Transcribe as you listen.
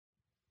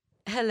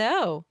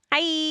Hello. Hi.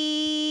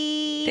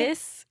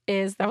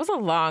 That was a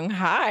long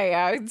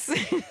hi.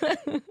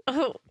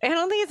 Oh, I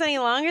don't think it's any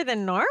longer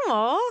than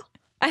normal.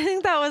 I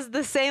think that was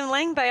the same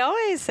length I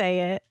always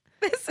say it.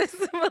 This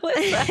is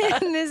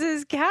Melissa. And this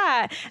is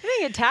Kat. I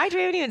think attacked. We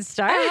haven't even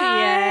started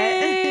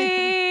yet.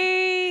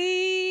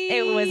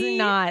 It was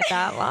not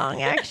that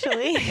long,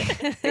 actually.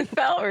 It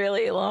felt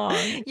really long.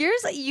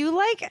 Yours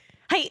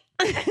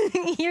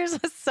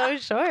was so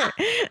short.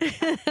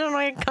 I don't know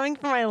why you're coming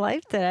for my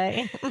life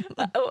today.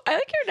 Oh, I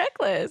like your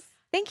necklace.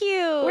 Thank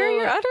you. Where are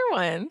your other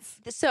ones?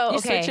 So, You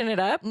okay. switching it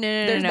up? No.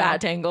 There's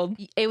that tangled.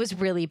 It was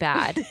really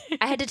bad.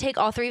 I had to take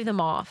all three of them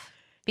off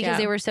because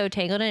they were so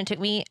tangled, and it took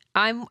me.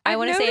 I want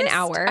to say an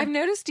hour. I've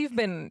noticed you've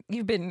been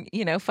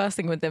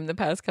fussing with them the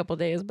past couple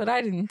days, but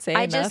I didn't say.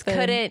 I just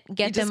couldn't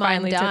get them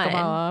finally undone, took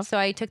them all off. so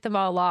I took them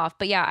all off.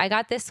 But yeah, I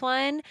got this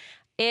one.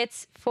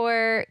 It's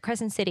for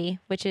Crescent City,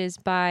 which is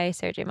by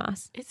Sarah J.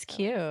 Maas. It's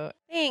cute.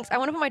 Thanks. I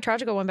want to put my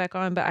Tragical one back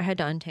on, but I had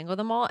to untangle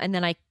them all, and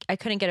then I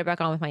couldn't get it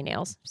back on with my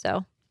nails.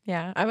 So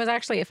Yeah, I was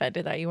actually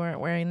offended that you weren't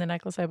wearing the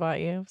necklace I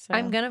bought you. So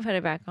I'm gonna put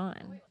it back on.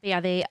 But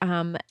yeah, they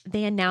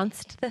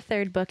announced the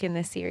third book in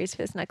this series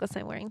for this necklace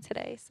I'm wearing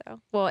today. So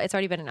well, it's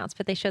already been announced,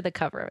 but they showed the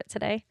cover of it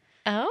today.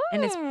 Oh,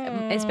 And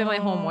it's been my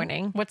whole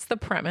morning. What's the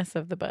premise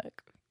of the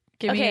book?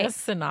 Give me Okay. a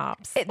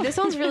synopsis. This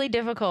one's really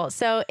difficult.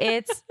 So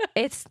it's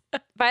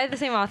by the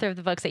same author of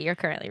the books that you're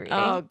currently reading.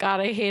 Oh God,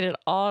 I hate it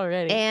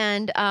already.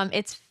 And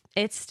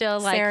it's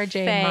still like Sarah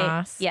J. fae.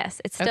 Maas.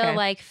 Yes, it's still Okay.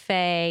 like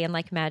fae and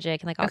like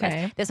magic and like all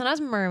Okay. this. This one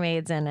has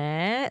mermaids in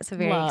it, so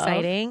very Love.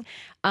 exciting.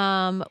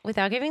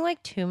 Without giving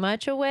like too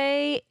much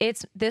away,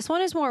 this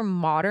one is more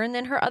modern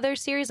than her other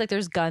series. Like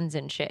there's guns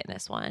and shit in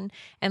this one,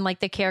 and like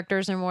the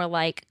characters are more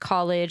like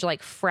college,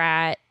 like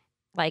frat.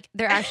 Like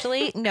they're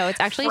actually no, it's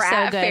actually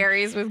Frat so good.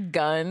 fairies with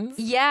guns.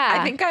 Yeah,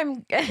 I think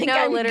I'm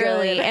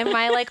literally. good. And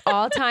my like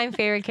all-time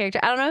favorite character.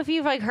 I don't know if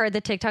you've like heard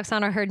the TikTok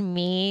sound or heard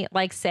me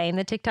like saying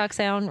the TikTok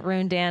sound.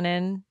 Rune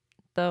Dannon,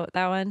 that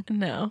one.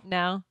 No.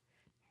 No,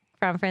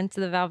 from Friends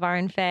of the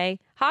Valvaran Fae.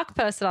 Hawk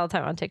posted all the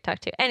time on TikTok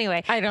too.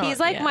 Anyway, I don't- he's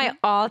like yeah. my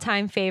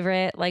all-time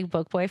favorite like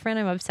book boyfriend.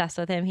 I'm obsessed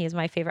with him. He's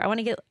my favorite. I want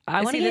to get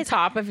the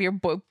top of your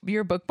book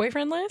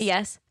boyfriend list?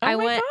 Yes, Oh I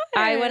my want.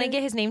 I want to God.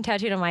 get his name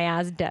tattooed on my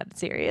ass. Dead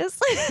serious.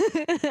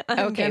 I'm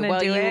Okay, gonna well,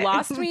 do you it.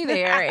 lost me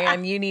there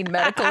and you need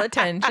medical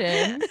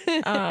attention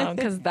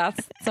because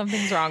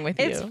something's wrong with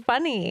you. It's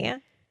funny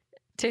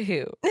To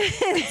who?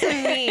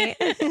 to me.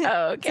 Oh,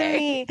 To okay.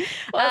 me.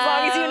 Well, as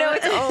long as you know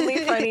it's only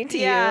funny to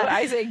Yeah. you,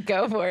 I say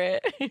go for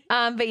it.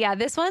 But yeah,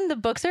 this one, the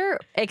books are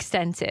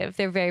extensive.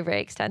 They're very,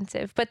 very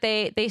extensive. But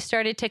they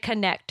started to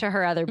connect to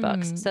her other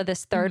books. So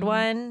this third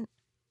one,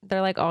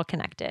 they're like all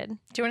connected.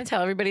 Do you want to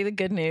tell everybody the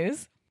good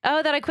news?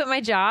 Oh, that I quit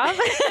my job?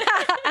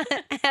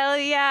 Hell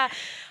yeah.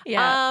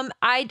 Yeah.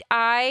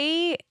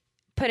 I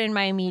put in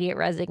my immediate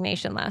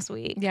resignation last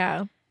week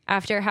Yeah.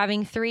 after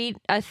having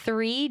a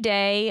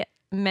 3-day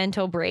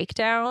mental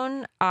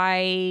breakdown.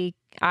 I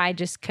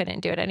just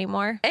couldn't do it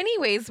anymore.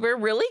 Anyways, we're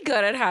really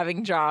good at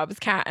having jobs.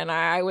 Kat and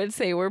I would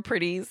say we're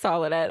pretty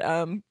solid at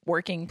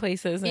working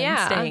places and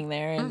Yeah. staying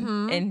there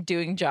and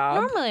doing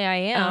jobs. Normally I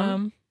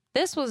am.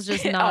 This was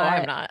just not. Oh,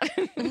 I'm not.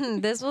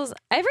 This was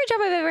every job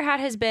I've ever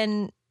had has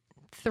been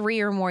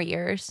 3 or more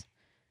years.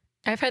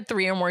 I've had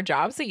 3 or more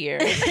jobs a year.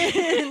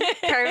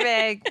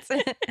 Perfect.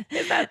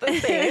 Is that the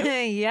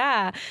same?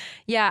 Yeah.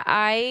 Yeah.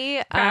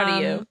 I Proud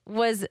of you.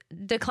 was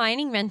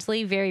declining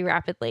mentally very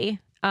rapidly.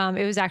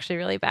 It was actually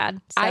really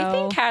bad. So, I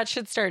think Kat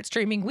should start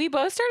streaming. We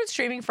both started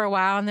streaming for a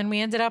while and then we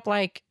ended up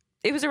like,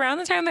 it was around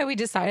the time that we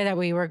decided that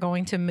we were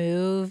going to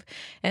move,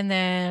 and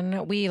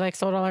then we like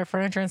sold all our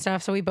furniture and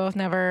stuff. So we both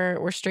never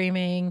were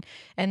streaming.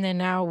 And then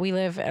now we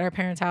live at our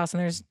parents' house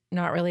and there's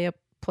not really a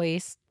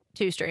place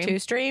to stream. to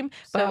stream,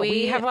 So but we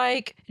we- have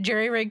like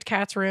jerry-rigged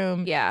Kat's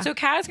room. Yeah. So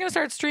Kat's gonna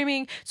start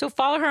streaming. So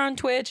follow her on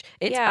Twitch.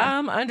 It's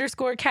Yeah.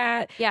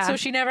 _Kat. Yeah. So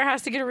she never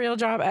has to get a real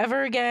job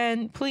ever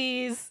again.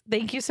 Please.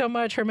 Thank you so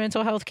much. Her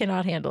mental health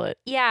cannot handle it.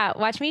 Yeah,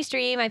 watch me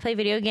stream. I play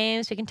video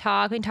games. We can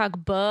talk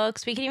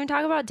books. We can even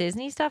talk about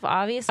Disney stuff.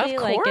 Obviously,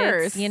 Of like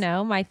course.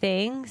 it's my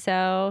thing.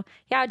 So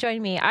yeah,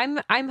 join me.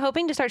 I'm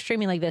hoping to start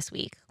streaming like this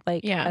week,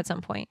 like Yeah. at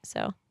some point.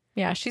 So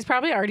Yeah. She's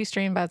probably already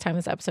streamed by the time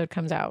this episode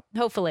comes out.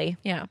 hopefully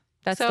Yeah.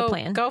 that's So the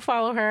plan. go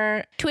follow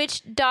her.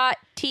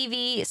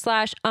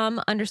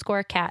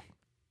 Twitch.tv/_cat.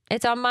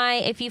 It's on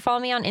if you follow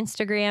me on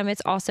Instagram,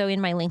 it's also in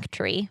my link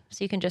tree,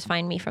 so you can just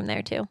find me from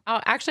there too.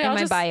 I'll In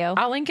my bio.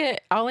 I'll link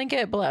it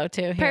below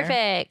too. Here.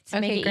 Perfect. Okay,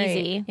 Make it great.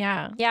 easy.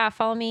 Yeah. Yeah,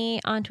 follow me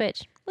on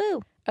Twitch.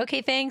 Woo.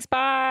 Okay, thanks.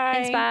 Bye.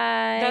 Thanks.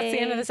 Bye. That's the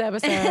end of this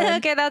episode.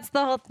 Okay, that's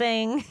the whole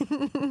thing.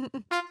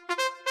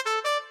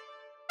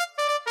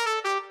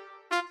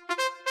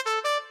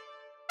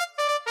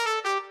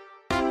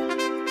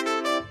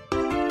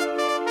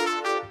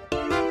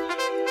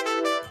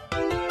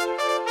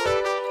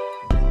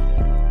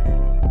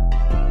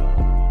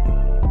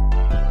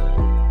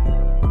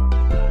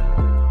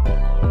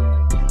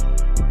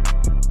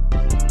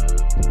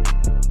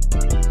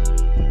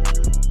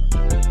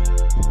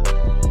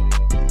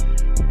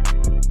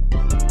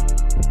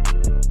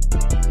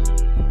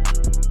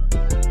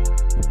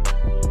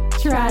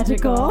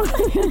 tragical.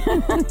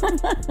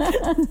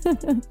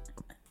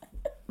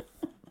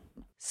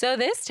 So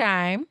this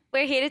time,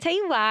 We're here to tell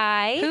you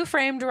why Who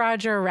Framed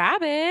Roger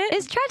Rabbit?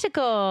 it's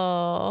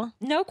tragical.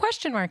 No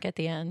question mark at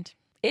the end.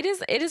 It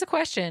is a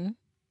question.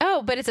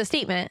 Oh, but it's a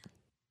statement.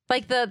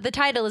 Like the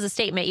title is a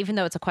statement, even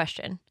though it's a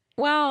question.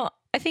 Well,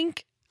 I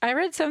think I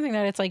read something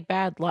that it's like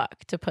bad luck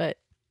to put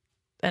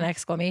an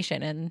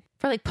exclamation in.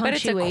 For like But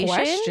it's punctuation. a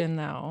question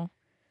though.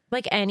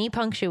 Like any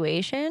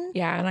punctuation.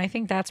 Yeah, and I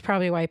think that's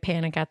probably why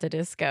Panic at the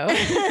Disco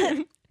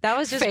That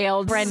was just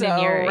failed Brendan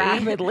so Urie.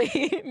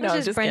 rapidly. No,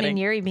 just Brendan kidding.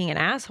 Urie being an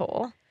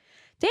asshole.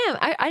 Damn,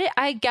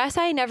 I guess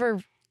I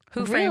never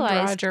Who Framed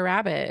realized Roger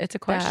Rabbit? It's a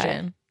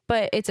question.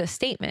 but it's a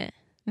statement.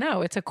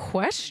 No, it's a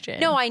question.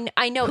 No,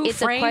 I know Who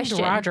it's a framed question.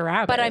 Roger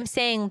Rabbit? But I'm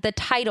saying the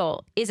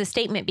title is a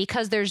statement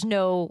because there's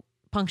no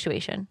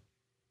punctuation.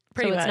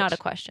 Pretty so it's not much.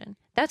 a question.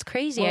 That's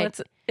crazy. Well,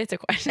 it's a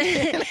question.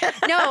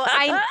 No,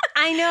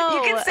 I know.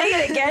 You can say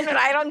it again, but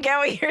I don't get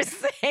what you're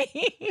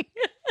saying.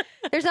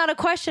 There's not a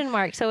question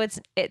mark, so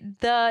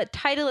the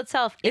title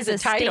itself is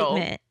It's a title.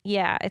 statement.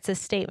 Yeah, it's a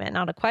statement,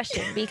 not a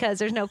question, because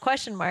there's no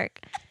question mark,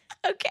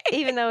 Okay.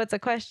 even though it's a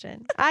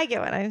question. I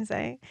get what I'm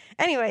saying.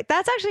 Anyway,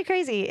 that's actually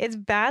crazy. It's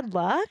bad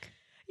luck.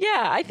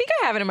 Yeah, I think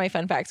I have it in my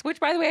fun facts, which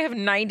by the way, I have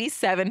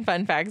 97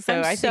 fun facts. So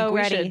I'm I so think we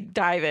ready. should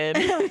dive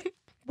in.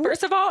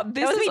 First of all, That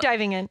this was me is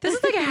diving in. this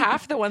is like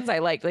half the ones I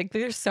like. Like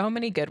there's so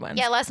many good ones.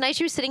 Yeah, last night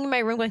she was sitting in my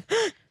room going,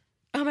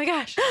 Oh my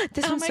gosh.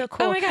 this Oh one's my- so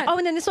cool. Oh my God. Oh,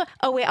 and then this one.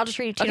 Oh, wait, I'll just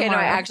read it to you Okay, no,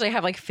 I tomorrow. actually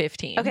have like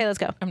 15. Okay, let's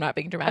go. I'm not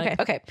being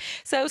dramatic. Okay.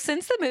 So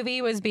since the movie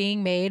was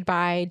being made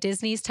by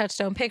Disney's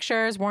Touchstone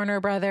Pictures, Warner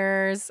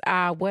Brothers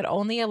would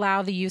only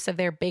allow the use of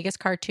their biggest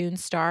cartoon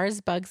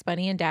stars, Bugs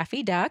Bunny and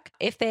Daffy Duck,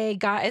 if they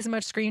got as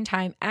much screen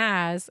time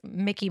as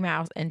Mickey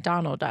Mouse and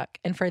Donald Duck.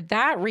 And for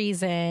that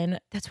reason,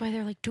 That's why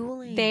they're like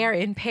dueling. they are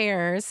in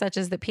pairs, such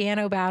as the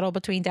piano battle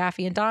between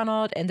Daffy and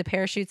Donald and the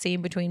parachute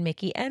scene between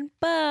Mickey and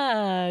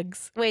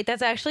Bugs. Wait,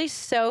 that's actually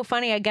so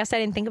funny. I guess I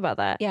didn't think about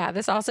that. Yeah,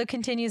 this also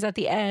continues at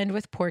the end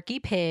with Porky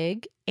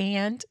Pig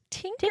and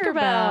Tinkerbell.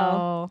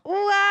 Tinkerbell.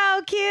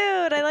 Wow,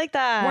 cute. I like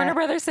that. Warner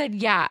Brothers said,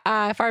 yeah,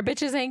 if our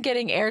bitches ain't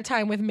getting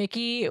airtime with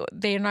Mickey,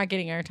 they're not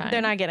getting airtime.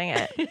 They're not getting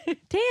it.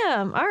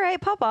 Damn. All right,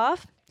 pop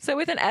off. So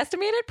with an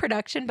estimated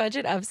production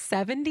budget of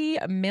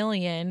 $70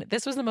 million,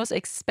 this was the most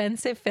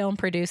expensive film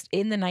produced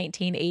in the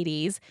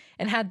 1980s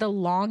and had the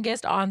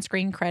longest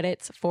on-screen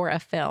credits for a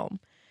film.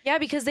 Yeah,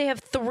 because they have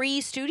 3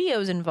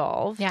 studios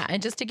involved. Yeah,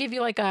 and just to give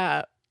you like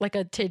a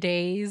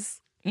today's,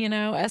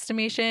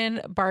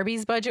 estimation,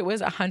 Barbie's budget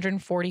was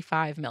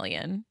 $145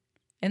 million.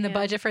 And the Damn.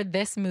 budget for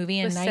this movie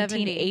in Was 70.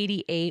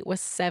 1988 was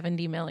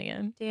 $70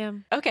 million.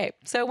 Damn. Okay,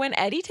 so when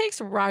Eddie takes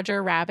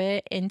Roger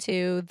Rabbit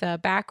into the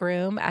back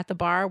room at the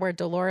bar where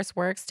Dolores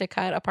works to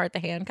cut apart the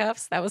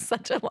handcuffs, that was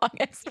such a long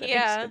explanation.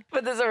 Yeah.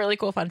 But this is a really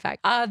cool fun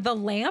fact. The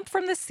lamp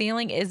from the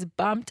ceiling is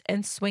bumped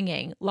and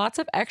swinging. Lots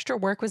of extra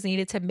work was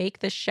needed to make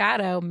the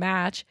shadow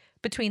match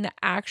between the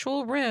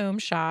actual room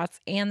shots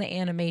and the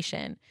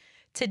animation.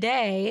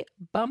 Today,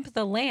 bump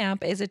the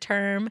lamp is a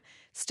term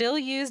still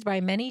used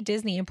by many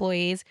Disney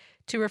employees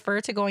to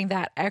refer to going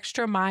that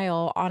extra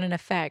mile on an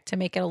effect to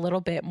make it a little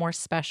bit more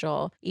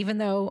special, even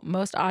though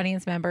most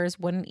audience members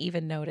wouldn't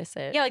even notice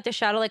it. Yeah, like the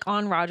shadow like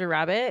on Roger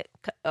Rabbit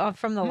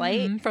from the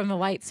light. Mhm, from the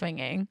light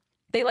swinging.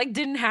 They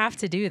didn't have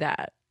to do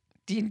that.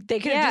 They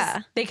could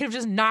Yeah. have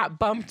just not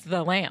bumped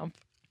the lamp.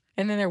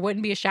 And then there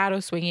wouldn't be a shadow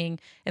swinging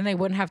and they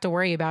wouldn't have to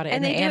worry about it in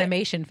And the they do it-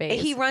 animation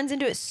phase. He runs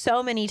into it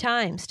so many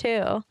times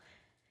too.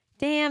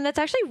 Damn, that's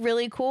actually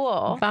really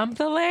cool. Bump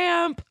the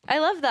lamp. I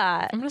love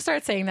that. I'm going to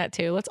start saying that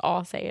too. Let's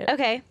all say it.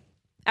 Okay.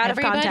 Out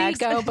Everybody of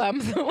context. go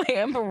bump the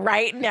lamp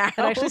right now.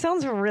 That actually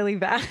sounds really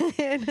bad.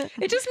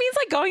 It just means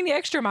like going the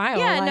extra mile.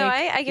 Yeah, no,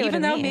 Like, I get what even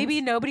it though means.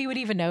 maybe nobody would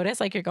even notice,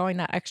 like you're going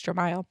that extra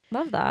mile.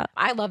 Love that.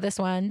 I love this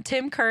one.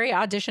 Tim Curry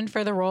auditioned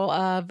for the role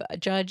of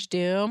Judge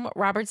Doom.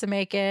 Robert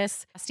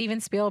Zemeckis, Steven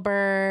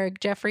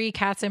Spielberg, Jeffrey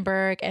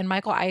Katzenberg, and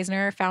Michael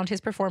Eisner found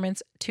his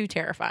performance too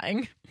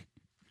terrifying.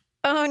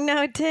 Oh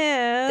no,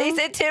 Tim.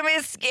 said Tim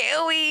is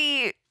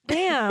scary.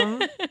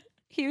 Damn.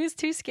 He was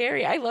too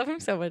scary. I love him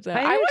so much. Though.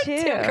 I do want too.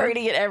 Tim Curry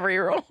to get every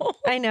role.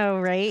 I know,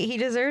 right? He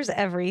deserves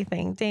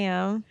everything.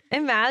 Damn.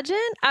 Imagine.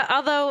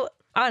 Although,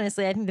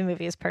 honestly, I think the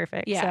movie is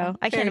perfect. Yeah, So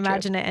I very can't true.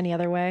 imagine it any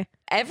other way.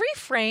 Every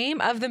frame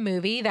of the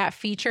movie that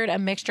featured a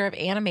mixture of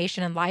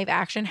animation and live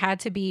action had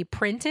to be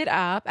printed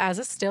up as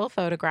a still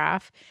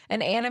photograph.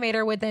 An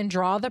animator would then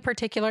draw the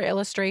particular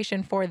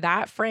illustration for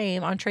that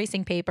frame on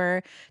tracing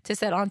paper to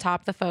set on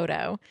top the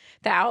photo.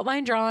 The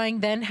outline drawing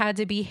then had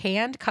to be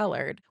hand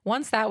colored.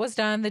 Once that was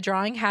done, the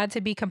drawing had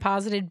to be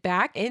composited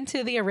back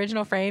into the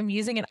original frame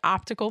using an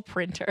optical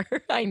printer.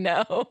 I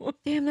know.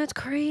 Damn, that's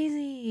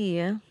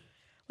crazy.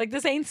 Like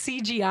this ain't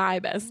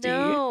CGI, bestie.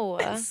 No.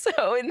 It's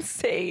so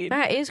insane.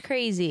 That is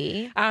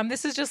crazy.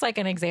 This is just like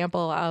an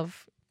example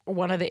of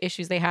one of the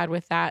issues they had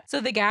with that.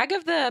 So the gag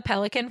of the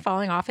pelican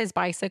falling off his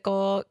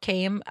bicycle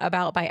came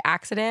about by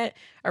accident.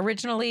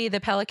 Originally, the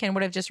pelican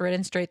would have just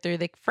ridden straight through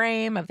the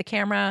frame of the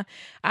camera,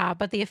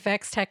 but the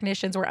effects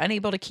technicians were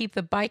unable to keep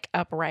the bike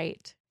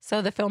upright.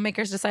 So the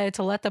filmmakers decided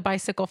to let the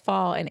bicycle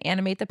fall and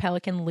animate the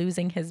pelican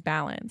losing his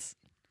balance.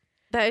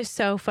 That is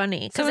so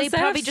funny. So Because they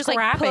instead probably of just like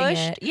scrapping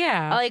pushed it,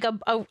 yeah. like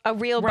a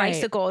real Right.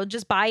 bicycle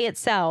just by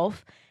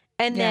itself.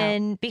 And Yeah.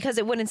 then because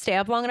it wouldn't stay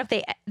up long enough,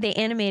 they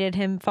animated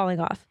him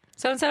falling off.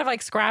 So instead of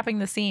like scrapping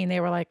the scene,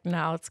 they were like,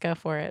 no, let's go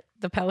for it.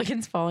 The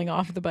pelican's falling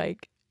off the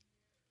bike.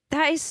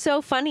 That is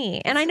so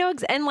funny. And I know,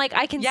 and like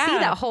I can see Yeah.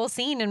 that whole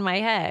scene in my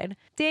head.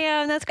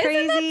 Damn, that's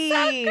Isn't that crazy. so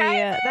crazy?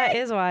 That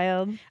is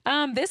wild.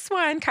 This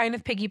one kind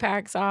of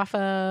piggybacks off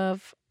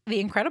of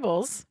The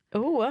Incredibles.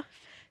 Ooh.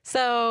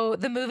 So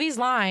the movie's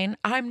line,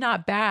 I'm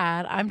not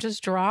bad, I'm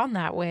just drawn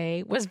that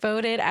way, was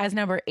voted as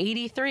number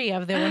 83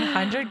 of the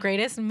 100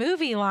 greatest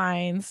movie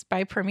lines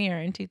by Premiere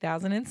in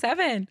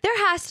 2007. There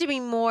has to be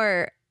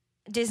more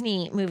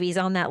Disney movies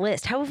on that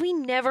list. How have we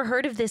never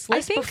heard of this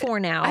list before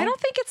now? I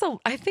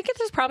think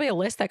there's probably a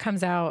list that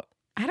comes out.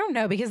 I don't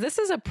know, because this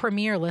is a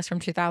Premiere list from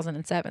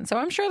 2007. So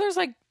I'm sure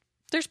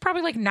there's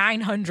probably like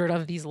 900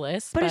 of these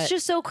lists. But it's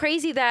just so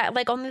crazy that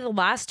like only the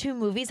last 2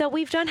 movies that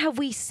we've done have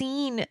we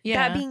seen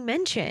Yeah. that being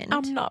mentioned.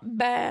 I'm not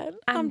bad.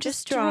 I'm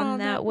just drawn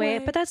that way.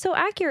 But that's so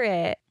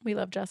accurate. We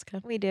love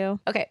Jessica. We do.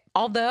 Okay,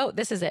 although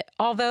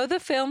the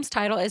film's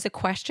title is a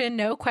question,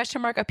 no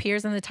question mark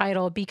appears in the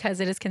title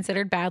because it is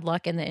considered bad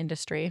luck in the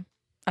industry.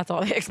 That's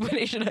all the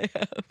explanation I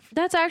have.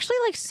 That's actually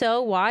like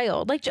so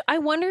wild. Like I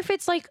wonder if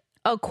it's like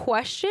a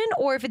question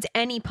or if it's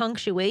any I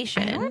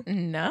punctuation. don't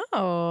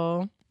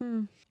know.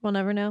 We'll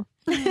never know.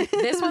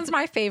 This one's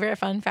my favorite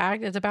fun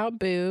fact. It's about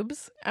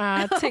boobs.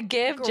 To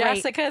give Great.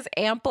 Jessica's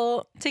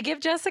ample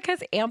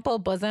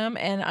bosom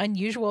and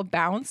unusual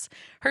bounce,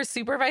 her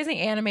supervising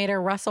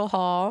animator Russell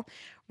Hall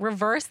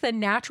reversed the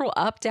natural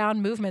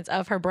up-down movements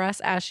of her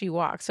breasts as she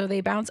walks. So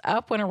they bounce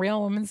up when a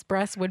real woman's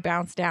breasts would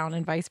bounce down,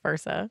 and vice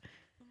versa.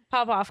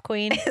 Pop off,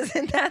 queen.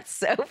 Isn't that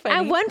so funny?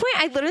 At one point,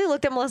 I literally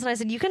looked at Melissa and I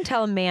said, "You can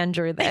tell a man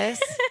drew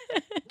this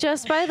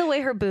just by the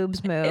way her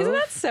boobs move." Isn't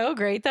that so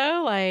great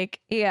though?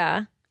 Like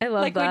Yeah, I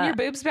love like that. when your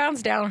boobs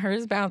bounce down,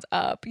 hers bounce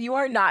up. You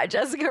are not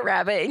Jessica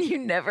Rabbit, and you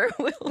never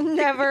will.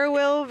 Never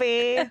will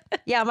be.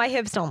 Yeah, my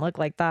hips don't look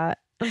like that.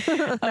 That's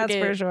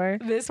Okay, for sure.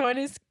 This one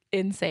is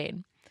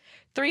insane.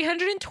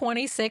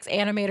 326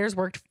 animators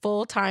worked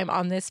full time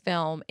on this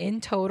film.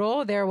 In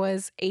total, there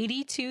was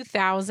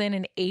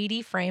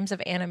 82,080 frames of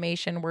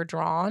animation were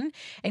drawn,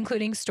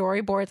 including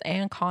storyboards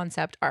and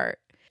concept art.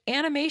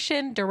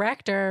 Animation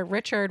director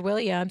Richard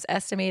Williams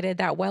estimated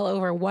that well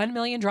over 1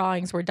 million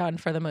drawings were done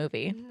for the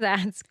movie.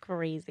 That's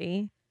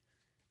crazy.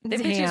 The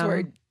bitches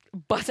were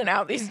busting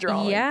out these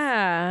drawings.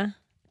 Yeah.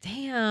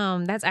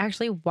 Damn, that's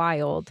actually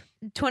wild.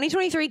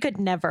 2023 could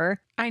never.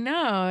 I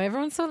know.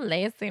 Everyone's so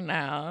lazy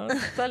now.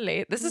 So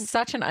late. This is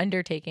such an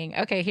undertaking.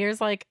 Okay, here's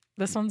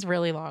this one's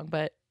really long,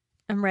 but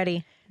I'm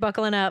ready.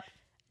 Buckling up.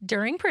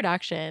 during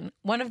production,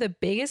 one of the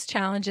biggest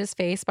challenges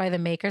faced by the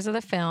makers of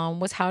the film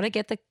was how to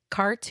get the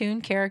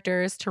cartoon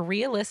characters to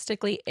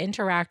realistically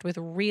interact with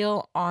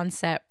real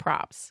on-set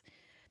props.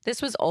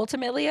 This was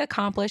ultimately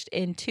accomplished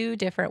in 2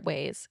 different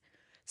ways.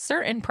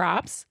 Certain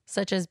props,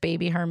 such as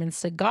Baby Herman's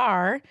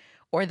cigar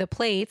or the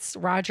plates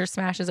Roger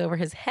smashes over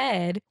his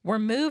head, were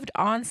moved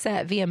on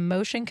set via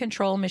motion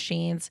control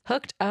machines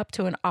hooked up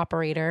to an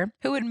operator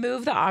who would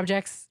move the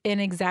objects in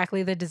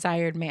exactly the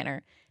desired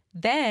manner.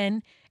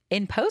 Then,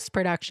 in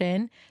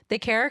post-production, the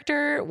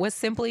character was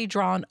simply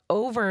drawn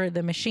over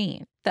the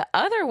machine. The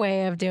other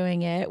way of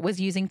doing it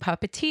was using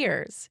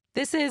puppeteers.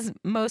 This is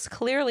most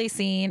clearly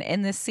seen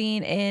in the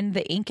scene in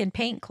the Ink and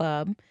Paint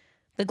Club.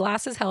 The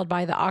glasses held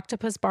by the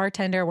octopus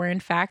bartender were in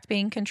fact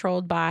being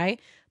controlled by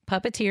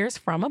puppeteers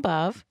from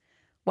above,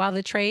 while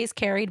the trays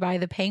carried by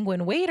the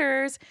penguin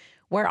waiters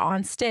were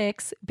on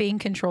sticks being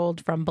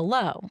controlled from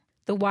below.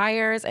 The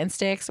wires and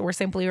sticks were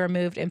simply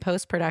removed in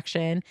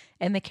post-production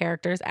and the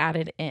characters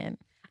added in.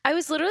 I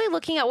was literally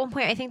looking at one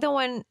point. I think the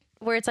one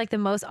where it's like the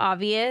most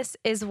obvious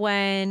is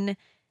when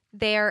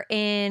they're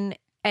in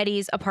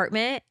Eddie's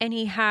apartment and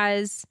he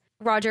has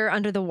Roger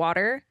under the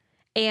water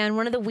and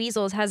one of the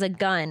weasels has a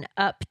gun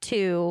up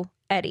to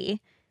Eddie,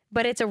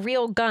 but it's a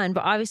real gun,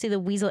 but obviously the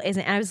weasel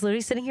isn't. And I was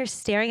literally sitting here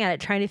staring at it,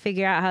 trying to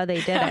figure out how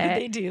they did How it.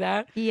 did they do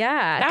that?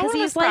 Yeah, That one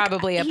was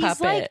probably a he's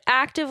puppet. like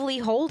actively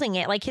holding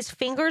it, like his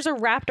fingers are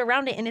wrapped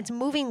around it, and it's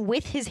moving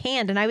with his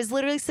hand. And I was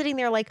literally sitting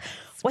there like,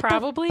 "What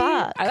Probably. the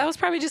fuck?" That was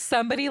probably just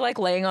somebody like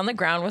laying on the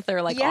ground with their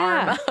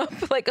Yeah. arm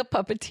up, like a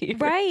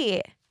puppeteer.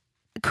 Right.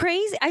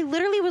 Crazy. I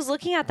literally was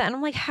looking at that and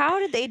I'm like, how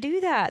did they do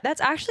that? That's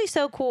actually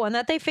so cool. And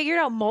that they figured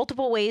out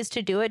multiple ways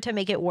to do it to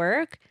make it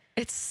work.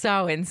 It's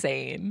so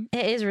insane.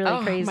 It is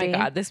really crazy. Oh my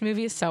God, this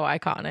movie is so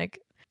iconic.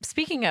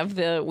 Speaking of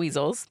the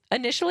weasels,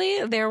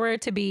 initially there were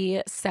to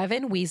be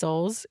 7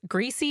 weasels: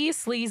 greasy,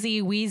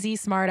 sleazy, wheezy,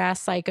 smartass,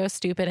 psycho,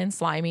 stupid, and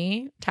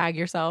slimy. Tag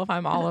yourself,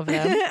 I'm all of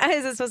them.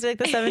 Is it supposed to be like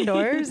the 7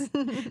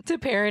 dwarves? To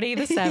parody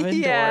the 7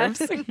 Yeah.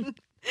 dwarves.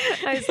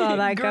 I saw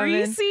that coming.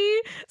 Greasy,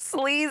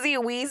 sleazy,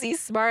 wheezy,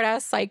 smart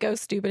ass, psycho,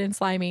 stupid, and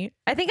slimy.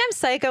 I think I'm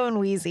psycho and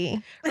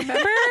wheezy.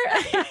 Remember?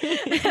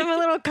 I'm a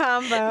little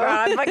combo. Bro,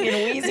 I'm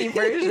fucking wheezy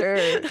for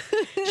sure.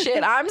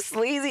 Shit, I'm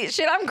sleazy.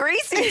 Shit, I'm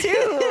greasy too.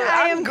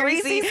 I am I'm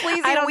greasy.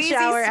 sleazy, I don't wheezy,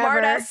 shower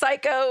smart ever. ass,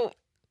 psycho.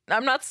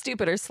 I'm not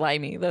stupid or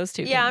slimy. Those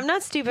two. Yeah, can- I'm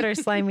not stupid or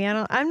slimy.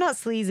 I'm not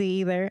sleazy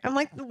either. I'm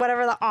like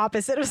whatever the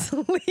opposite of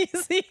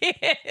sleazy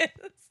is.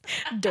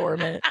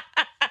 dormant.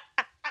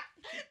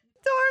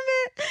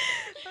 Dormant.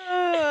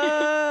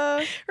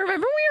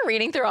 Remember we were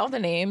reading through all the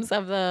names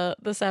of the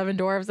seven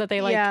dwarves that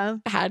they like Yeah.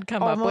 had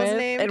come up Almost with,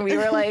 named. and we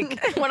were like,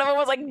 one of them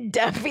was like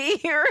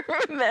Duffy.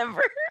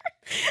 Remember?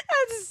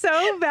 That's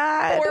so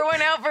bad. Pour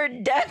one out for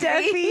Duffy.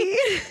 Duffy.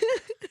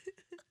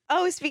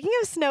 Oh, speaking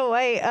of Snow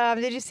White,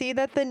 did you see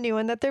that the new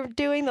one that they're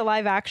doing, the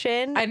live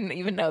action? I didn't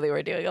even know they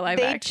were doing a live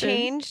they action.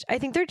 changed. I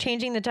think they're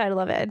changing the title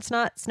of it. It's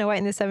not Snow White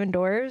and the Seven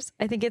Dwarfs.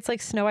 I think it's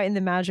like Snow White and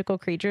the Magical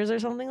Creatures or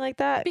something like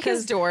that.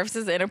 Because dwarfs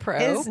is in a pro.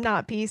 it's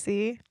not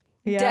PC.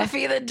 Yeah.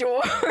 Duffy the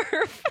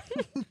dwarf.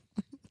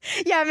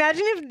 Yeah,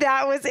 imagine if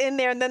that was in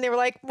there and then they were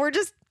like,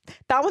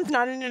 that one's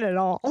not in it at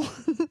all.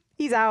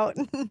 He's out.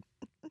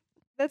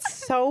 That's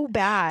so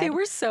bad. They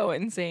were so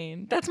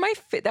insane. That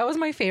was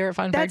my favorite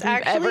fun fact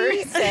That's we've ever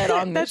actually said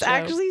on this That's show.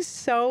 actually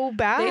so They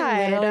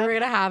bad. literally were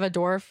gonna have a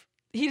dwarf.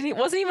 He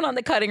wasn't even on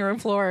the cutting room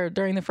floor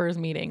during the first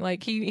meeting.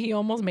 Like he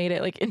almost made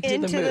it like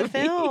into the movie.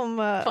 film.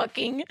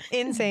 Fucking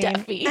Insane.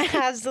 Duffy.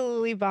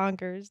 Absolutely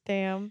bonkers.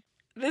 Damn.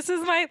 This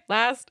is my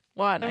last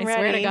one. I'm I swear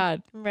to ready.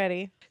 God. I'm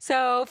ready.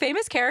 So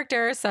famous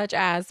characters such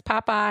as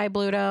Popeye,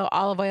 Bluto,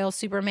 Olive Oil,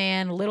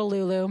 Superman, Little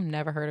Lulu,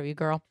 never heard of you,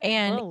 girl,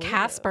 and Little Lulu.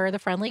 Casper, the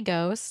friendly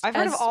ghost. I've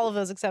heard of all of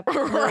those except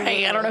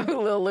Right, I don't know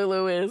who Little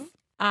Lulu is.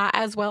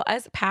 As well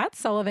as Pat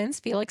Sullivan's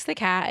Felix the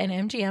Cat and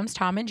MGM's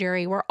Tom and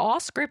Jerry were all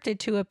scripted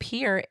to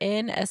appear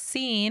in a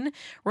scene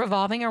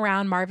revolving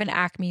around Marvin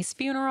Acme's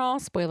funeral.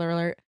 Spoiler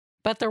alert.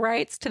 But the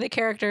rights to the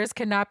characters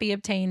could not be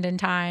obtained in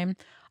time.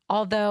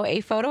 Although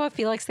a photo of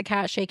Felix the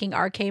Cat shaking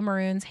R.K.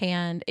 Maroon's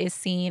hand is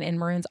seen in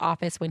Maroon's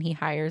office when he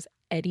hires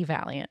Eddie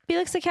Valiant.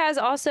 Felix the Cat is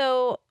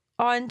also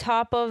on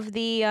top of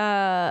the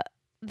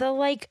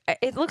like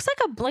it looks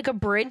like a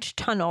bridge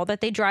tunnel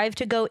that they drive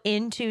to go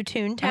into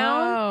Toontown.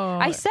 Oh.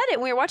 I said it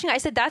when we were watching. I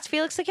said that's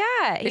Felix the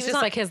Cat. He It's was just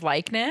on- like his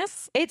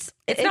likeness. it's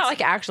Not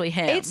like actually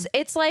him.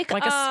 it's like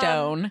like a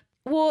stone.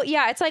 Well,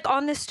 yeah, it's like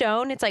on the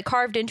stone. It's like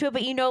carved into it,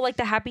 but you know, like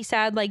the happy,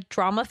 sad, like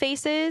drama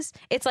faces.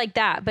 It's like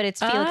that, but it's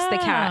Felix the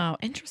Cat. Oh,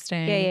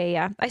 interesting.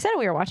 Yeah. I said it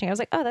we were watching. I was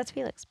like, oh, that's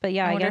Felix. But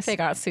yeah, I I wonder guess if they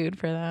got sued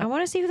for that. I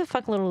want to see who the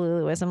fuck Little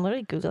Lulu is. I'm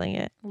literally googling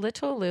it.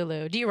 Little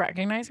Lulu. Do you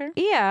recognize her?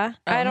 Yeah,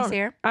 Oh, I let me don't. see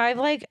her. I've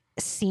like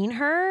seen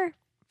her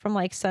from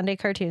like Sunday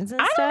cartoons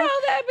and I stuff. don't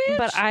know that bitch.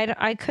 But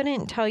I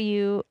couldn't tell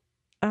you.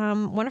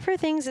 One of her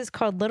things is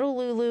called Little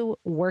Lulu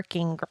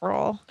Working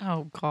Girl.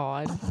 Oh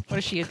God! What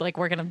is she like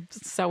working a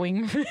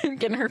sewing,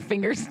 getting her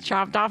fingers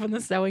chopped off in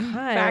the sewing God,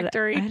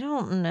 factory? I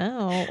don't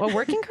know. A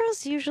working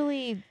girl's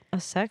usually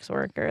a sex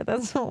worker.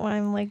 That's why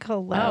I'm like,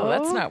 hello. Oh,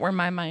 that's not where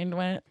my mind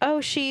went.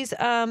 Oh, she's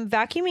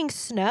vacuuming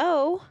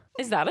snow.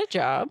 Is that a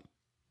job?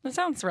 That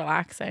sounds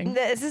relaxing.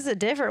 This is a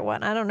different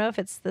one. I don't know if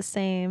it's the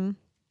same.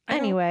 I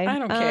don't- Anyway, I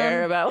don't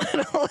care about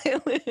Little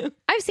Lulu.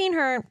 I've seen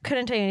her.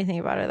 Couldn't tell you anything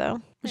about her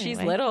though. She's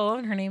Anyway. little,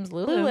 and her name's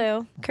Lulu.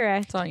 Lulu.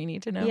 Correct. That's all you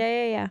need to know.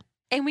 Yeah.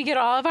 And we get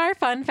all of our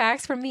fun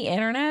facts from the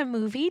Internet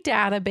Movie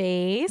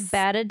Database.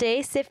 Bad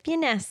days if you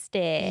nasty.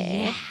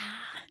 Yeah.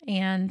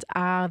 And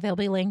they'll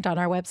be linked on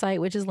our website,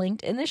 which is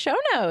linked in the show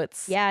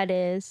notes. Yeah, it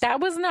is. That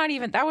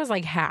was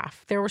like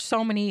half. There were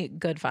so many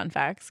good fun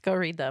facts. Go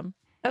read them.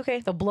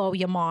 Okay, They'll blow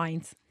your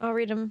minds. I'll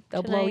read them.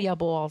 They'll blow your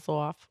balls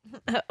off.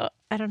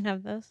 I don't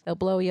have those. They'll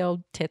blow your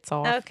tits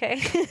off.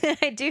 Okay,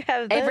 I do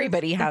have those.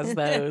 Everybody has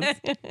those.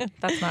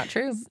 That's not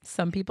true.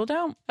 Some people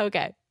don't.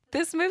 Okay.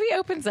 This movie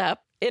opens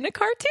up in a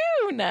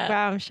cartoon.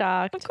 Wow, I'm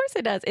shocked. Of course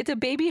it does. It's a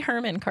Baby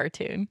Herman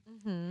cartoon.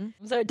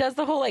 Mm-hmm. So it does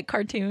the whole like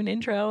cartoon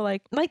intro,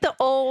 like Like the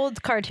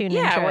old cartoon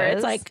where it's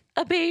intros. like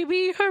a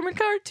Baby Herman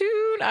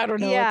cartoon. I don't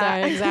know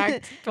Yeah. what the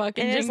exact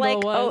fucking and it's jingle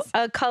like was.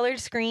 a colored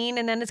screen,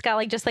 and then it's got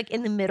like just like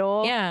in the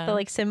middle, Yeah. the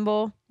like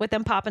symbol with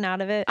them popping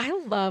out of it.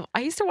 I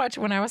used to watch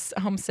when I was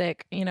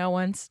homesick,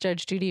 once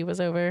Judge Judy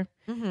was over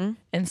Mm-hmm.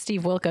 and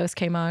Steve Wilkos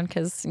came on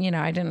because,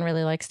 I didn't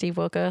really like Steve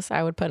Wilkos.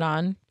 I would put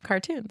on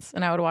cartoons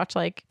and I would watch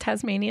like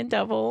Tasmanian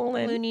Devil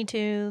and Looney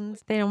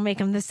Tunes. They don't make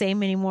them the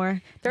same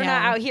anymore. They're Yeah.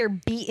 not out here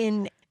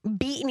beating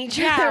each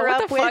yeah, other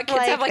what up the with fuck?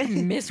 Kids have like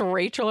Miss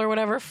Rachel or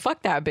whatever.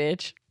 Fuck that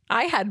bitch.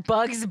 I had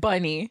Bugs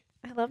Bunny.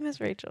 I love Miss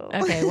Rachel.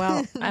 Okay,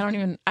 well, I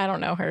don't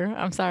know her.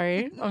 I'm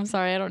sorry.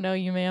 I don't know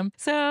you, ma'am.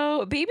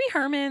 So, Baby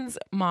Herman's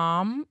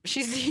mom,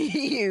 she's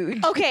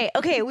huge. Okay.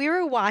 We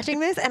were watching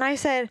this, and I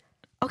said,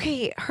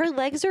 okay, her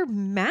legs are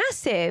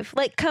massive,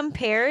 like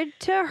compared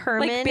to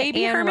Herman Like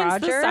Baby and Herman's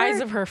Roger. the size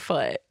of her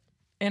foot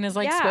and is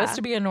like Yeah. supposed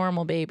to be a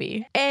normal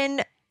baby.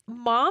 And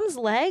mom's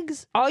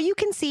legs, all you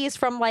can see is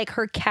from like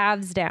her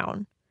calves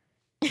down.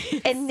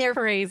 And they're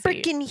Crazy.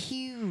 freaking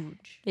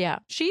huge. Yeah.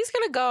 She's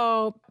going to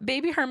go,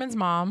 Baby Herman's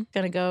mom,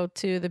 going to go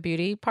to the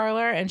beauty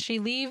parlor and she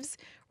leaves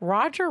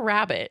Roger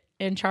Rabbit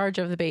in charge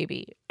of the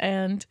baby.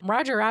 And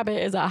Roger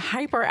Rabbit is a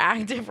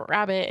hyperactive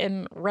rabbit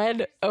in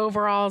red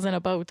overalls and a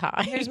bow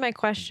tie. Here's my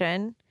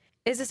question.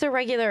 Is this a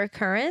regular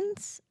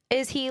occurrence?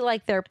 Is he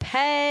like their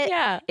pet?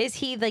 Yeah. Is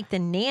he like the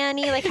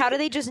nanny? Like, how do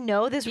they just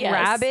know this Yes.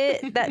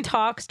 rabbit that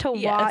talks to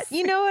Yes. what?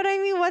 You know what I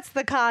mean? What's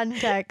the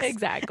context?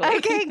 Exactly.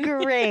 Okay,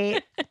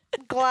 great.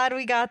 Glad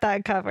we got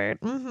that covered.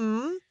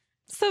 Mm-hmm.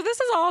 So this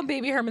is all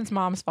Baby Herman's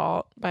mom's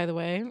fault, by the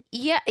way.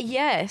 Yeah,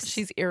 yes.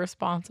 She's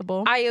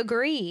irresponsible. I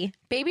agree.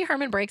 Baby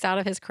Herman breaks out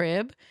of his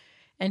crib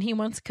and he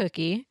wants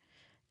Cookie.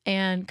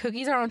 And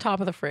cookies are on top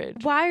of the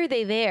fridge Why are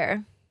they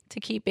there? to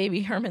keep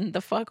Baby Herman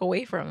the fuck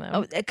away from them.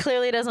 Oh, it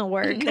clearly doesn't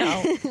work.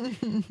 No.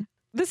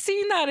 The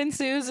scene that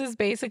ensues is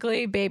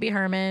basically Baby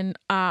Herman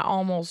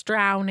almost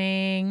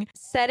drowning.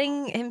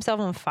 Setting himself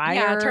on fire.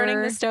 Yeah,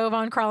 turning the stove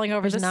on, crawling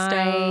over There's the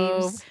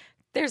knives.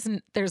 stove.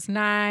 There's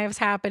knives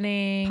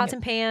happening. Pots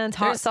and pans,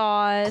 hot There's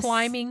sauce.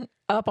 climbing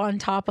up on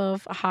top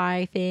of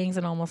high things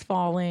and almost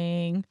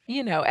falling.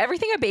 You know,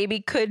 everything a baby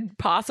could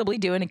possibly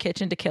do in a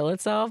kitchen to kill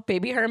itself,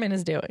 Baby Herman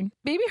is doing.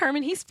 Baby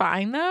Herman, he's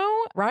fine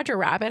though. Roger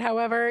Rabbit,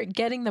 however,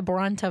 getting the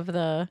brunt of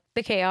the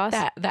chaos.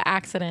 the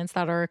accidents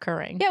that are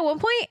occurring. Yeah, at one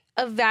point,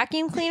 a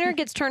vacuum cleaner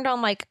gets turned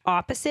on like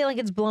opposite, like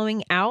it's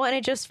blowing out, and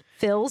it just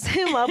fills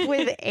him up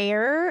with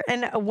air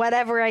and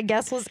whatever I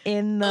guess was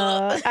in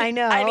the. I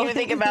know. I didn't even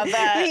think about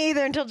that. Me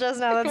either until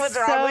just now. That's What's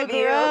so wrong with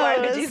you? Why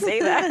would you gross.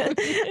 say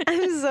that?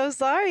 I'm so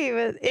sorry,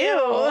 but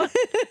ew.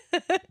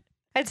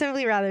 I'd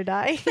simply rather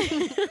die.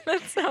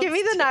 That sounds Give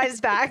me the knives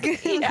back.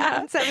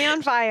 Yeah. Set me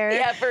on fire.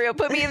 Yeah, for real.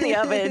 Put me in the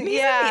oven. He's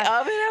Yeah. in the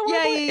oven at one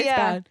Yeah, point? yeah, It's yeah.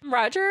 bad.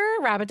 Roger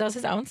Rabbit does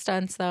his own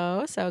stunts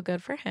though, so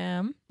good for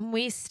him.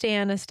 We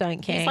stand a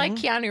stunt king. He's like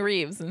Keanu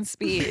Reeves in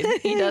Speed.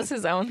 He does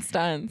his own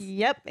stunts.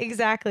 Yep,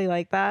 exactly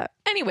like that.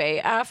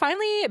 Anyway,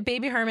 finally,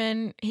 Baby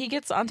Herman, he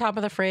gets on top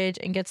of the fridge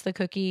and gets the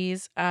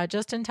cookies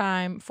just in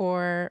time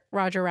for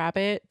Roger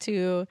Rabbit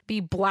to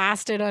be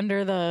blasted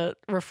under the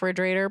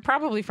refrigerator,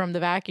 probably from the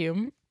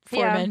vacuum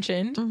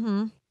aforementioned.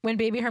 Mm-hmm. When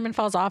Baby Herman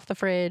falls off the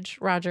fridge,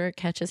 Roger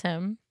catches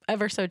him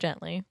ever so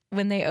gently.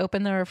 When they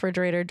open the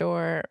refrigerator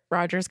door,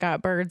 Roger's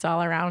got birds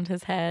all around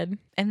his head.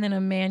 And then a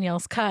man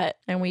yells, "Cut!"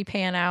 And we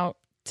pan out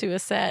to a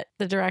set.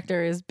 The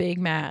director is big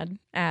mad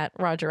at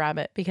Roger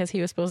Rabbit because he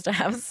was supposed to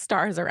have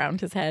stars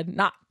around his head,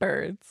 not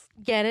birds.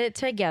 Get it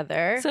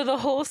together. So the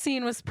whole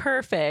scene was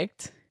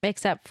perfect.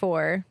 Except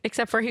for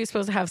Except for he was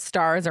supposed to have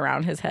stars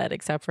around his head,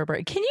 except for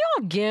bird. Can you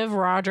all give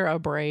Roger a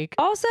break?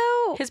 also,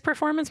 His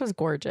performance was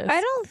gorgeous. I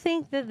don't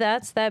think that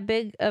that's that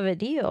big of a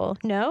deal.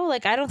 No,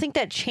 like I don't think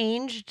that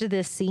changed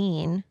the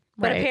scene.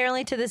 But Right.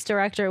 apparently, to this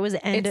director, it was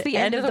It's the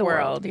end of the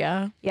world.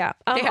 Yeah. Yeah,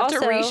 They have also,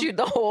 to reshoot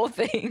the whole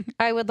thing.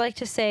 I would like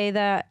to say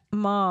that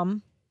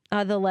Mom,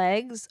 the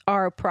legs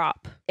are a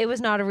prop. It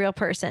was not a real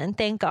person.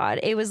 Thank God.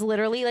 It was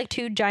literally like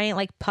two giant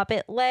like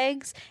puppet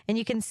legs, and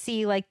you can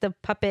see like the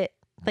puppet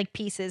like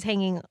pieces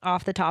hanging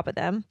off the top of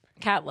them.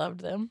 Kat loved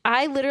them.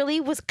 I literally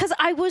was because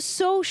I was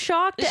so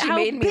shocked at She how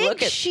made me big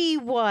look at- she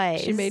was.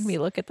 She made me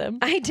look at them.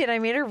 I did. I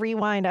made her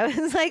rewind. I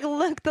was like,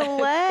 look, the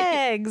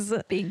legs.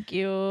 Thank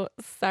you,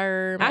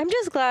 sir. I'm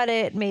just glad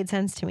it made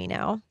sense to me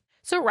now.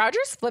 So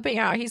Roger's flipping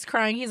out. He's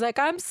crying. He's like,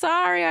 "I'm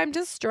sorry. I'm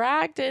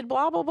distracted.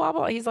 Blah, blah, blah,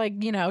 blah." He's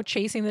like, you know,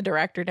 chasing the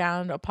director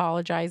down,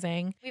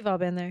 apologizing. We've all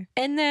been there.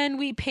 And then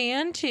we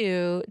pan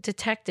to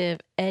Detective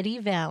Eddie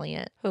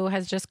Valiant, who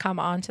has just come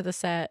onto the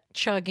set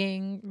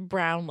chugging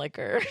brown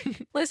liquor.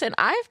 Listen,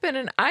 I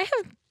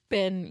have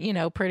been, you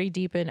know, pretty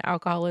deep in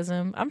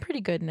alcoholism. I'm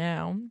pretty good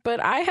now,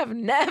 but I have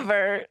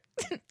never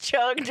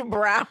chugged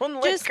brown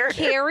Just liquor.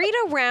 carried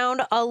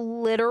around a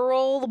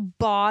literal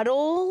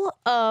bottle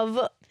of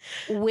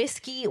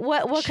whiskey.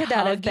 What could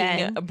that have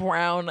Chugging been?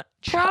 brown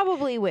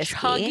Probably whiskey.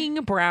 chugging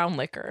brown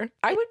liquor.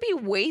 I would be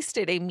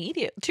wasted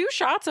immediately. 2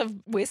 shots of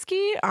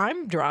whiskey,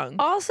 I'm drunk.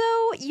 Also,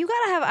 you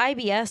gotta have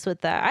IBS with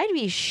that. I'd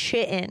be I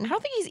shitting.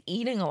 don't think he's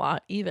eating a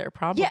lot either,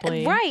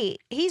 probably. Yeah, right.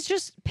 He's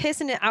just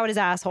pissing it out his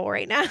asshole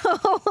right now.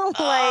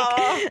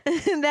 Like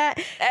that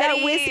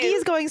Eddie. whiskey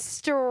is going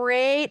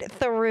straight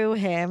through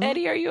him.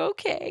 Eddie, are you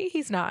okay?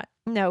 He's not.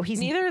 No, he's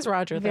Neither is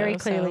Roger, very though,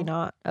 clearly so.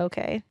 not.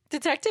 Okay.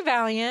 Detective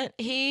Valiant,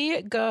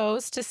 he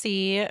goes to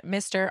see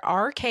Mr.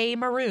 R.K.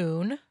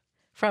 Maroon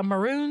from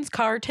Maroon's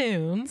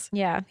Cartoons.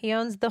 Yeah, he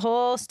owns the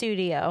whole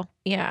studio.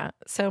 Yeah.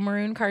 So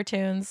Maroon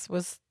Cartoons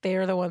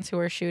they're the ones who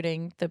are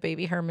shooting the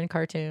Baby Herman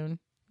cartoon.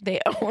 They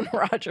own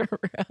Roger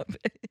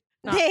Rabbit.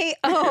 Not- They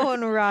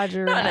own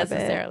Roger Not Rabbit.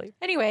 necessarily.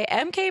 Anyway,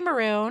 MK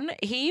Maroon,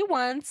 he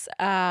wants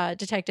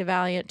Detective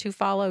Valiant to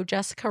follow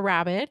Jessica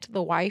Rabbit,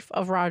 the wife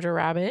of Roger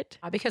Rabbit,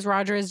 because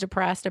Roger is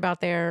depressed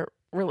about their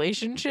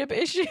relationship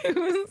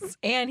issues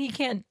and he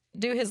can't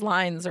do his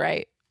lines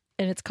right.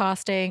 And it's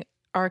costing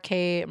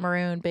RK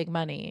Maroon big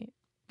money.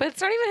 But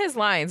it's not even his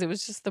lines. It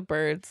was just the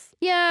birds.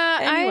 Yeah,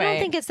 I Anyway. don't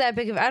think it's that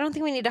big of. I don't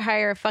think we need to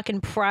hire a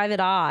fucking private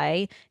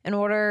eye in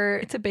order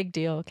It's a big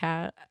deal,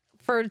 Kat.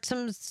 for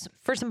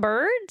some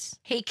birds.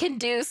 He can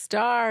do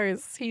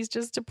stars. He's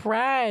just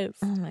depressed.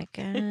 Oh my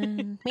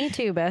god, me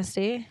too,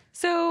 bestie.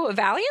 So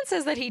Valiant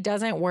says that he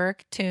doesn't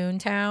work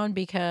Toontown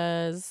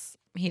because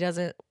he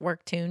doesn't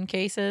work Toon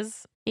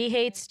cases. He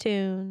hates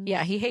tunes.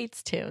 Yeah, he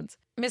hates tunes.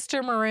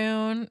 Mr.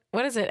 Maroon,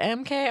 what is it?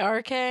 MK,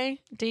 RK,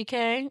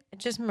 DK,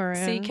 Just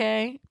Maroon.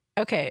 CK?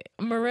 Okay,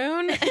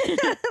 Maroon.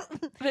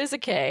 There's a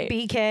K.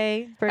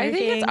 BK. Burger I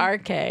think King. it's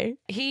RK.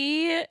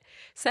 He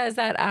says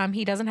that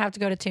he doesn't have to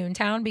go to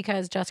Toontown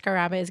because Jessica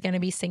Rabbit is going to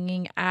be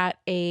singing at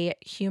a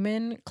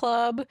human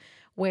club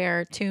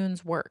where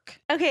tunes work.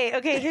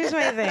 Okay, here's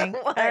my thing.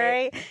 All What?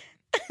 right.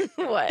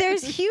 What?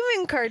 There's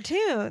human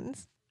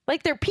cartoons.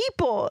 Like they're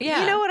people.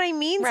 Yeah. You know what I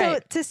mean? Right.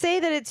 So to say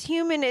that it's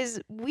human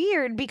is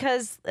weird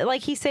because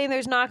like he's saying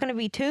there's not going to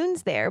be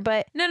tunes there,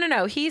 but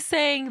No. He's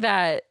saying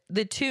that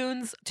the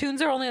tunes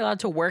are only allowed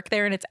to work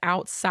there and it's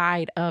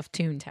outside of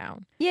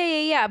Toontown.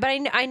 yeah. But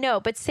I know.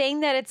 But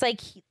saying that it's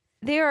like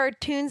there are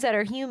tunes that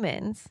are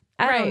humans.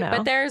 I don't know.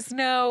 But there's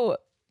no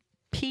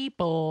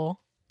people.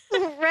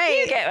 right.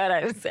 You get what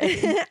I'm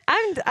saying?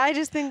 I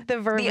just think the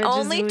verbiage The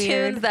only is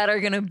weird. tunes that are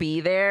going to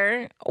be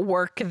there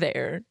work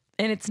there.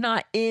 And it's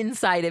not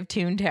inside of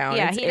Toontown.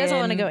 Yeah, It's he doesn't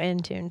want to in- go in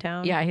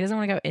Toontown. Yeah, he doesn't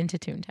want to go into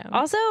Toontown.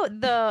 Also,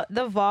 the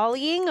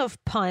volleying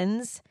of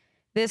puns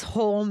this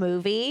whole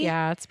movie.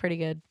 Yeah, it's pretty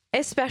good.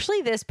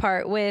 Especially this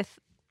part with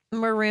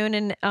Maroon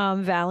and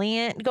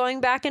Valiant going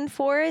back and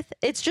forth.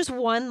 It's just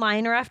one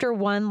liner after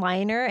one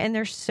liner, and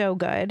they're so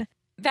good.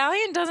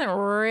 Valiant doesn't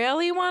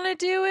really want to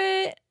do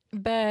it,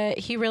 but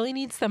he really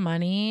needs the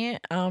money.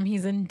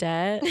 He's in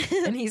debt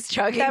and he's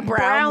chugging That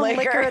brown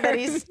liquor that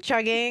he's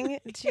chugging.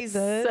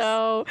 Jesus.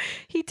 So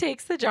he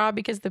takes the job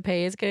because the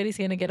pay is good. He's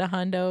gonna get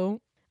 $100.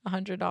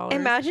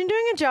 Imagine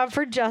doing a job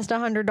for just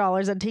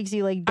 $100 that takes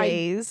you like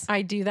days.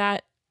 I do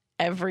that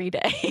every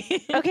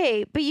day.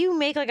 Okay, but you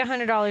make like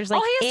 $100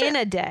 like he has in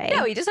a day.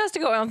 No, he just has to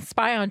go out and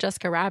spy on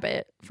Jessica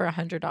Rabbit for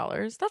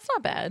 $100. That's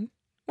not bad.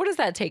 What does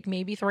that take?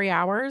 Maybe 3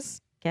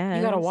 hours? Yes.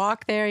 You gotta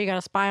walk there. You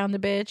gotta spy on the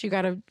bitch. You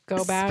gotta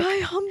go back. Spy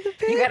on the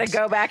bitch. You gotta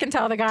go back and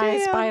tell the guy I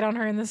Damn. spied on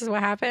her and this is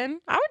what happened.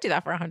 I would do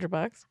that for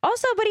 $100.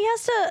 Also, but he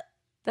has to.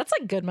 That's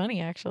like good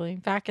money actually.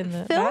 Back in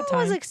the Film that time,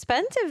 was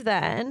expensive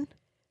then,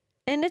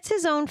 and it's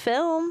his own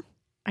film.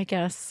 I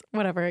guess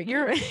whatever.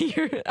 You're.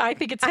 I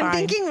think it's fine. I'm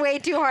thinking way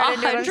too hard.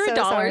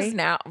 $100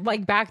 now.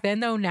 Like back then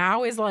though,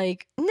 now is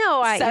like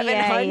No,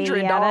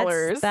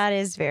 $700. That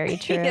is very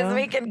true. he is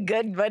making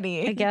good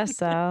money. I guess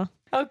so.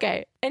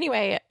 Okay.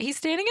 Anyway, he's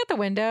standing at the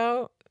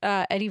window.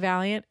 Eddie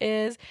Valiant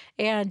is,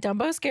 and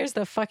Dumbo scares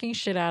the fucking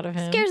shit out of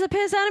him. Scares the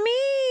piss out of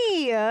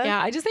me. Yeah,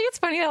 I just think it's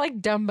funny that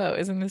like Dumbo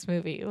is in this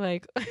movie.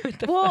 Like, what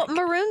the Well, fuck?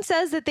 Maroon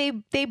says that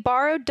they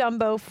borrowed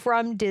Dumbo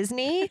from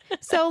Disney.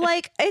 So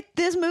like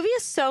this movie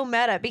is so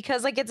meta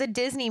because like it's a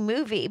Disney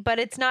movie, but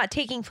it's not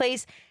taking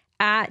place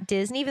at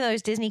Disney, even though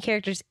there's Disney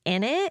characters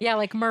in it. Yeah,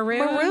 like Maroon.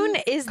 Maroon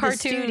is the cartoon,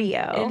 studio.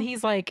 and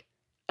he's like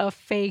a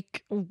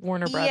fake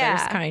Warner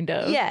Brothers kind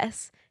of.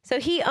 Yes. So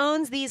he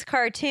owns these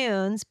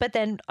cartoons, but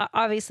then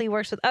obviously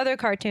works with other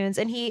cartoons.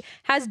 And he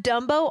has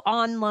Dumbo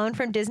on loan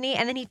from Disney.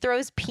 And then he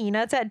throws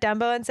peanuts at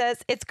Dumbo and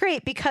says, it's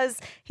great because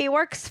he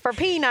works for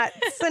peanuts.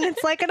 And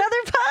it's like another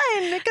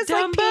pun because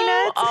Dumbo like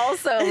peanuts.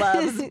 also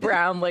loves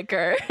brown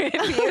liquor.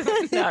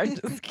 No, I'm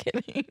just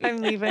kidding. I'm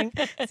leaving.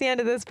 It's the end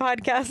of this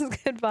podcast.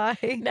 Goodbye.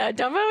 No,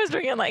 Dumbo was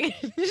drinking like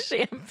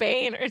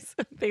champagne or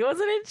something.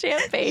 Wasn't it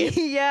champagne?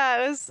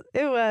 Yeah,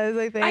 it was,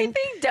 I think. I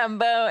think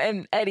Dumbo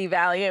and Eddie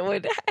Valiant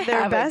would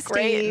They're have a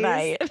great besties.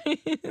 night.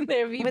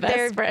 They'd be With best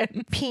their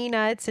friends.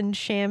 peanuts and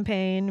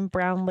champagne and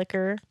brown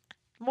liquor.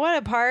 What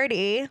a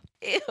party.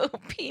 Ew,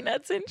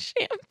 peanuts and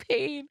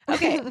champagne.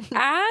 Okay,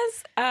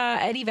 as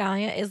Eddie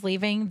Valiant is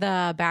leaving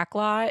the back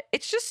lot,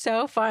 it's just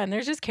so fun.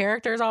 There's just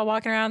characters all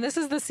walking around. This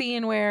is the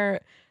scene where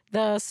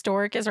the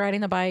stork is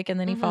riding the bike and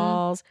then he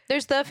falls.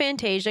 There's the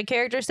Fantasia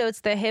character. So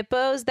it's the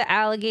hippos, the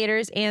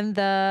alligators, and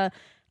the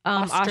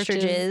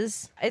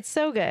ostriches. It's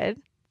so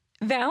good.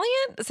 Valiant,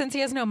 since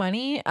he has no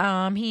money,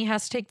 he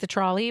has to take the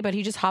trolley, but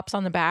he just hops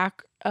on the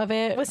back of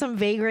it. With some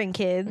vagrant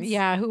kids.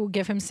 Yeah, who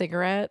give him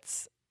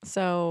cigarettes.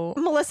 So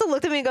Melissa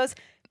looked at me and goes,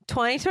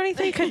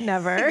 2023 could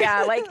never.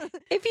 yeah, like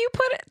if you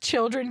put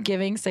children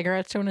giving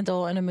cigarettes to an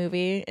adult in a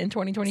movie in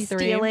 2023,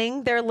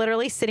 Stealing. They're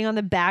literally sitting on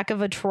the back of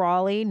a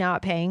trolley,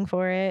 not paying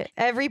for it.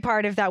 Every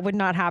part of that would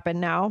not happen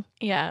now.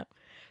 yeah.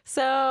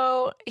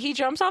 So he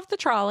jumps off the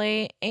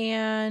trolley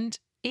and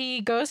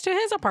he goes to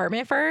his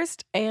apartment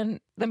first,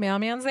 and the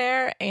mailman's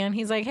there, and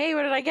he's like, "Hey,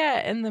 what did I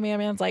get?" And the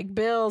mailman's like,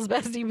 "Bills,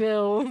 bestie,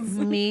 bills."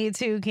 Me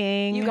too,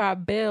 King. You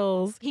got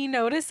bills. He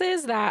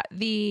notices that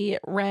the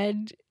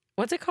red,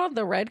 what's it called?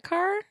 The red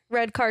car?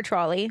 red car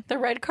trolley. The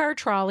red car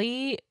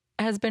trolley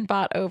has been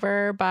bought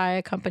over by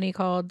a company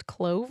called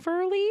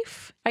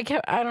Cloverleaf. I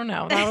don't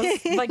know. That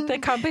was like the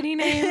company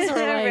names were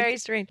They're like, very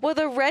strange. Well,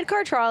 the red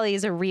car trolley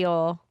is a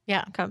real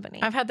yeah.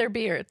 company. I've had their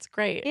beer. It's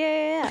great.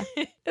 yeah.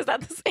 Is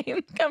that the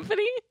same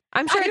company?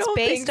 I'm sure I it's don't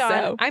based think on.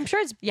 so. I'm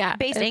sure it's Yeah,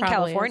 based it in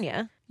probably is.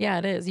 California. Yeah,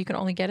 it is. You can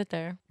only get it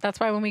there. That's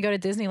why when we go to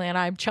Disneyland,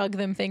 I chug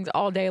them things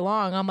all day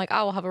long. I'm like,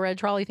 oh, we'll have a red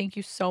trolley. Thank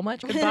you so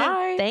much.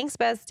 Goodbye. Thanks,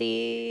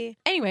 bestie.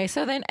 Anyway,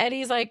 so then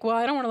Eddie's like, well,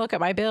 I don't want to look at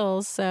my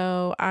bills,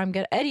 so I'm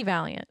good. Eddie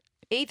Valiant.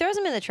 He throws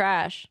him in the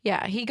trash.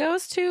 Yeah, he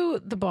goes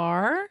to the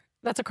bar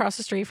that's across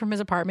the street from his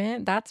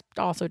apartment. That's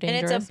also And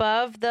dangerous. it's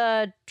above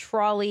the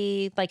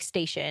trolley like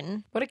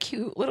station. What a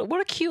cute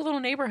little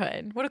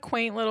neighborhood. What a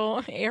quaint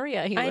little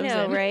area he lives I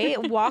know, in. right?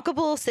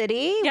 Walkable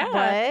city. Yeah.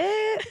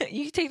 What?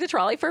 You take the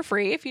trolley for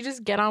free if you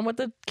just get on with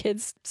the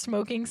kids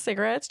smoking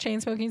cigarettes, chain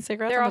smoking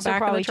cigarettes. They're on the also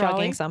back probably of the trolley.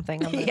 chugging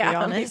something. I'm gonna be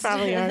Yeah, honest. they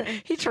probably are.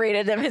 He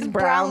traded them his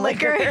brown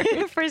liquor.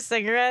 for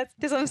cigarettes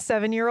to some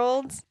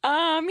 7-year-olds.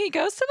 He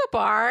goes to the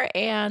bar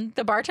and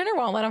the bartender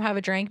won't let him have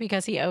a drink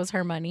because he owes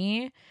her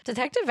money.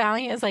 Detective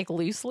Valiant is like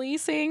loosely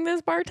seeing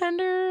this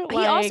bartender. He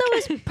also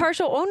is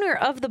partial owner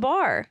of the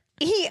bar.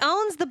 He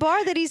owns the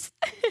bar that he's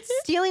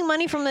stealing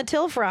money from the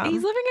till from.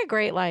 He's living a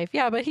great life.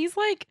 Yeah, but he's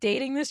like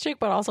dating this chick,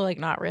 but also like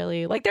not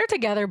really. Like they're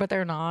together, but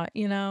they're not,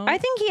 you know? I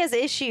think he has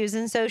issues,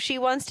 and so she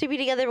wants to be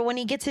together, but when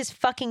he gets his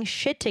fucking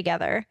shit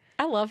together.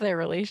 I love their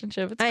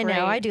relationship. It's I great.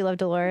 know, I do love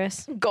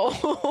Dolores. Goals.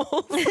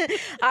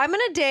 I'm going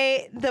to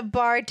date the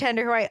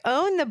bartender who I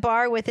own the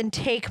bar with and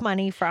take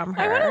money from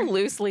her. I want to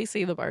loosely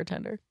see the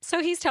bartender.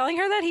 So he's telling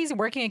her that he's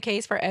working a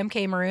case for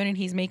MK Maroon and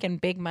he's making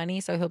big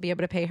money, so he'll be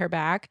able to pay her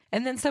back.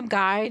 And then some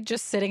guy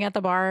just sitting at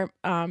the bar,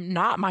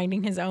 not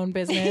minding his own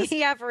business,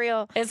 Yeah, for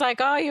real. is like,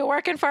 "Oh, you're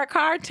working for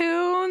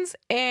cartoons,"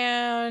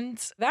 and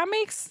that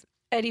makes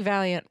Eddie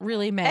Valiant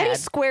really mad. Eddie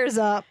squares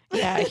up.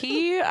 Yeah,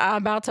 he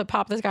about to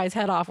pop this guy's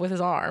head off with his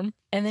arm,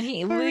 and then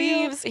he For real?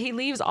 leaves. He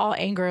leaves all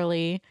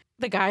angrily.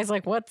 The guy's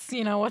like, what's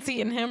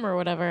eating him or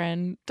whatever?"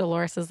 And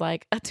Dolores is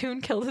like, "A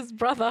tune killed his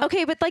brother."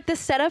 Okay, but like the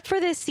setup for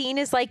this scene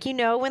is like, you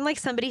know, when like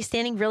somebody's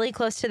standing really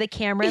close to the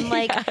camera and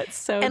like Yeah, it's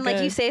so and like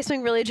you good. say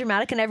something really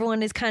dramatic and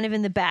everyone is kind of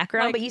in the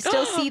background, Like, but you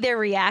still see their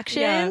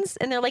reactions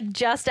and they're like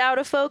just out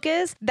of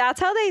focus. That's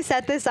how they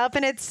set this up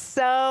and it's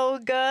so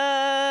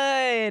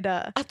good.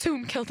 "A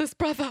tune killed his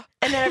brother."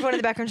 And then everyone in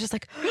the background is just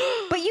like,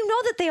 but you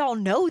know that they all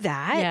know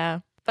that. Yeah,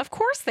 of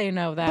course they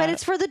know that. But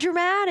it's for the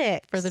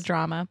dramatics. for the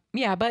drama.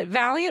 Yeah, but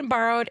Valiant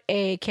borrowed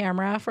a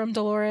camera from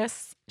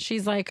Dolores.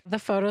 She's like, "The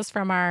photos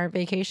from our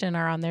vacation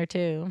are on there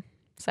too.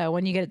 So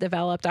when you get it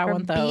developed, I Or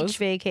want those." beach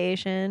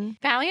vacation.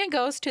 Valiant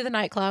goes to the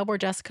nightclub where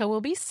Jessica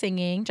will be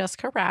singing.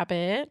 Jessica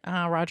Rabbit,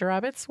 Roger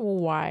Rabbit's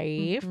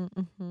wife.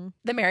 Mm-hmm.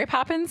 The Mary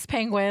Poppins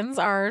penguins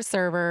are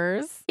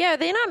servers. Yeah,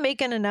 they're not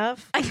making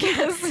enough. I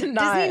guess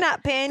not. Disney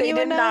not paying They you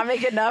did enough. not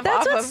make enough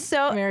That's off what's of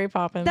so- Mary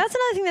Poppins. That's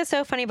another thing that's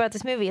so funny about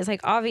this movie is like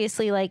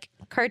obviously like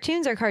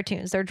cartoons are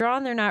cartoons. They're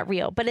drawn, they're not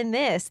real. But in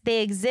this,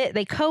 they exist,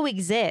 they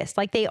coexist.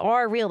 Like they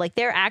are real. Like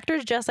they're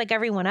actors just like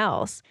everyone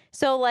else.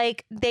 So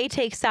like they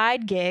take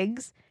side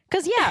gigs.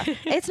 Cause yeah,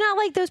 it's not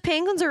like those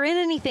penguins are in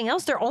anything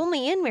else. They're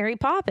only in Mary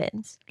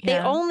Poppins. They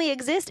Yeah. only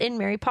exist in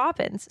Mary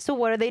Poppins. So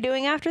what are they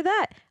doing after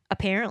that?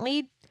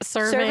 Apparently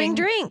serving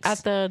drinks.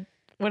 at the,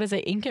 what is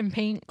it, Ink and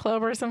Paint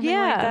Club or something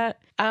Yeah. like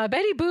that.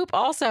 Betty Boop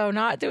also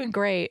not doing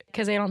great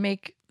because they don't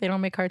make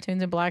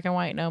cartoons in black and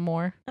white no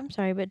more. I'm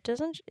sorry, but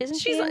isn't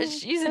she?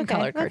 She's in okay.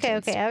 color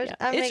cartoons. Okay. I'm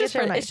it's making just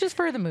sure. for, it's just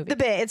for the movie. the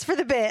bit. It's for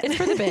the bit. It's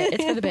for the bit.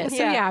 It's for the bit. So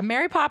Yeah. yeah,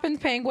 Mary Poppins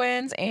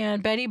penguins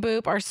and Betty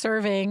Boop are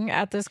serving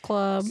at this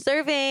club.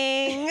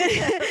 Serving,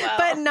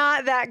 but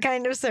not that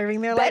kind of serving.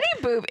 They're like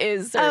Betty Boop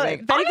is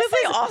serving. Betty Boop Honestly,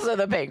 is also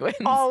the penguins.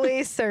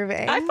 always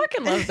serving. I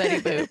fucking love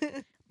Betty Boop.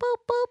 Boop,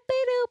 boop,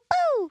 be-doo,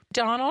 boo.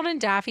 Donald and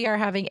Daffy are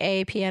having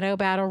a piano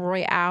battle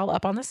royale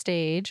up on the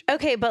stage.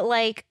 Okay, but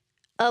like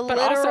a But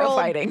also literal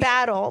fighting.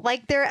 battle.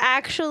 Like they're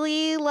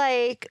actually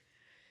like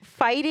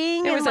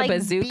fighting There and was a like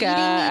bazooka beating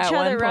at each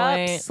one other up,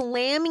 point.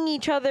 slamming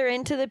each other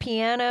into the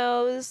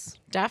pianos.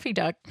 Daffy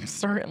Duck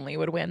certainly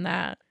would win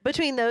that.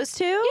 Between those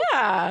two?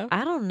 Yeah.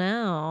 I don't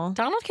know.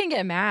 Donald can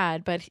get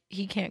mad, but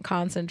he can't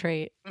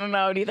concentrate.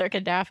 No, neither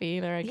can Daffy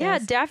either, I Yeah,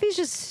 guess. Daffy's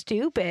just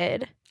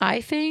stupid.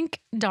 I think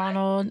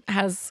Donald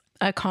has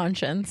a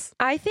conscience.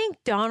 I think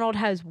Donald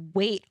has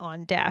weight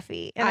on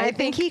Daffy, and I I,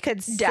 think he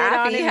could sit on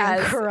Daffy him has-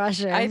 and crush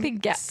him. I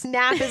think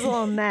snap his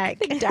little neck.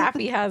 I think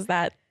Daffy has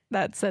that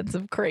sense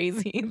of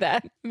crazy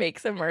that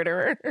makes a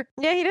murderer.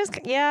 Yeah, he does.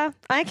 Yeah,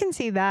 I can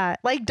see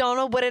that. Like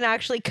Donald wouldn't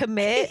actually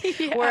commit,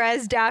 Yeah.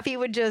 whereas Daffy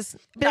would just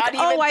be like,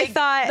 I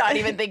thought. Not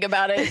even think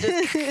about it.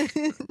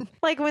 Just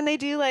Like when they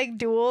do like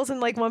duels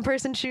and like one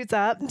person shoots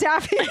up,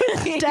 Daffy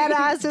dead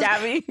ass just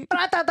Daffy.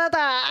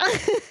 "Bra-ta-ta-ta."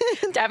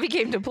 Daffy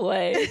came to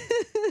play.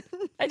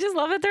 I just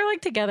love that they're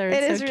like together. It's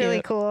It is so really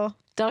cute. cool.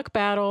 Duck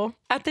battle.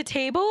 At the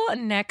table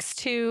next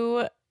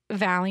to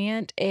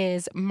Valiant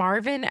is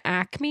Marvin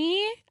Acme,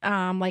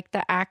 like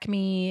the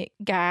Acme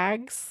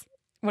gags.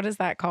 What is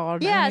that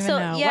called? Yeah, I don't even so,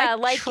 know. yeah,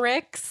 like like-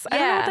 tricks. I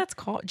don't know what yeah. that's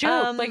called.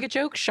 Joke, like a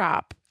joke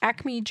shop.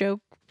 Acme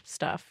joke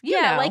stuff. You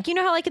Yeah, know. like you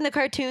know how like in the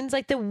cartoons,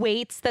 like the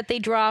weights that they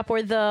drop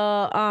or the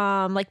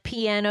like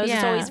pianos,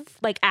 it's Yeah. always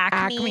like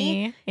Acme.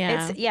 Acme.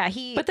 Yeah. It's yeah,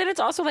 he But then it's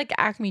also like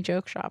Acme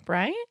joke shop,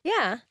 right?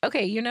 yeah.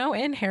 Okay, you know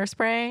in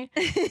Hairspray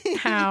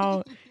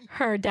how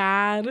her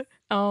dad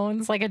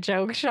owns like a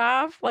joke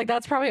shop. Like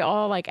that's probably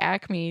all like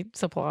Acme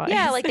supplies.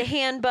 Yeah, like the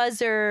hand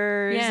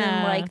buzzers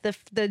and Yeah. like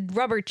the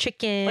rubber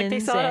chickens. like they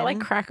sell it at like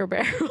and- Cracker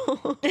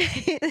Barrel.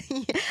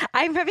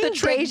 I'm having the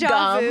trick deja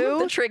gum. vu.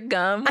 The trick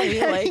gum. I'm where you,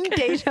 having like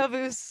deja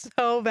vu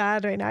so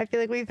bad right now. I feel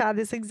like we've had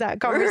this exact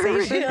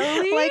conversation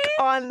Really? like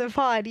on the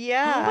pod.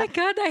 Yeah. Oh my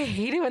god, I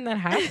hate it when that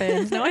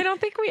happens. No, I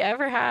don't think we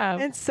ever have.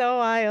 It's so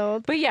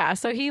wild. But yeah,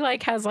 so he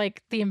like has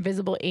like the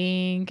invisible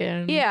ink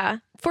and Yeah.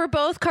 For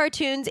both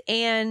cartoons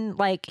and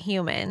like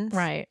humans.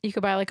 right. You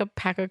could buy like a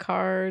pack of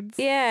cards.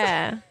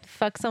 Yeah.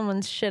 Fuck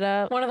someone's shit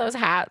up. One of those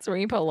hats where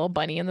you put a little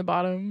bunny in the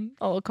bottom,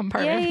 a little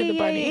compartment for the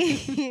bunny.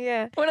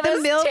 Yeah. One of The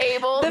those milk-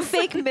 tables. The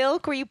fake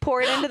milk where you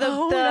pour it into the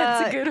oh,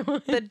 that's a good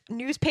one. the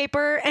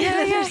newspaper and Yeah,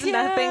 then yeah, there's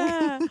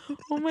nothing.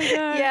 Oh my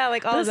god. Yeah,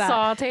 like all the of that.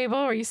 saw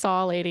table where you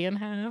saw a lady in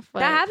half.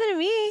 Like, That happened to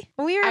me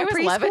when we were I in was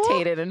preschool.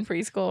 levitated in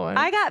preschool. And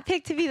I got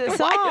picked to be the why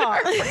saw. did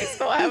our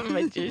preschool have a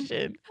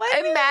magician? Why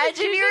did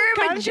Imagine the you're a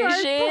come to our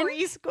magician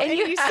preschool and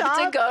you have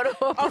saw to go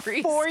to a a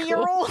preschool.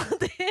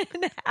 4-year-old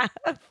in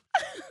half.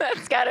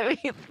 That's gotta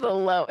be the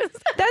lowest.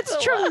 That's the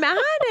lowest.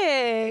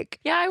 traumatic.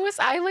 Yeah,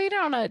 I laid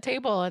on a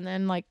table and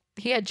then like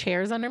he had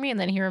chairs under me and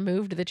then he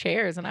removed the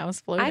chairs and I was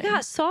floating. I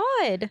got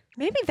sawed.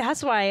 Maybe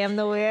that's why I am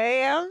the way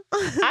I am.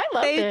 I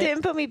loved They it.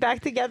 didn't put me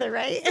back together,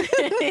 right?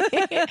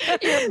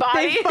 Your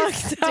body is fucked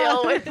still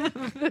up. with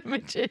the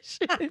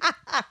magician.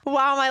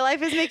 Wow, my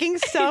life is making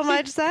so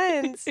much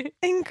sense.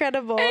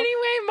 Incredible.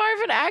 Anyway,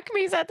 Marvin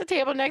Acme's at the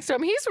table next to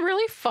him. He's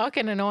really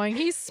fucking annoying.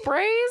 He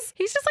sprays.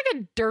 He's just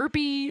like a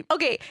derpy.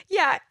 Okay,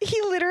 yeah,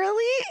 he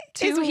literally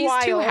is He's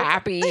wild. too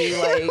happy.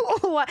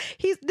 Like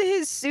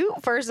His suit,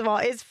 first of all,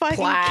 is fucking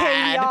Plaid.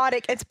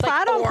 chaotic. It's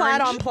plaid like on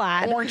plaid on orange-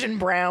 plaid. orange and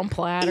brown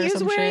plaid or He's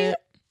some wearing shit.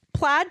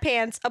 plaid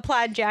pants, a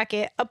plaid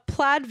jacket, a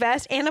plaid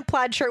vest, and a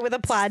plaid shirt with a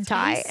plaid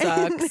tie.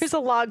 sucks. There's a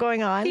lot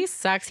going on. He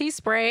sucks. He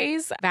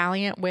sprays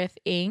Valiant with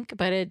ink,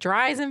 but it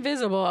dries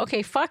invisible.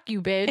 Okay, fuck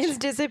you, bitch. It's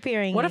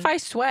disappearing. What if I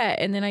sweat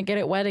and then I get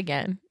it wet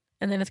again?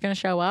 And then it's gonna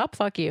show up?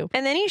 Fuck you.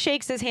 And then he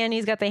shakes his hand.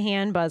 He's got the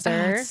hand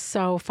buzzer. It's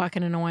so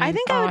fucking annoying. I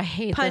think oh, I would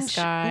hate punch this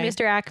guy.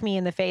 Mr. Acme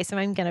in the face, if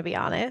I'm gonna be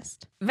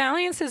honest.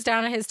 Valiant sits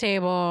down at his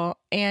table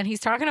and he's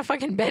talking to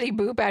fucking Betty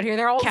Boop out here.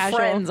 They're all Casual.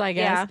 friends, I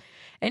guess. Yeah.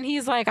 And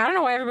he's like, I don't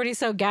know why everybody's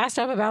so gassed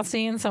up about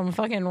seeing some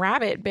fucking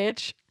rabbit,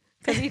 bitch.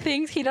 Because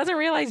he doesn't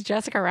realize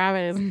Jessica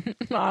Rabbit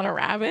is not a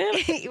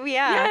rabbit. Yeah.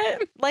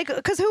 Yet. Like,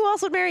 because who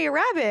else would marry a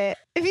rabbit?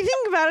 If you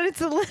think about it,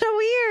 it's a little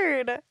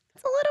weird.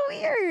 It's a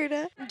little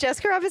weird.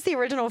 Jessica Rabbit's the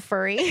original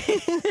furry.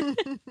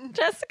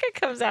 Jessica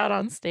comes out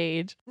on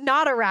stage.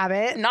 Not a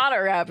rabbit. Not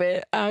a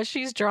rabbit.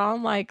 She's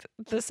drawn like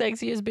the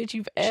sexiest bitch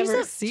you've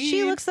ever seen.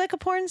 She looks like a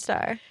porn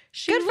star.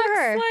 She good for looks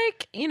her.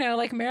 like,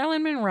 like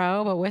Marilyn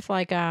Monroe, but with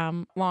like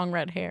long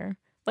red hair.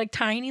 Like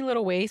tiny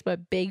little waist,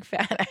 but big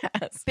fat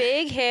ass.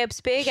 Big hips,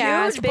 big Huge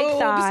ass, big boobs.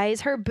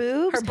 thighs. Her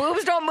boobs Her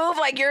boobs don't move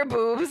like your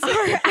boobs. are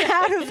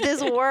out of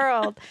this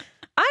world.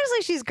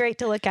 Honestly, she's great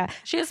to look at.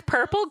 She has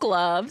purple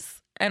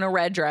gloves and a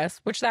red dress,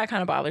 which that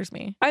kind of bothers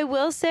me. I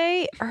will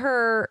say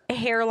her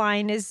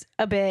hairline is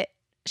a bit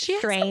She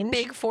strange.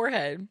 has a big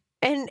forehead.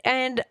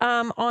 and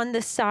on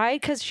the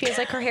side, because she has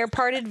like her hair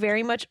parted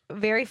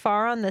very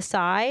far on the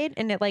side,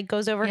 and it like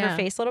goes over Yeah. her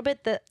face a little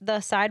bit.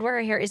 The side where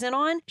her hair isn't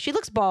on, she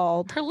looks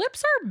bald. Her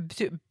lips are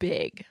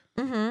big,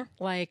 Mm-hmm.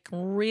 like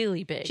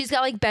really big. She's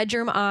got like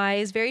bedroom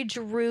eyes, very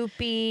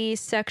droopy,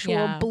 sexual,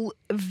 Yeah.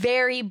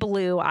 very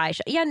blue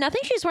eyeshadow. Yeah,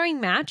 nothing she's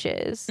wearing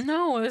matches.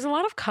 no, there's a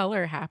lot of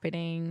color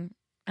happening,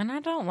 and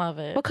I don't love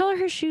it. What color are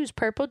her shoes?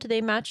 Purple? Do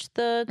they match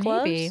the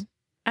gloves? Maybe.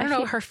 I don't I know.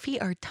 feel- Her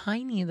feet are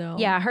tiny though.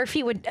 Yeah, her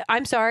feet would.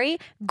 I'm sorry,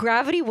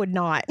 gravity would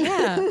not.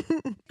 Yeah.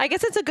 I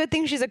guess it's a good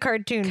thing she's a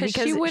cartoon 'Cause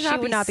because she would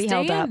not be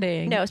held up.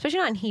 standing. No, especially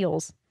not in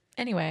heels.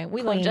 Anyway,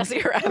 we Queen. love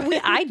Jessica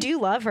Rabbit. I do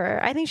love her.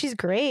 I think she's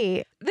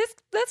great. This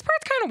part's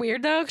kind of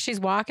weird though, 'cause she's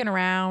walking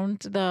around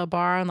the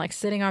bar and like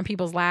sitting on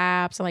people's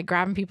laps and like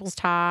grabbing people's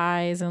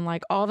ties, and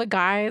like all the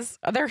guys,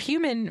 they're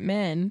human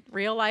men,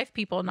 real life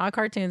people, not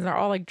cartoons. They're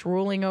all like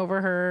drooling over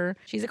her.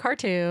 She's a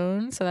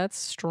cartoon, so that's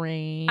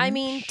strange. I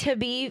mean, to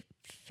be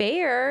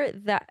fair,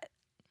 that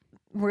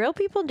real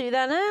people do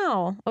that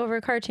now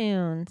over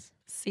cartoons.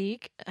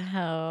 seek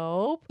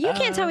help. You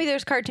can't tell me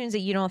there's cartoons that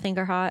you don't think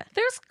are hot.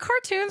 There's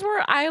cartoons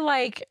where I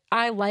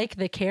like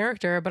the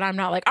character, but I'm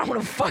not like I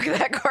want to fuck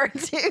that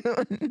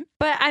cartoon.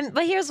 But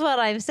here's what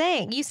I'm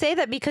saying. You say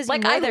that because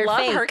Like you know I they're love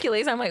fake.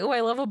 Hercules. I'm like, oh,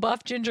 I love a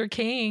buff ginger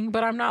king,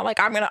 but I'm not like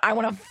I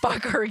want to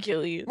fuck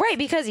Hercules. Right,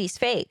 because he's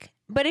fake.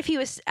 But if he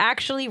was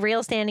actually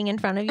real standing in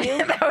front of you,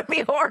 That would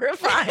be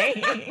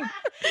horrifying.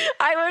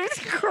 I would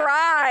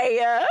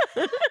cry.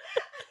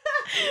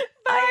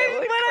 I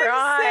would what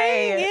cry. I'm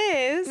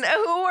saying is,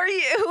 No,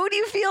 who do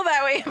you feel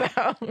that way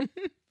about?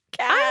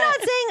 Cat. I'm not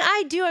saying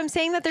I do. I'm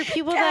saying that there are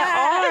people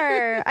that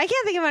are. I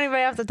can't think of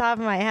anybody off the top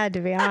of my head,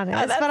 to be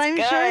honest. That's but I'm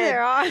sure good.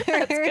 there are.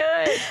 That's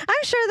good.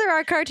 I'm sure there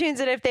are cartoons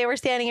that if they were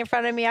standing in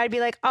front of me, I'd be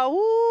like,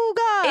 oh,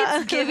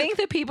 God. It's giving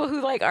the people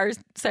who like are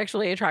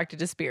sexually attracted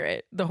to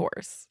Spirit, the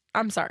horse.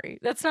 I'm sorry.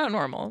 That's not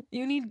normal.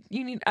 You need,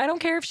 I don't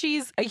care if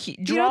she's a You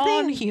don't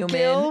drawn think human.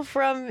 Gil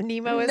from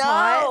Nemo is no,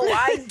 hot?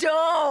 I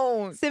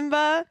don't.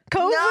 Simba?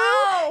 Kovu?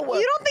 No.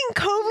 You don't think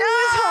Kovu No,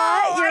 is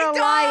hot? You're I a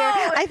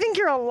liar. don't. I think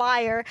you're a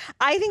liar.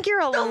 I think you're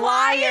a The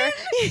liar.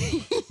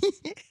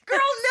 Girl,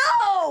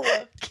 no.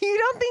 You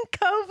don't think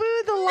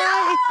Kovu the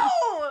lion?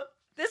 No.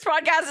 This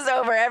podcast is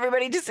over.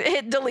 Everybody just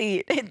hit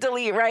delete. Hit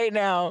delete right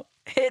now.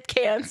 Hit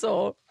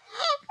cancel.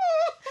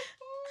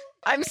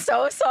 I'm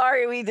so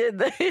sorry we did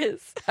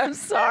this. I'm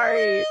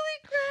sorry.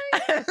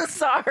 I'm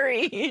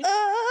sorry.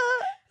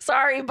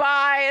 Sorry,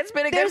 bye. It's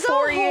been a good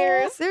 4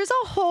 years. There's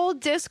a whole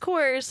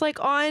discourse like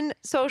on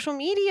social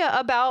media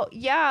about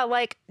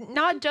like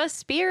not just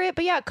Spirit,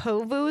 but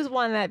Kovu is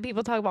one that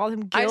people talk about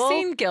him. I've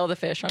seen Gil the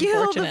fish, Gil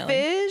unfortunately. the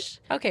fish.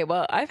 Okay,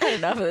 well, I've had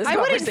enough of this I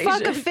wouldn't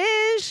conversation. fuck a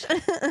fish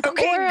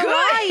Okay, or a good.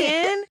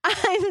 lion.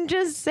 I'm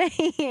just saying.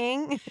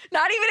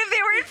 Not even if they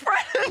were in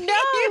front of me No,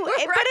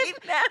 but right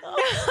now.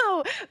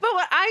 No, but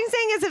what I'm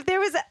saying is if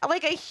there was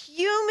like a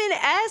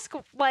human-esque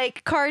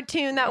like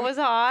cartoon that was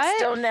hot.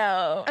 Still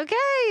no. Okay,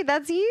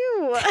 that's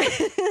you.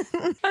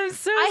 I'm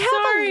so I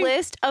sorry. have a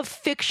list of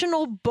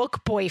fictional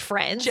book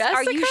boyfriends.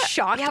 Are you Jessica-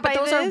 shocked Yeah, by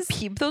but those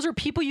this? are those are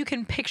people you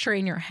can picture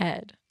in your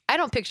head. I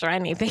don't picture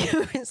anything.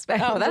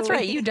 Oh, that's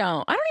right. You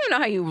don't. I don't even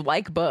know how you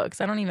like books.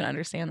 I don't even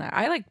understand that.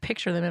 I like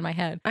picture them in my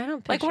head. I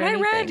don't Like picture when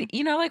I anything.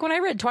 read, like when I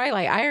read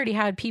Twilight, I already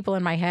had people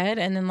in my head.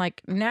 And then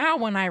like now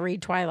when I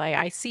read Twilight,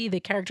 I see the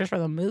characters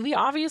from the movie,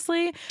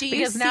 obviously, Do you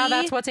because now see-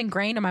 that's what's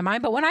ingrained in my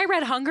mind. But when I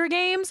read Hunger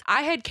Games,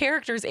 I had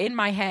characters in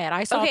my head.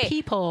 I saw Okay,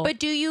 people. But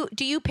do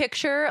you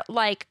picture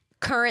like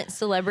current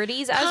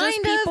celebrities as those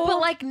kind people? of, but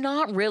like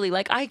not really.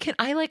 Like I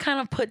like kind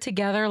of put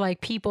together like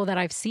people that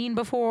I've seen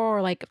before,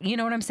 or like, you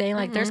know what I'm saying?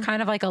 Like there's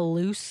kind of like a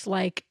loose,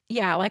 like,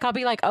 yeah, like I'll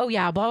be like, oh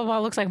yeah, blah blah blah,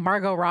 looks like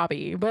Margot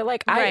Robbie, but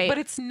like Right. but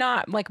it's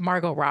not like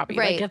Margot Robbie.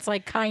 Right. Like it's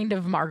like kind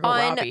of Margot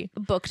on Robbie.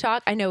 Book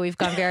Talk. I know we've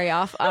gone very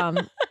off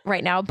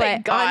right now, but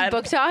Thank on God.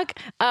 Book Talk,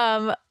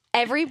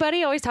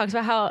 everybody always talks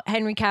about how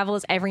Henry Cavill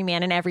is every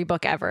man in every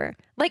book ever.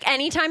 Like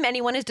anytime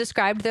anyone is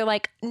described, they're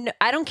like, no,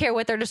 I don't care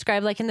what they're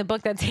described like in the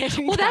book. That's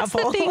Henry Well, that's the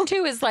Cavill. thing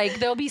too, is like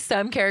there'll be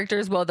some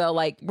characters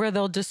where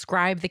they'll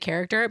describe the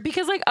character,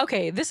 because like,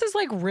 okay, this is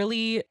like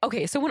really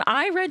okay. So when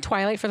I read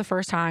Twilight for the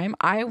first time,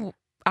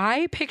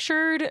 I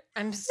pictured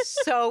I'm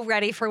so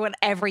ready for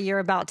whatever you're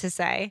about to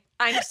say.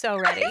 I'm so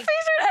ready. I pictured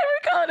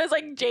Edward Cullen as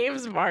like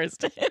James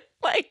Marsden.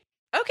 Like,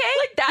 Okay.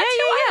 like that's who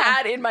I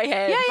had in my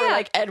head for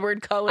like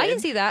Edward Cullen. I can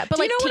see that, but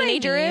Do you like know what I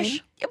teenager-ish.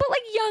 mean? Yeah, but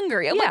like younger.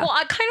 Like, Yeah. well,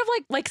 I kind of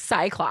like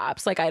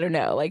Cyclops. Like, I don't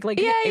know. Like when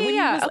he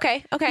was-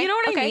 Okay. You know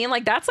what okay. I mean?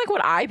 Like that's like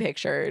what I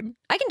pictured.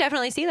 I can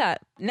definitely see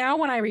that. Now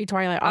when I read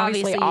Twilight,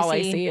 obviously Obviously, all I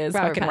you see see is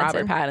Robert fucking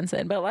Robert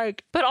Pattinson.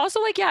 But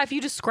also like, yeah, if you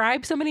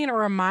describe somebody and it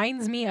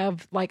reminds me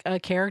of like a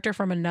character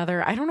from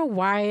another, I don't know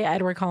why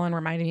Edward Cullen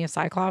reminded me of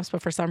Cyclops,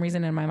 but for some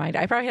reason in my mind,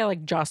 I probably had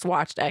like just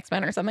watched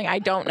X-Men or something. I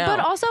don't know. But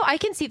also I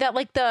can see that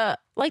like the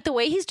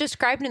way he's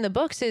described in the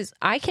books is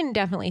I can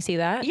definitely see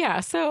that. yeah,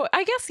 so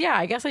I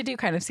guess I do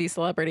kind of see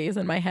celebrities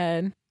in my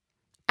head.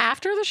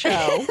 After the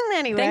show,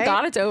 Anyway. thank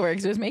God it's over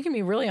because it was making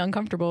me really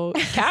uncomfortable.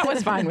 Kat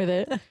was fine with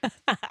it.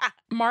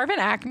 Marvin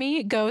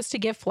Acme goes to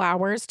give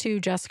flowers to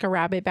Jessica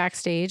Rabbit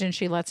backstage, and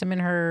she lets him in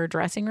her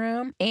dressing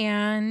room.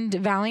 And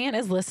Valiant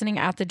is listening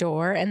at the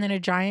door, and then a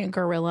giant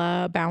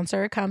gorilla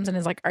bouncer comes and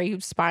is like, "Are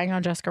you spying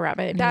on Jessica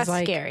Rabbit?" And That's he's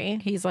like, scary.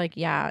 He's like,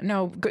 "Yeah,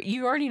 no,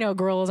 you already know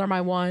gorillas are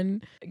my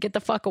one. Get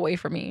the fuck away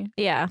from me,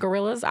 Yeah.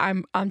 gorillas.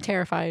 I'm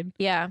terrified,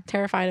 Yeah.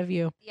 terrified of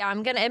you." Yeah,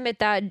 I'm gonna admit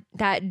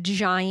that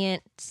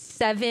giant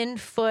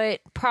 7-foot,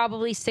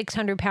 probably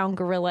 600-pound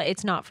gorilla.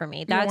 It's not for me.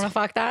 You don't That's want to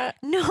fuck that.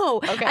 no.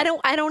 Okay.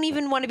 I don't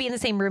even want to be in the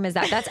same room as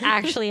that. That's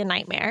actually a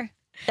nightmare.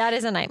 That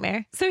is a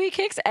nightmare. So he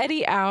kicks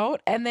Eddie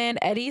out, and then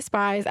Eddie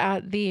spies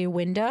at the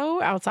window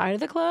outside of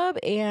the club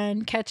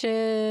and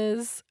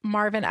catches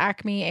Marvin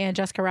Acme and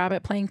Jessica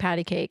Rabbit playing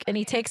patty cake. And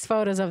he takes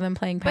photos of them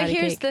playing But patty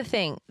here's cake. the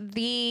thing: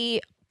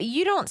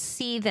 you don't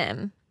see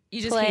them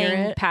You just playing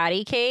hear it.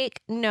 patty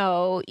cake.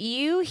 No,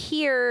 you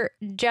hear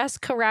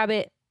Jessica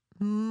Rabbit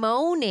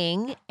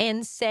moaning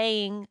and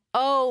saying,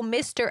 "Oh,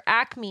 Mr.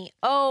 Acme,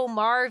 oh,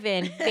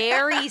 Marvin,"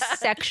 very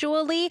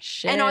sexually.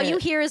 And all you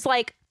Shit. hear is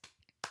like,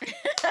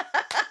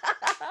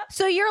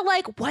 so you're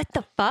like, what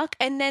the fuck?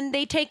 And then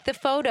they take the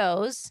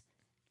photos,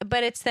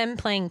 but it's them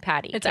playing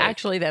patty It's cake.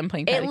 actually them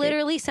playing patty It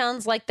literally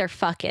sounds like they're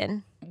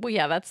fucking. cake. Well,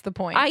 yeah, that's the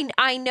point.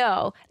 I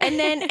know. And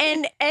then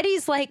and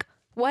Eddie's like,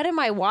 what am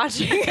I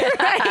watching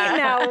right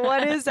now?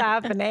 What is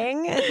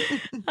happening?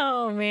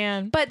 oh,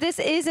 man. But this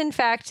is, in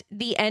fact,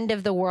 the end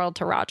of the world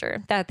to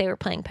Roger, that they were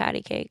playing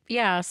patty cake.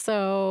 Yeah,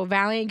 so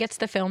Valiant gets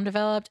the film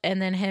developed,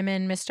 and then him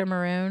and Mr.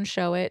 Maroon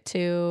show it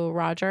to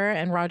Roger,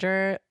 and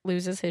Roger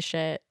loses his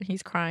shit.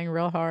 He's crying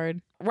real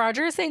hard.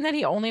 Roger is saying that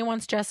he only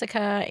wants Jessica,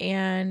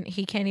 and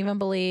he can't even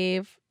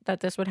believe that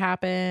this would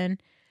happen.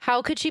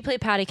 How could she play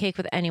patty cake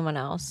with anyone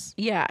else?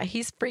 Yeah,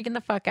 he's freaking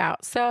the fuck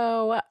out.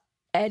 So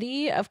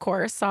Eddie, of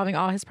course, solving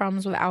all his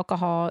problems with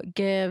alcohol,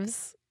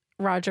 gives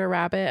Roger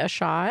Rabbit a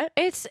shot.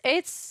 It's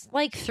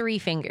like 3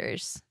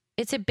 fingers.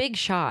 It's a big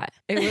shot.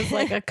 It was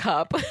like a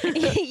cup.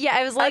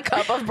 Yeah, it was like a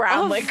cup of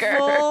brown liquor.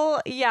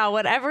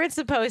 Whatever it's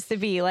supposed to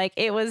be. Like,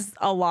 it was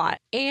a lot.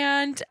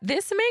 And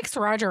this makes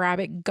Roger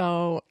Rabbit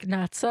go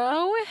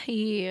nutso.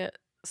 He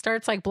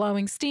starts like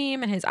blowing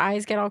steam and his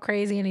eyes get all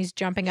crazy and he's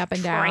jumping up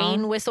and down.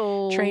 Train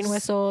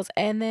whistles.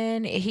 And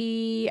then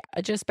he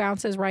just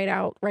bounces right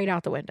out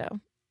the window.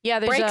 Yeah,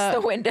 there's Breaks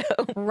the window.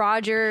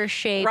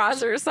 Roger-shaped.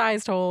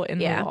 Roger-sized hole in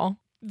the wall.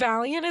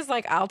 Valiant is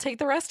like, I'll take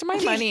the rest of my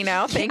money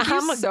now. Thank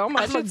you so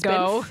much. It's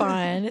been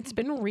fun. It's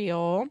been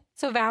real.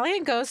 So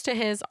Valiant goes to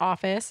his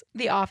office,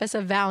 the office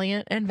of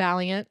Valiant and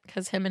Valiant,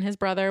 because him and his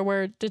brother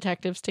were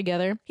detectives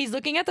together. He's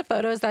looking at the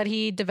photos that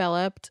he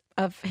developed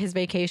of his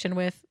vacation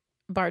with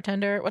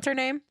bartender. What's her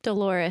name?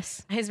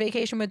 Dolores. His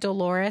vacation with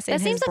Dolores and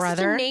That his seems like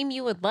brother. such a name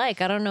you would like.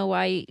 I don't know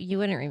why you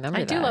wouldn't remember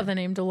I that. do love the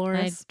name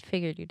Dolores. I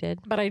figured you did.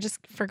 But I just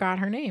forgot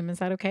her name. Is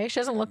that okay? She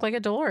doesn't look like a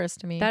Dolores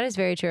to me. That is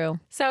very true.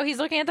 So he's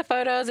looking at the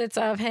photos. It's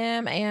of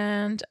him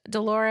and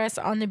Dolores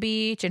on the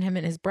beach and him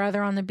and his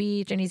brother on the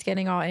beach. And he's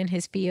getting all in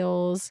his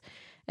feels.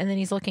 And then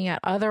he's looking at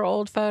other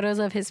old photos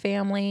of his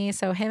family.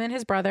 So him and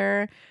his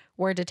brother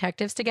were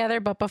detectives together.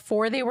 But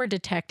before they were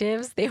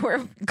detectives, they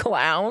were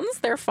clowns.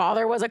 Their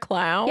father was a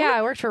clown. Yeah,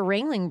 I worked for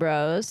Ringling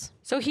Bros.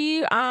 So he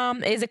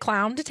is a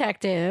clown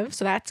detective.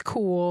 So that's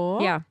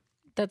cool. Yeah.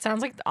 That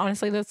sounds like,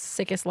 honestly, the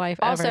sickest life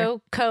ever.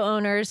 Also,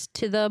 co-owners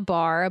to the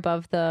bar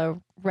above the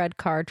red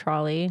car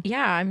trolley.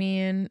 Yeah, I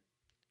mean,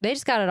 They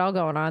just got it all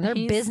going on. They're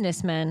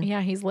businessmen.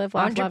 yeah, he's lived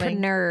life loving.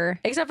 Entrepreneur.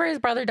 Except for his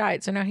brother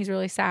died, so now he's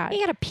really sad. He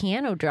got a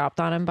piano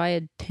dropped on him by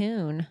a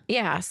tune.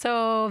 Yeah,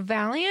 so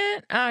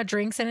Valiant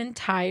drinks an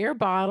entire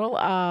bottle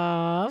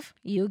of,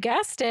 you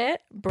guessed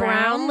it,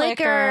 brown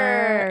liquor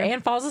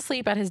and falls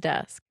asleep at his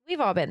desk.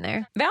 We've all been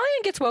there.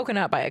 Valiant gets woken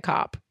up by a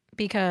cop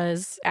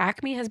because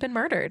Acme has been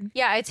murdered.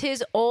 Yeah, it's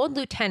his old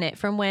lieutenant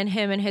from when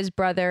him and his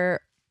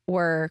brother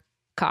were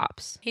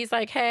cops. He's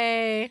like,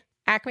 hey,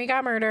 Acme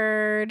got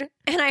murdered.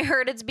 And I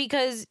heard it's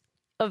because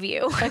of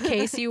you. A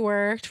case you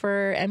worked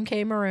for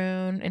MK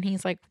Maroon. And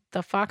he's like,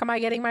 the fuck am I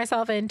getting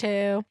myself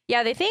into?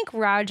 Yeah, they think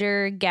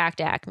Roger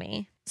gacked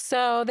Acme.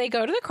 So they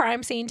go to the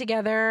crime scene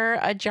together.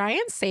 A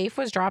giant safe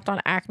was dropped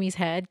on Acme's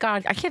head.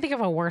 God, I can't think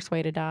of a worse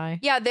way to die.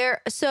 Yeah,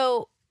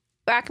 so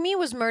Acme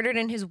was murdered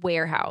in his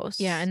warehouse.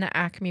 Yeah, in the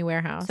Acme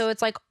warehouse. So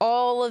it's like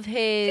all of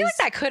his I feel like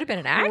that could have been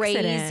an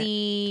accident.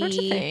 crazy. Don't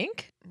you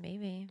think?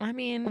 Maybe. I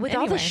mean, With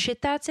all the anyway.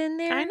 shit that's in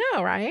there. I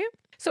know, right?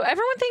 So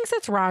everyone thinks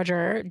it's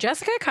Roger.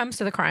 Jessica comes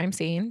to the crime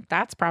scene.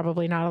 That's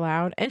probably not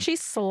allowed. And she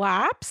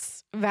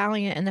slaps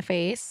Valiant in the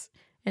face.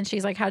 And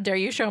she's like, how dare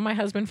you show my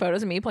husband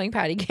photos of me playing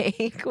patty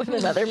cake with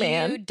another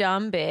man? You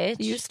dumb bitch.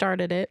 You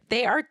started it.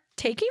 They are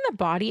taking the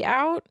body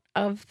out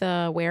of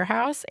the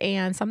warehouse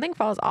and something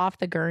falls off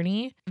the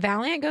gurney.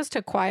 Valiant goes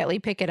to quietly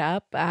pick it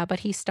up, but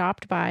he's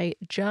stopped by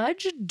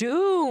Judge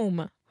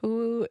Doom,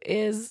 who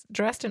is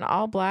dressed in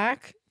all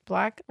black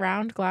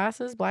round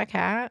glasses, black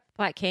hat,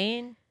 Black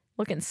Cane.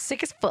 looking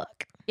sick as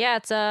fuck. Yeah,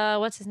 it's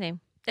what's his name?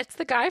 It's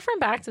the guy from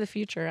Back to the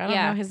Future. I don't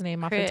know his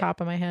name off the top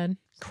of my head.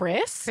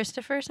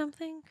 Christopher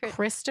something?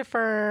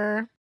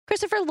 Christopher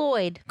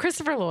Lloyd.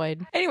 Christopher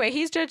Lloyd. Anyway,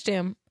 he's Judge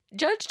Doom.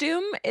 Judge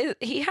Doom,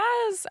 he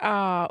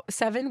has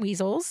 7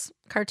 weasels,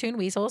 cartoon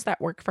weasels that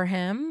work for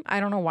him. I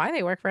don't know why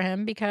they work for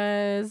him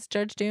because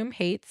Judge Doom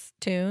hates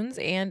tunes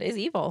and is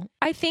evil.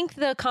 I think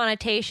the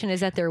connotation is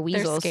that they're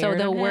weasels, They're so scared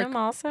they'll of work. him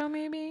also,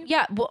 maybe.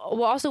 Yeah, well,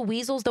 also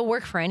weasels, they'll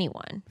work for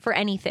anyone, for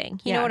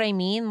anything. You know what I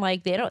mean?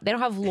 Like they don't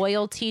have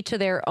loyalty to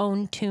their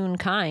own tune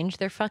kind.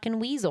 They're fucking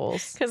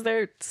weasels. Because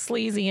they're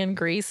sleazy and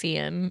greasy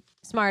and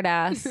Smart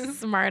ass,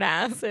 smart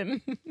ass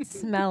and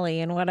smelly,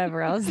 and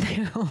whatever else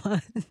there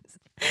was.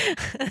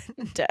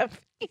 deaf.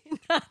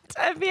 Not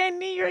Debbie. I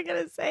knew you were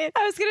gonna say it.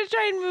 I was gonna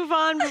try and move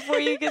on before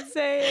you could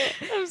say it.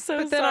 I'm so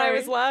But then sorry. I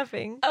was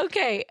laughing.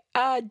 Okay,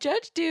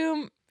 Judge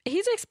Doom,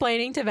 he's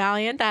explaining to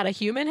Valiant that a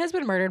human has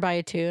been murdered by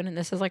a tune, and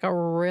this is like a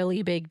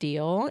really big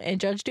deal. And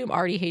Judge Doom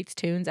already hates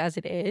tunes as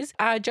it is.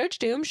 Judge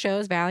Doom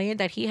shows Valiant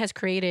that he has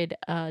created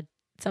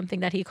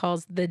something that he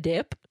calls the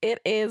dip. It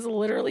is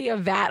literally a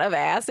vat of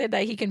acid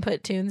that he can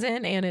put tunes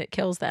in, and it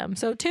kills them.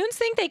 So tunes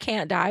think they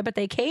can't die, but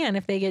they can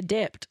if they get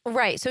dipped.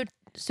 Right.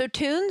 So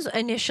tunes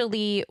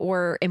initially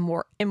were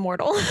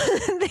immortal.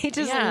 They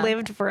just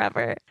lived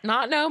forever.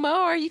 Not no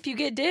more if you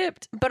get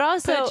dipped. But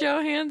also Put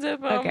your hands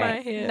up on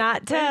my head.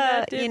 not When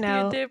I to, dip, you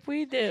know, dip,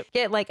 we dip.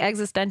 get like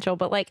existential,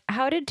 but like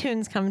how did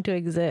tunes come to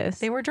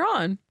exist? They were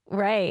drawn.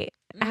 Right.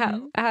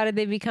 How did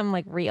they become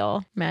like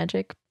real?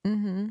 Magic.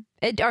 Mm-hmm.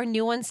 Are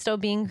new ones still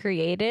being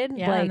created?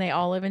 Yeah, like, and they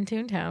all live in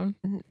Toontown.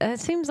 that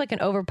seems like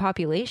an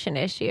overpopulation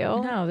issue.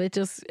 No,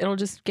 it'll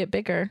just get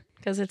bigger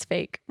because it's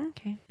fake.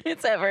 Okay.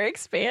 It's ever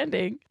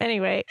expanding.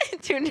 Anyway,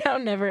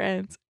 Toontown never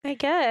ends. I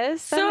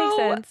guess that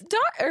makes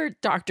sense.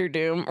 Dr.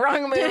 Doom,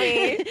 wrong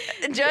movie.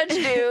 Judge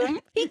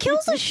Doom. He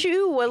kills a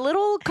shoe, a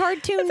little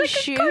cartoon It's like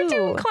shoe. a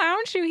cartoon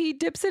clown shoe. He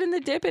dips it in the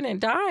dip and it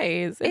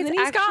dies. And It's then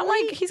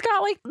he's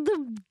got like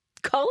the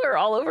color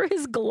all over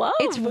his glove.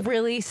 It's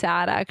really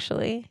sad,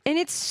 actually. And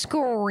it's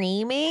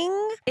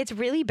screaming. It's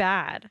really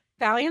bad.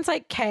 Valiant's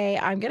like, "Okay,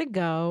 I'm going to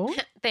go."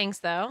 Thanks,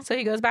 though. So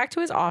he goes back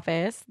to his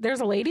office. There's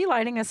a lady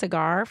lighting a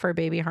cigar for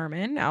Baby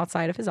Herman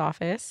outside of his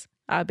office.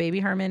 Baby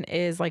Herman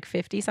is like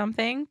 50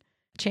 something,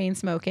 chain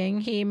smoking.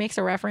 He makes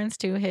a reference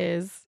to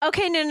his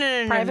Okay,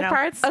 no. private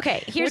parts.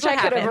 Okay, here's which what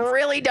I could happens. have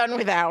really done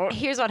without.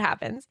 Here's what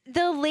happens.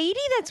 The lady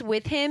that's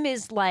with him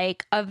is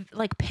like a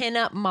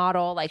pinup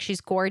model. Like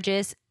she's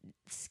gorgeous,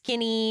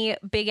 skinny,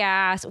 big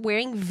ass,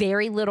 wearing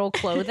very little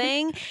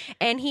clothing.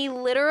 And he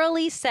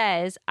literally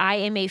says, "I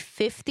am a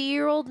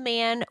 50-year-old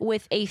man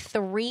with a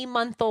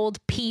 3-month-old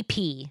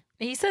PP."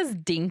 He says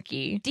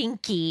dinky.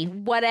 Dinky,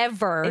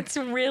 whatever. It's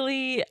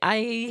really,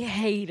 I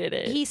hated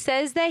it. He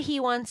says that he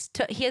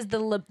has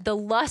the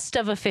lust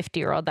of a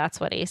 50-year-old. That's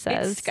what he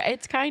says.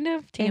 It's kind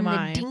of And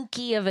TMI. the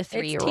dinky of a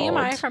 3-year-old. It's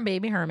TMI from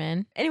Baby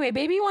Herman. Anyway,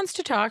 Baby Herman wants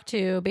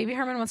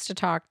to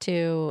talk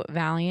to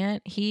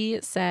Valiant. He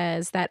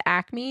says that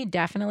Acme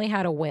definitely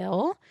had a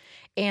will,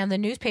 and the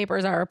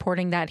newspapers are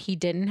reporting that he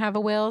didn't have a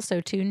will.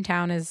 So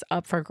Toontown is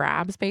up for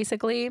grabs,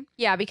 basically.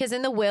 Yeah, because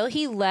in the will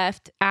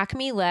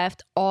Acme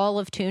left all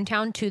of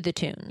Toontown to the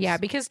Toons. Yeah,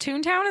 because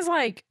Toontown is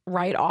like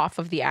right off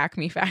of the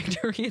Acme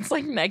factory. It's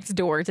like next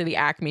door to the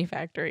Acme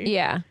factory.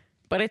 Yeah.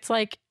 But it's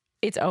like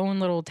its own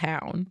little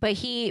town. But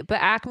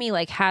Acme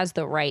like has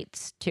the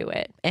rights to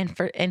it.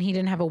 And he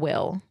didn't have a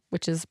will,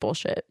 which is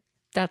bullshit.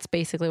 That's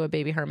basically what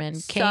Baby Herman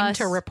came Sus.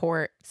 to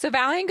report. So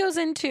Valiant goes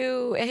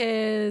into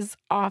his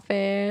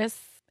office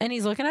and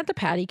he's looking at the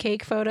patty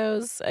cake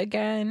photos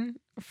again.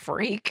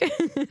 Freak.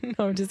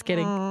 No, I'm just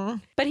kidding.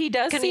 But he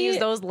does Can see we use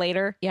those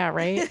later? Yeah,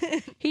 right.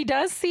 He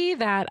does see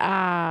that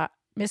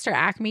Mr.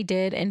 Acme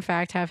did in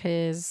fact have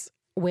his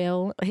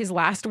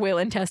last will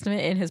and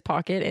testament in his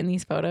pocket in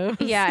these photos.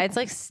 Yeah, it's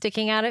like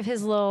sticking out of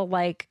his little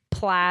like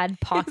plaid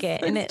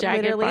pocket, and his it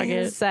jacket literally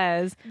pocket.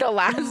 says The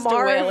last will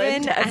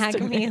Marvin and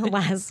Acme testament.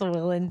 last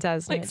will and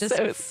testament, Like, just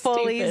so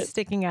fully stupid.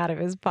 sticking out of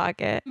his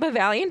pocket. But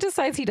Valiant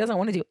decides he doesn't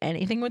want to do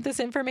anything with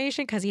this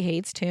information because he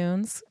hates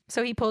tunes.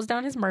 So he pulls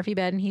down his Murphy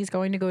bed and he's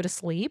going to go to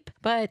sleep.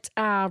 But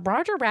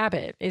Roger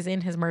Rabbit is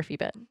in his Murphy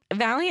bed.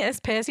 Valiant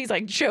is pissed. He's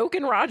like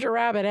choking Roger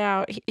Rabbit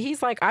out.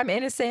 He's like, "I'm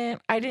innocent.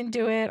 I didn't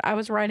do it. I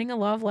was writing a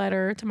love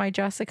letter to my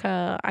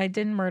Jessica. I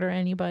didn't murder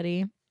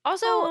anybody."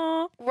 Also,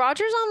 Aw.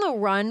 Roger's on the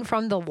run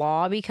from the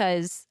law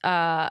because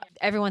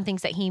everyone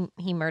thinks that he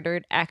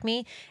murdered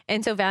Acme.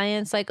 And so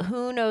Valiant's like,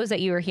 "Who knows that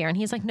you were here?" And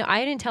he's like, "No,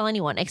 I didn't tell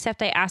anyone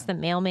except I asked the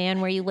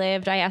mailman where you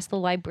lived. I asked the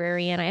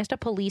librarian. I asked a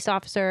police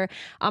officer.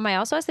 I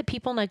also asked the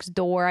people next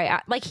door.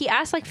 He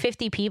asked like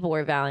 50 people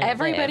where Valiant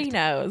Everybody lived."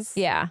 knows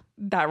Yeah,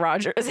 that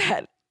Roger is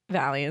at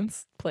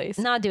Valiant's place.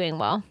 not doing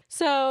well.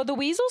 So the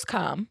weasels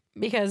come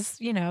because,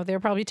 they're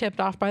probably tipped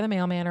off by the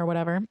mailman or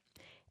whatever.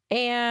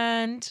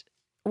 And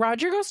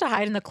Roger goes to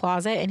hide in the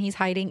closet and he's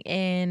hiding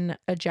in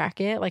a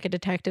jacket, like a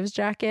detective's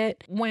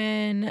jacket.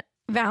 When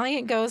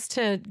Valiant goes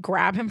to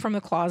grab him from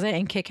the closet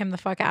and kick him the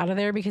fuck out of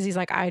there because he's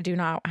like, "I do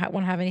not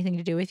want to have anything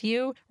to do with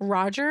you,"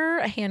 Roger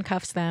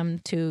handcuffs them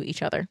to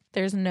each other.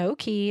 There's no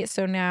key.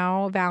 So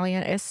now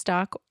Valiant is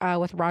stuck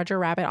with Roger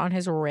Rabbit on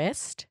his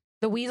wrist.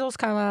 The weasels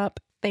come up.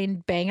 They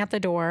bang at the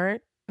door.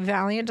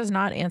 Valiant does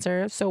not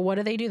answer. So what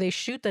do? They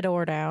shoot the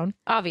door down.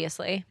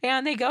 Obviously,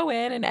 And they go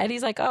in and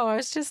Eddie's like, "Oh, I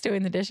was just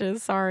doing the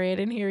dishes. Sorry, I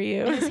didn't hear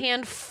you." his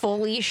hand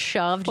fully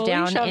shoved Fully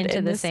down shoved into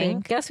in the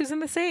sink. Guess who's in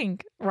the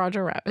sink?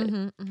 Roger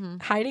Rabbit.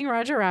 Hiding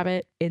Roger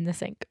Rabbit in the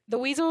sink. The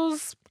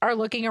weasels are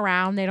looking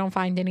around. They don't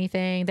find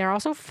anything. They're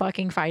also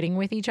fucking fighting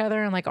with each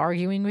other and like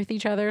arguing with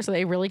each other. So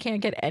they really can't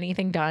get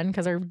anything done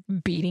because they're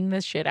beating the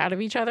shit out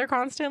of each other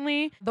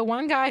constantly. The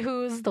one guy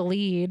who's the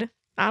lead,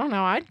 I don't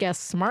know, I'd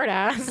guess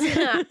smartass.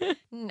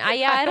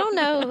 I don't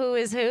know who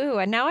is who.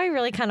 And now I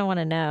really kind of want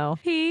to know.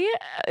 He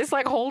is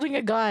like holding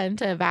a gun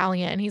to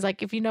Valiant and he's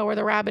like, "If you know where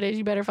the rabbit is,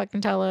 you better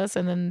fucking tell us."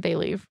 And then they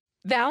leave.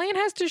 Valiant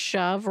has to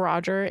shove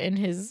Roger in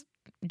his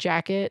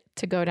jacket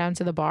to go down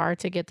to the bar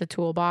to get the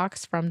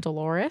toolbox from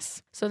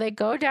Dolores. So they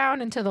go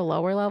down into the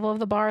lower level of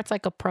the bar. It's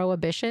like a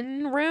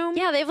prohibition room.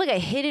 Yeah, they have like a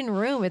hidden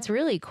room. It's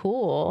really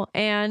cool.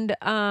 And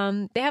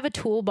they have a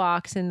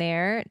toolbox in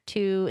there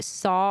to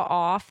saw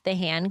off the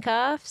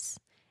handcuffs.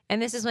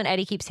 And this is when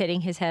Eddie keeps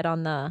hitting his head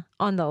on the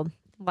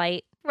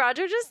light.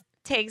 Roger just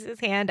takes his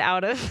hand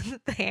out of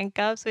the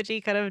handcuffs, which he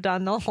could have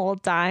done the whole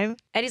time.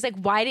 Eddie's like,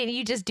 "Why didn't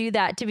you just do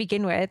that to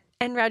begin with?"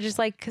 And Roger's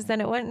like, "Because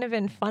then it wouldn't have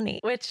been funny."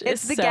 Which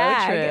It's is the so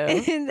gag.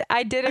 true. And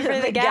I did it for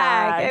the, The gag.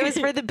 gag. It was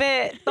for the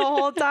bit the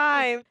whole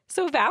time.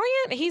 So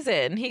Valiant, he's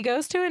in. He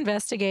goes to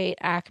investigate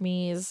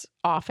Acme's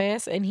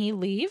office and he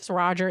leaves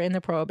Roger in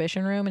the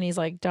prohibition room and he's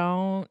like,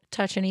 "Don't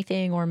touch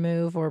anything or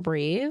move or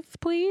breathe,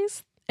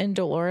 please." And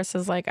Dolores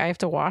is like, "I have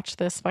to watch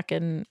this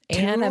fucking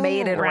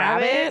animated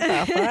rabbit.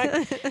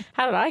 The fuck?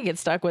 How did I get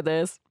stuck with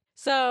this?"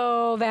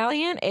 So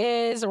Valiant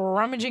is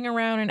rummaging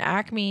around in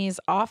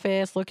Acme's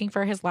office looking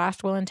for his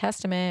last will and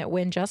testament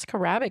when Jessica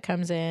Rabbit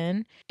comes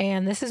in.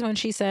 And this is when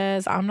she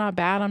says, I'm not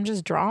bad, I'm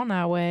just drawn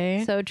that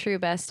way. So true,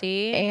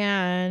 bestie.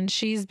 And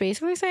she's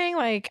basically saying,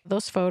 like,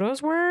 those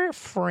photos were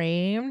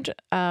framed.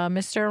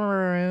 Mr.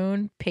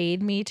 Maroon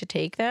paid me to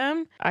take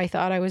them. I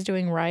thought I was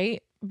doing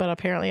right, but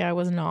apparently I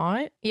was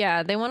not.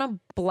 Yeah, they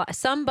want to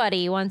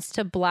somebody wants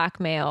to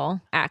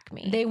blackmail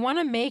Acme. They want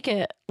to make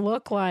it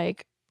look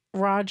like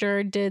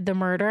Roger did the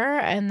murder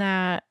and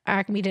that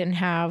Acme didn't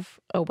have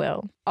a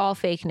will. All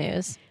fake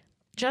news.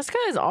 Jessica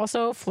is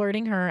also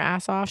flirting her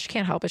ass off. She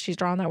can't help it. She's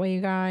drawn that way, you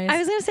guys. I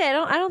was gonna say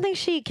I don't think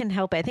she can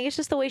help it. I think it's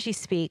just the way she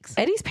speaks.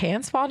 Eddie's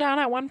pants fall down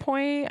at one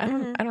point. I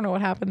don't know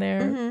what happened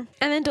there. And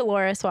then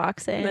Dolores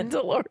walks in. And then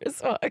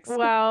Dolores walks.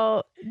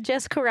 Wow,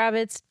 Jessica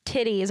Rabbit's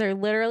titties are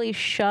literally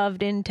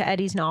shoved into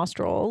Eddie's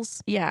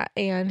nostrils. Yeah,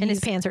 and his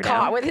pants are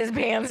caught down. with his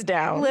pants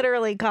down.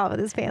 Literally caught with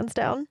his pants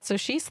down. So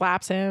she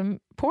slaps him.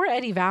 Poor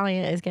Eddie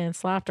Valiant is getting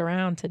slapped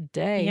around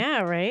today. Yeah,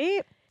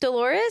 right?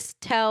 Dolores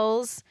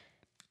tells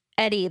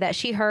Eddie that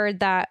she heard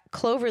that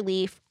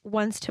Cloverleaf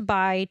wants to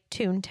buy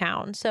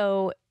Toontown.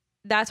 So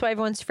that's why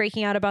everyone's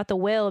freaking out about the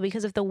will,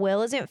 because if the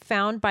will isn't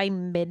found by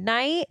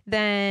midnight,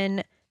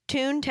 then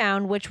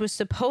Toontown, which was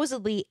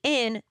supposedly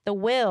in the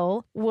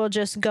will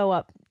just go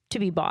up to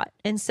be bought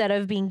instead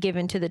of being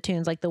given to the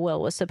Toons like the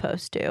will was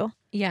supposed to.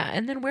 Yeah,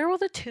 and then where will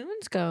the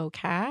Toons go,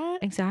 Kat?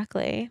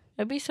 Exactly.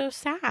 That'd be so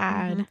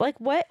sad. Like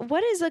what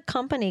is a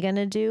company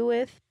gonna do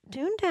with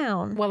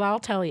Toontown? Well, I'll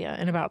tell you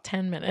in about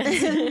 10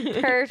 minutes.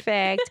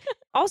 Perfect.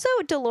 Also,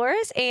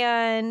 Dolores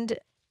and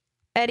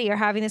Eddie are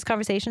having this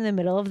conversation in the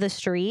middle of the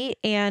street,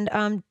 and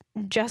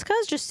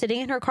Jessica's just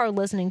sitting in her car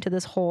listening to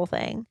this whole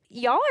thing.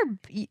 You're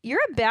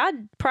a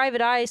bad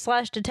private eye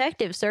 /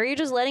 detective, sir. You're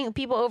just letting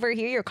people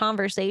overhear your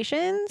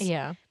conversations.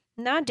 Yeah.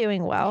 Not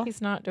doing well.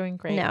 He's not doing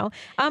great. No.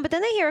 But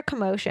then they hear a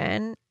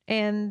commotion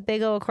and they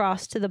go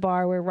across to the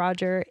bar where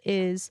Roger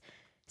is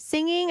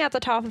singing at the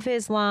top of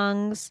his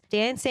lungs,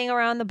 dancing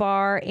around the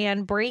bar,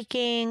 and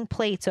breaking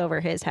plates over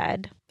his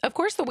head. Of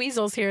course, the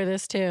Weasels hear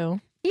this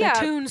too. Yeah. The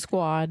Toon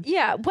Squad.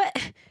 Yeah.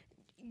 What?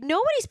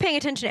 Nobody's paying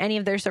attention to any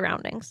of their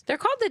surroundings. They're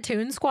called the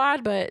Toon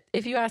Squad, but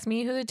if you ask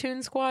me who the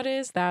Toon Squad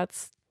is,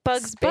 that's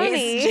Bugs Space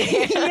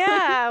Bunny. Jam.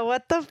 Yeah.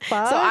 What the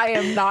fuck? So I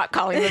am not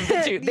calling them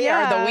the Toon. They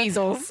are Yeah. the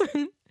Weasels.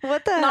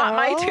 What the Not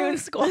hell? my Toon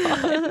Squad.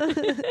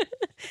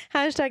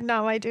 Hashtag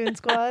not my Toon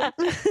Squad.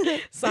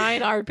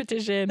 Sign our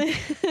petition.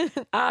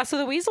 So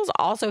the Weasels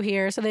also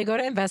here. So they go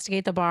to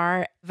investigate the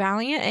bar.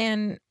 Valiant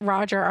and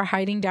Roger are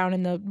hiding down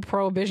in the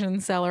prohibition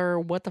cellar,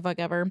 what the fuck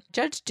ever.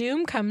 Judge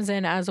Doom comes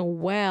in as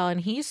well,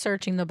 and he's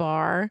searching the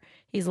bar.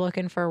 He's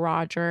looking for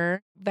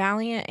Roger.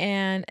 Valiant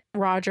and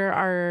Roger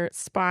are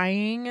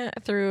spying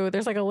through.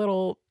 There's like a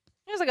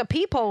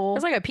peephole.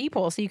 There's like a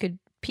peephole, so you could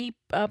peep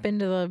up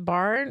into the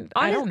bar.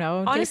 I don't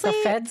know. Honestly, the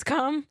feds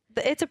come.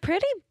 It's a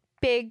pretty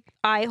big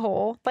eye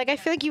hole. Like, I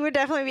feel like you would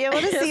definitely be able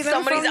to see them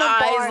Somebody's from the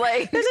eyes, bar.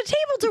 like- There's a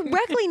table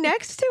directly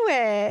next to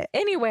it.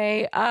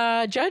 Anyway,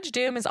 Judge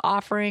Doom is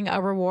offering a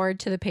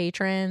reward to the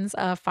patrons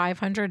of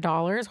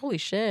 $500. Holy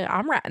shit,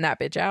 I'm ratting that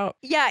bitch out.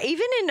 Yeah,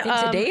 even in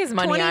today's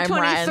money, I'm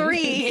 2023.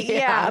 ratting.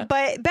 Yeah,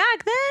 but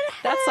back then,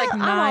 That's like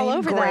I'm all $9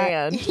 over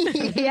grand.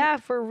 that. Yeah,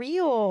 for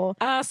real.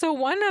 So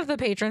one of the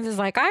patrons is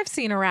like, I've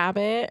seen a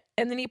rabbit.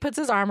 And then he puts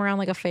his arm around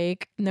like a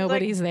fake.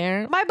 Nobody's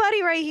there. My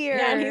buddy right here.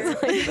 Yeah, and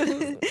he's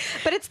like,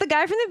 but it's the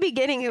guy from the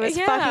beginning who was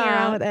Yeah. fucking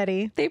around with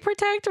Eddie. They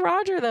protect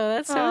Roger, though.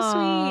 That's so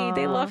Aw.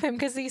 sweet. They love him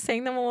because he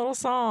sang them a little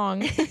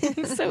song.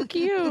 So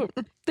cute.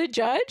 The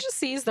judge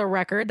sees the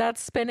record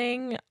that's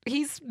spinning.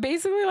 He's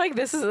basically like,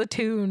 this is a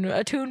tune.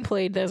 A tune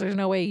played this. There's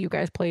no way you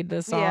guys played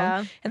this song.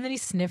 Yeah. And then he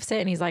sniffs it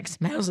and he's like,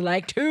 smells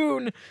like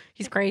tune.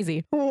 He's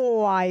crazy.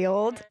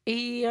 Wild.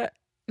 He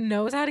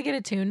knows how to get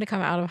a tune to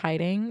come out of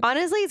hiding.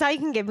 Honestly, it's how you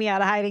can get me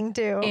out of hiding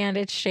too. And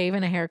it's shave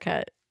and a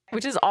haircut,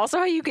 which is also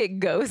how you get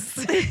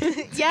ghosts.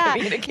 Yeah.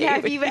 communicate Yeah.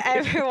 If with you've you.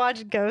 ever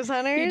watched Ghost You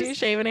Hunters, do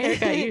shave and a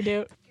haircut, you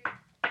do.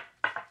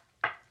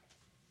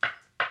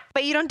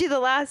 but you don't do the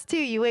last two.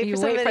 You wait You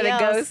for wait somebody for the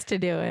else. ghost to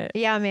do it.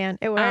 Yeah, man,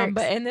 it works.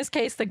 But in this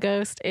case, the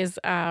ghost is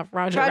Roger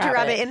Roger Rabbit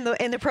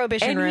Rabbit in the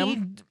prohibition and room.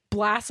 he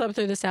blasts up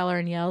through the cellar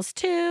and yells,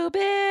 2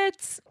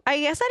 bits.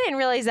 I guess I didn't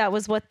realize that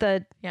was what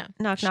the Yeah.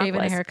 knock knock Shave and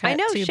a was. haircut, I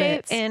know 2 shave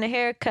bits. and a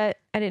haircut.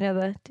 I didn't know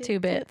the 2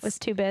 bits. was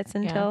 2 bits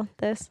until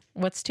this.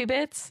 What's 2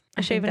 bits?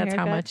 I shave think and a that's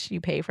how haircut. much you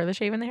pay for the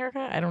shave and the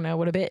haircut. I don't know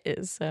what a bit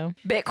is. So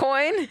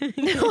Bitcoin.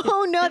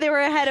 Oh no, they were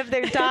ahead of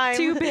their time.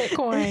 2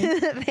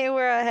 Bitcoin. They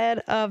were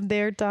ahead of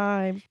their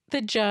time.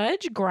 The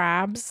judge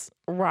grabs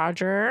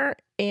Roger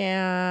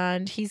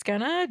and he's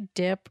gonna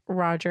dip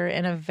Roger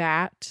in a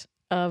vat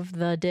of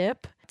the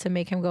dip to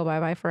make him go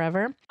bye-bye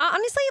forever.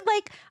 Honestly,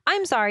 like,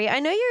 I'm sorry. I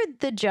know you're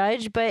the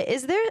judge, but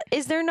is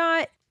there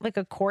not like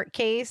a court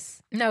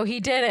case? No, he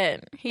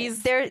didn't.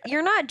 He's There,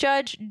 you're not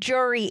judge,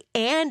 jury,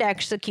 and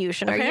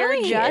executioner.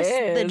 Apparently You're he just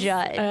the is.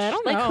 judge. I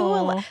don't like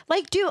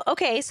know.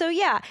 okay, so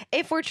yeah,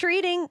 if we're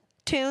treating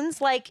Toons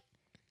like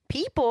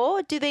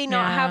people, do they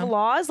not Yeah. have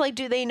laws? Like,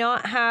 do they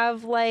not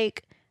have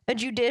like a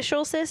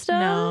judicial system?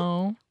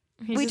 No.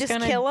 He's we just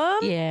gonna kill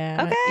him? Yeah.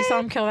 Okay. You saw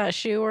him kill that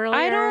shoe earlier.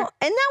 I don't.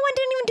 And that one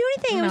didn't even do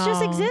anything. It was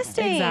just No,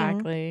 existing.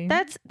 exactly.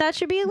 That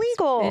should be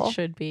illegal. It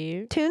should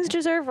be. Toons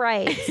deserve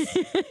rights.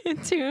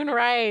 Tune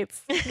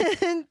rights.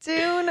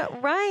 Toon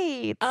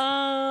rights.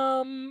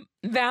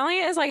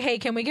 Valiant is like, hey,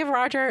 can we give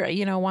Roger,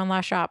 one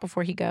last shot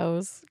before he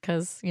goes?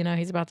 Because,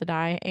 he's about to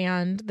die.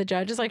 And the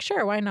judge is like,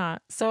 sure, why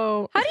not?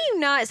 So How do you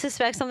not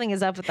suspect something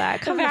is up with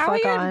that? Come the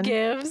Valiant fuck on.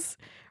 gives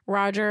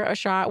Roger a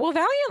shot. Well,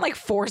 Valiant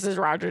forces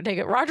Roger to take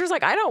it. Roger's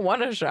like, I don't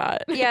want a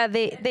shot. Yeah,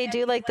 they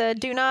do like the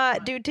do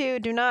not do two,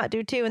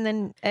 and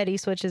then Eddie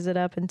switches it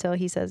up until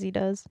he says he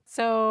does.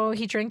 So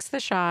he drinks the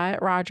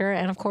shot, Roger,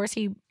 and of course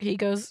he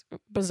goes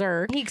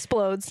berserk. He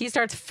explodes. He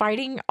starts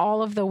fighting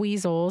all of the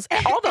weasels.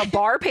 All the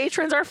bar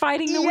patrons are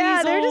fighting the weasels.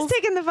 Yeah, they're just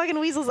taking the fucking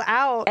weasels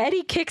out.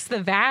 Eddie kicks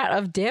the vat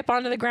of dip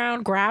onto the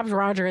ground, grabs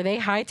Roger. They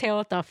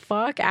hightail it the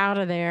fuck out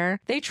of there.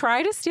 They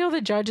try to steal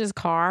the judge's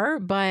car,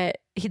 but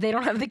they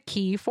don't have the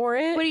key for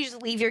it. What, do you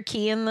just leave your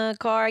key in the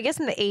car? I guess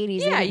in the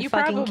 80s, Yeah, they you didn't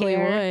fucking probably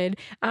care.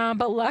 would.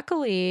 But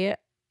luckily,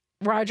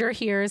 Roger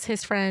hears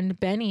his friend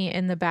Benny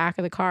in the back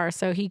of the car.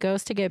 So he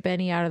goes to get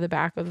Benny out of the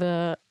back of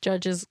the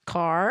judge's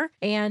car.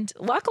 And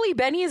luckily,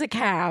 Benny is a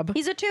cab.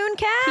 He's a Toon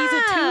cab. He's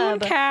a Toon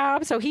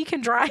cab, so he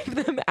can drive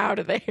them out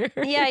of there.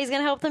 Yeah, he's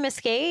gonna help them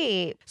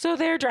escape. So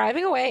they're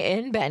driving away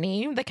in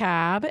Benny, the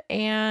cab, Well,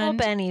 and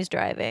Benny's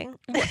driving.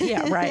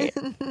 yeah, right.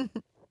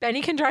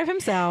 Benny can drive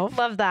himself.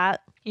 Love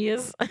that. He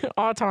is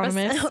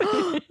autonomous.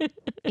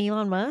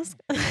 Elon Musk.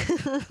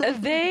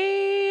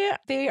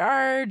 They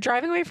are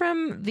driving away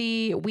from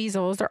the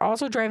weasels. They're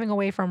also driving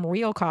away from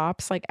real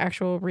cops, like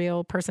actual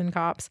real person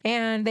cops.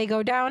 And they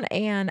go down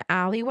an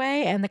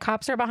alleyway and the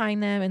cops are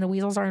behind them and the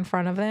weasels are in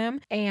front of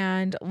them.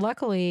 And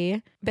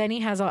luckily, Benny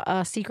has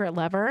a secret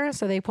lever.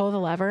 So they pull the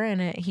lever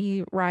and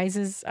he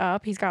rises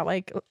up. He's got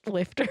like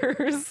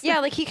lifters. Yeah,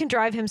 like he can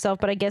drive himself,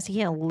 but I guess he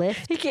can't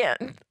lift. He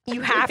can't.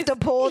 You have to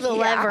pull the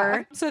Yeah.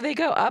 lever. So they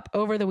go up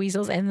over the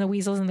weasels and the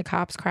weasels and the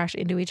cops crash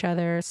into each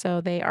other.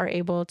 So they are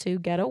able to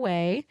get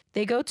away.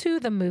 They go to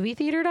the movie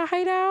theater to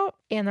hide out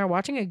and they're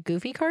watching a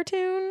Goofy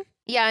cartoon.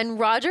 Yeah, and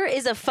Roger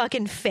is a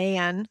fucking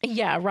fan.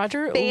 Yeah,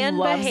 Roger Fan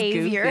loves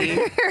behavior.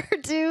 Goofy.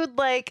 Dude,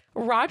 like,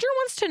 Roger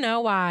wants to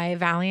know why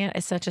Valiant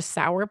is such a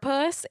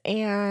sourpuss,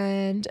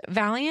 and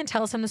Valiant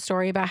tells him the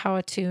story about how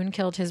a Toon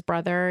killed his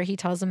brother. He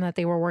tells him that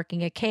they were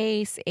working a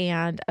case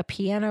and a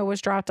piano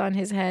was dropped on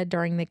his head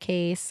during the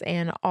case,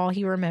 and all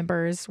he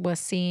remembers was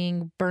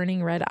seeing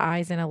burning red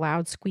eyes and a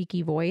loud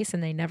squeaky voice,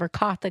 and they never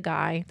caught the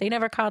guy. They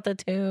never caught the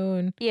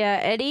Toon. yeah,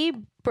 Eddie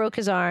broke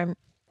his arm.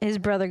 His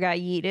brother got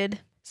yeeted.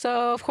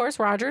 So, of course,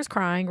 Roger's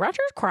crying.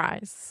 Roger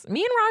cries.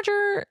 Me and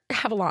Roger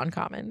have a lot in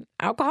common.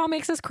 Alcohol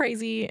makes us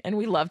crazy, and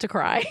we love to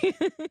cry.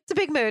 It's a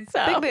big mood.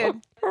 So, Big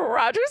mood.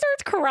 Roger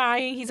starts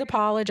crying. He's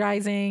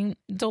apologizing.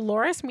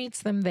 Dolores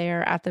meets them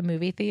there at the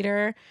movie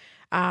theater.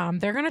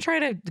 They're going to try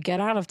to get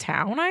out of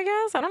town, I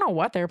guess. I don't know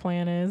what their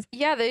plan is.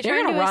 Yeah, they're They're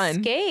trying gonna to run.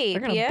 escape.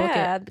 They're gonna book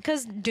Yeah, it.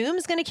 because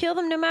Doom's going to kill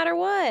them no matter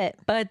what.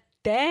 But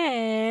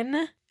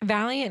then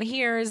Valiant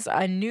hears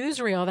a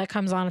newsreel that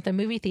comes on at the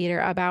movie theater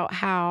about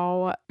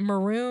how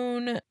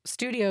Maroon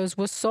Studios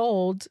was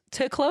sold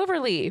to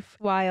Cloverleaf.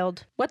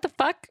 Wild. What the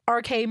fuck,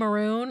 RK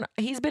Maroon?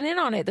 He's been in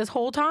on it this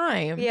whole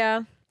time.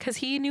 Yeah. Because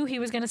he knew he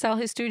was going to sell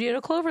his studio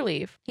to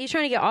Cloverleaf. He's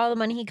trying to get all the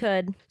money he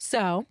could.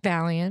 So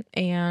Valiant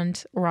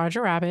and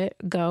Roger Rabbit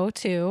go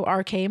to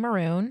RK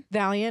Maroon.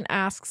 Valiant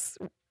asks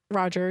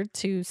Roger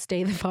to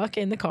stay the fuck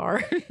in the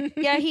car.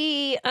 Yeah,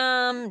 he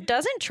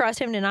doesn't trust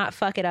him to not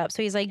fuck it up.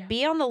 So he's like,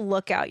 be on the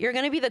lookout. You're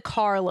going to be the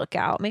car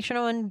lookout. Make sure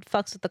no one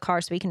fucks with the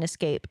car so we can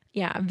escape.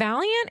 Yeah,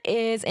 Valiant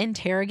is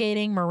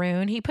interrogating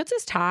Maroon. He puts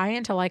his tie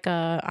into like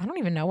I don't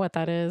even know what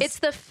that is. It's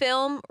the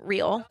film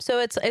reel. So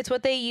it's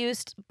what they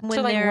used when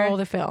to like they're roll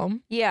the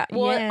film. Yeah.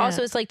 Well, Yeah.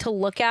 also it's like to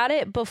look at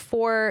it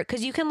before,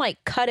 because you can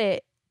like cut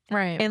it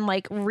Right. and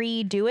like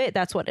redo it.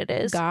 That's what it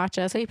is.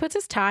 Gotcha. So he puts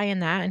his tie in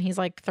that and he's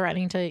like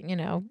threatening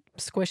to,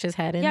 squish his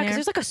head in Yeah, there. because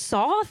there's like a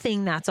saw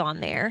thing that's on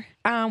there.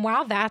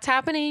 While that's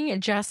happening,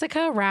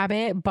 Jessica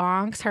Rabbit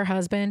bonks her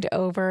husband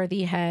over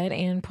the head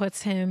and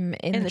puts him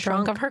in the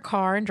trunk of her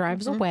car and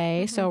drives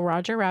away. So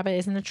Roger Rabbit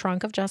is in the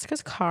trunk of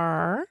Jessica's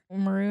car.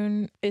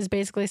 Maroon is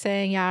basically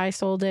saying, yeah, I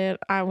sold it.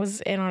 I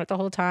was in on it the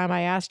whole time.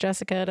 I asked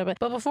Jessica to, but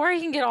before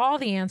he can get all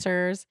the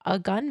answers, a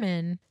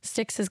gunman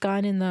sticks his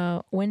gun in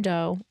the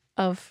window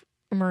of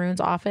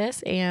Maroon's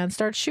office and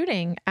starts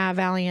shooting at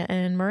Valiant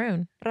and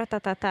Maroon.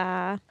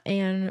 Ra-ta-ta-ta.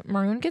 And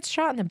Maroon gets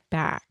shot in the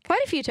back.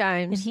 Quite a few And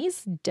times.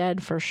 he's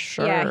dead for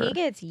sure. Yeah, he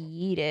gets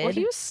yeeted. Well,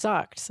 he was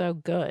sucked so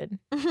good.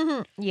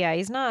 Yeah, he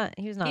was not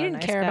He a didn't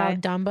nice care guy.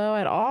 about Dumbo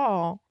at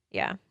all.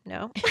 Yeah,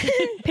 no.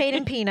 Paid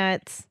in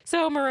peanuts.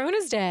 So Maroon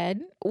is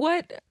dead.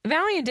 What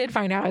Valiant did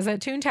find out is that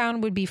Toontown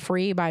would be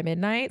free by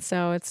midnight.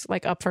 So it's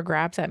like up for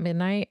grabs at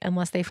midnight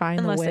unless they find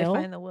the will. Unless they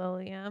find the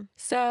will, yeah.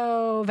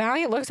 So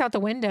Valiant looks out the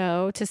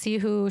window to see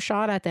who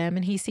shot at them,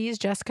 and he sees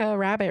Jessica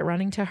Rabbit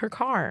running to her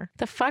car.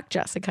 The fuck,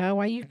 Jessica?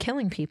 Why are you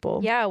killing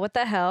people? Yeah, what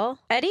the hell?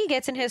 Eddie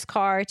gets in his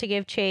car to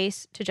give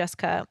chase to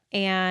Jessica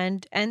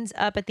and ends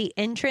up at the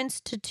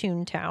entrance to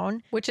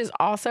Toontown. Which is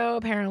also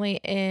apparently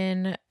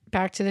in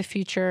Back to the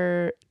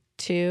Future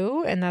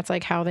 2, and that's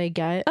like how they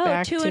get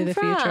back to the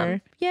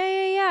future.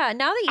 Yeah.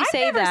 Now that you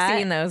say I've that. never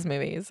seen those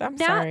movies. I'm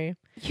sorry.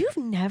 You've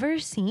never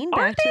seen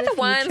Aren't Back to they the the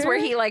ones Future? where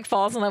he like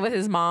falls in love with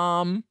his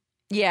mom?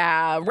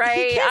 Yeah,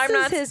 right. kisses I'm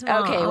not his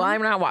mom. okay. Well,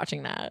 I'm not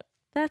watching that.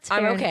 That's fair.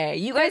 I'm okay.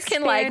 You guys That's can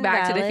fair like and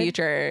Back to the valid.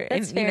 Future,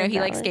 That's and you know fair and he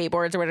like valid.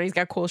 skateboards or whatever. He's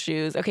got cool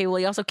shoes. Okay, well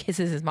he also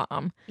kisses his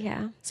mom,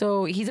 Yeah.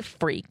 so he's a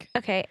freak.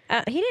 Okay.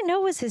 He didn't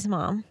know it was his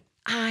mom.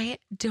 I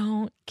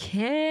don't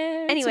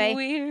care. Anyway. It's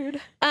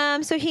weird.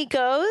 So he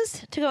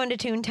goes to go into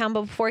Toontown,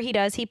 but before he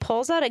does, he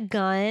pulls out a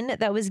gun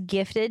that was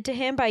gifted to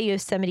him by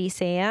Yosemite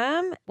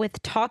Sam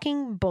with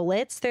talking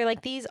bullets. They're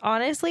like these,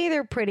 honestly,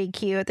 they're pretty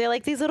cute. They're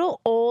like these little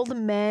old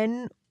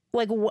men,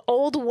 like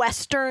old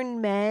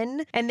Western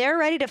men, and they're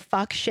ready to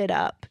fuck shit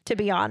up, to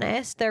be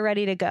honest. They're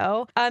ready to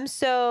go.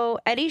 So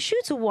Eddie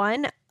shoots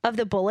one of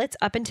the bullets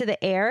up into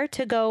the air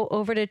to go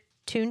over to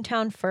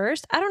Toontown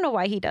first. I don't know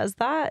why he does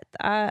that.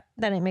 That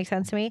didn't make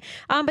sense to me.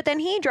 But then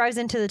he drives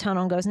into the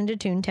tunnel and goes into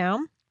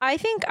Toontown. I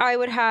think I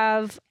would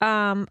have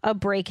a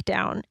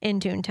breakdown in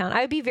Toontown.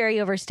 I would be very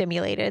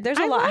overstimulated. There's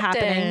a lot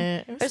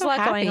happening. There's a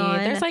lot going on.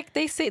 There's like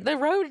they say the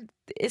road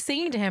is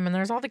singing to him, and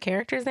there's all the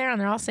characters there,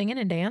 and they're all singing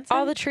and dancing.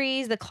 All the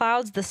trees, the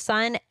clouds, the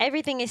sun,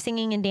 everything is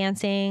singing and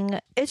dancing.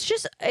 It's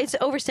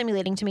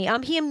overstimulating to me.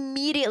 He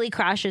immediately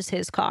crashes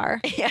his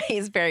car. Yeah,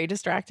 he's a very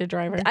distracted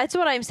driver. That's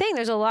what I'm saying.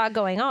 There's a lot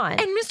going on.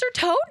 And Mr.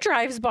 Toad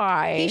drives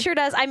by. He sure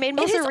does. I made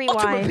Melissa his rewind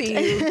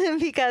automobile.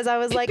 because I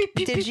was like,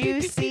 did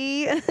you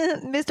see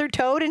Mr.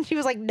 Toad? And she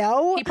was like,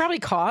 no. He probably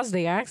caused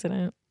the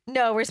accident.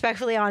 No,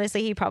 respectfully,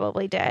 honestly, he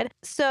probably did.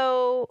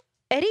 So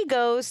Eddie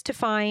goes to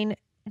find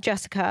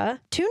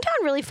Jessica.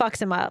 Toontown really fucks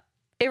him up.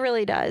 It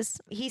really does.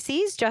 He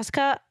sees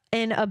Jessica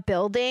in a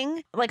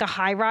building, like a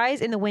high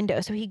rise in the window.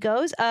 So he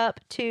goes up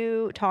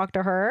to talk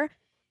to her,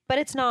 but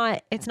it's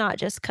not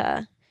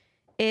Jessica.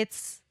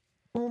 It's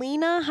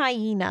Lena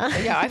Hyena.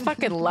 Yeah, I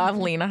fucking love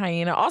Lena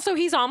Hyena. Also,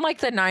 he's on like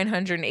the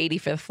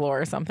 985th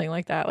floor or something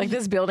like that. Like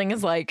this building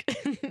is like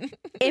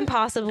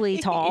Impossibly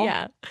tall.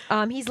 Yeah.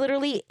 He's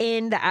literally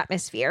in the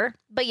atmosphere.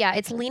 But yeah,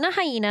 it's Lena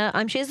Hyena.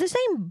 She has the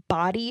same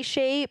body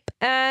shape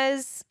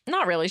as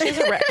Not really. She has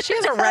a red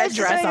She's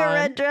dress wearing on. a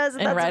red dress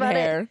and that's red about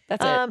hair. It.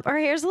 That's it. Her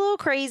hair's a little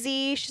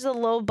crazy. She's a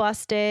little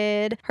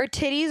busted. Her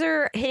titties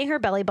are hitting her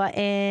belly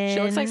button. She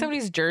looks like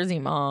somebody's Jersey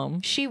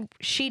mom.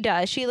 She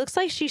does. She looks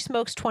like she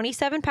smokes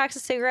 27 packs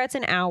of cigarettes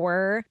an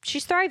hour.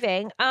 She's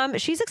thriving.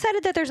 She's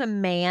excited that there's a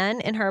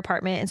man in her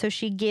apartment, and so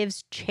she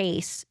gives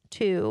chase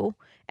to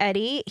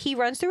Eddie. He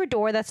runs through a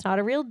door that's not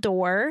a real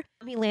door.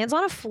 He lands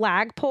on a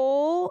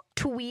flagpole.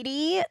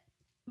 Tweety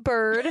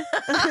Bird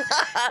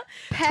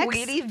pegs,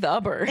 Tweety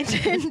the bird.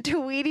 and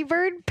Tweety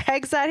Bird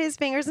pegs at his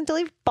fingers until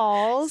he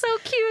falls. So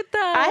cute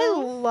though. I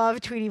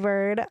love Tweety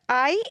Bird.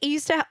 I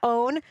used to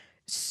own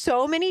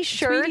so many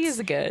shirts Tweety is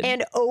good.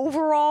 and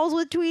overalls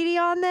with Tweety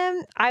on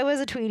them. I was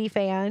a Tweety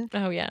fan.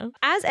 Oh yeah.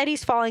 As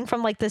Eddie's falling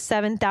from like the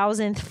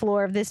 7,000th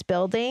floor of this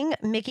building,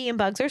 Mickey and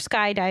Bugs are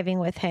skydiving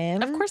with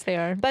him. Of course they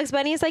are. Bugs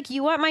Bunny is like,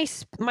 you want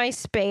my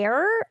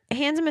spare?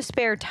 Hands him a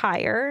spare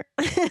tire.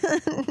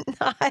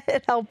 Not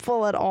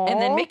helpful at all.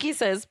 And then Mickey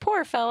says,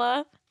 "Poor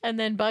fella." And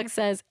then Bugs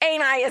says,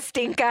 "Ain't I a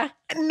stinker?"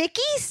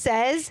 Mickey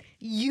says,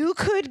 you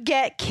could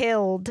get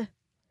killed.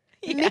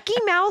 Mickey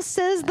Mouse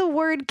says the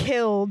word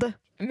killed.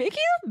 Mickey's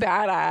a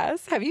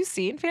badass. Have you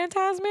seen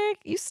Fantasmic?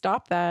 You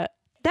stop that.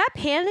 That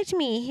panicked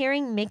me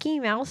hearing Mickey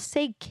Mouse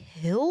say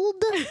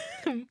killed.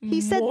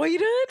 He said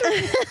Moited?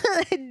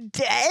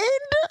 dead.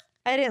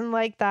 I didn't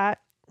like that.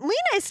 Lena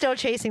is still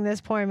chasing this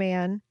poor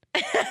man.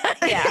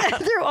 Yeah.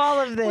 Through all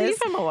of this.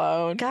 Leave him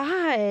alone.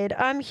 God.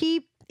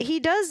 He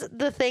does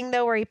the thing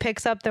though where he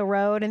picks up the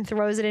road and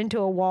throws it into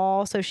a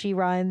wall, so she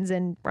runs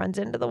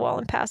into the wall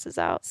and passes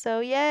out. So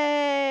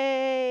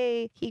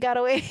yay. He got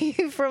away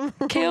from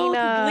Killed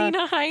Lena.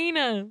 Lena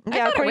Hyena. Yeah, I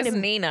thought it according was to-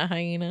 Nina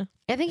Hyena.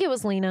 I think it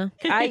was Lena.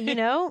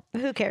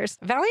 Who cares?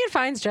 Valiant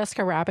finds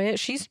Jessica Rabbit.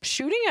 She's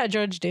shooting at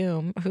Judge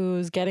Doom,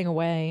 who's getting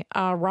away.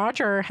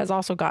 Roger has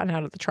also gotten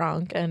out of the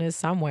trunk and is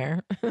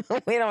somewhere.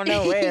 We don't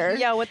know where.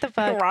 Yeah, what the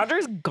fuck?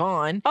 Roger's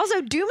gone.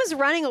 Also, Doom is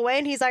running away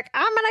and he's like,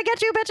 I'm gonna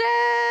get you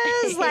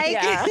bitches. Like,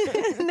 Yeah.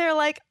 and they're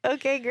like,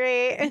 okay,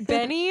 great.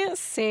 Benny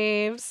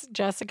saves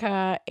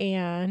Jessica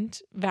and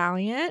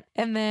Valiant,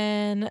 and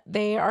then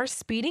they are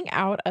speeding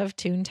out of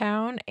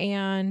Toontown,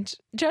 and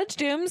Judge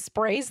Doom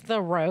sprays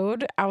the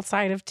road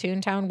outside of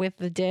Toontown with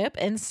the dip,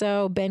 and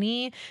so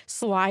Benny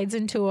slides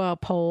into a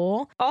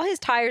pole. All his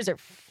tires are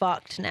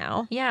fucked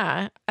now.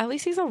 Yeah, at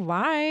least he's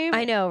alive.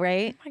 I know,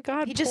 right? Oh my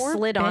God, He just poor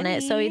slid on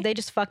it, so Benny. they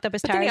just fucked up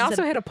his But tires. then he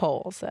also hit a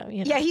pole, so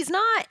you know. Yeah, he's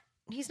not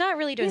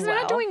really doing He's well.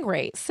 not doing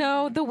great.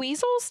 So the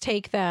weasels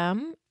take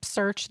them,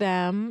 search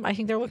them. I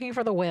think they're looking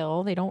for the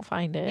will. They don't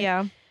find it.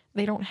 Yeah.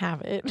 They don't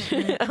have it.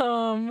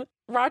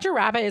 Roger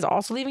Rabbit is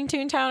also leaving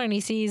Toontown and he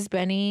sees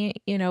Benny,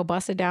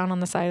 busted down on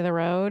the side of the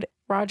road.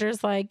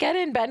 Roger's like, get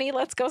in, Benny.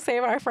 Let's go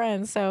save our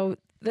friends. So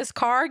this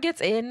car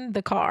gets in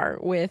the car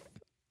with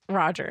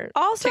Roger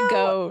Also, to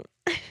go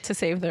to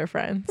save their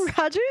friends.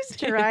 Roger's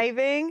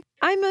driving.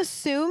 I'm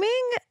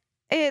assuming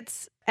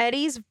it's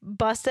Eddie's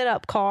busted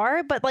up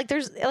car, but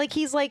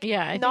he's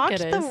Yeah, I think knocked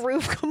it the is.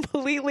 roof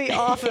completely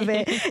off of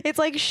it. It's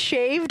like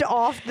shaved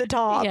off the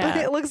top. Yeah.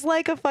 It looks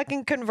like a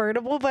fucking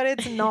convertible, but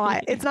it's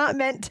not. It's not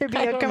meant to be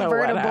I a don't know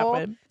what convertible.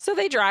 happened. So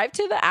they drive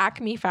to the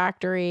Acme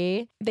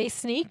factory. They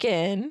sneak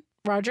in.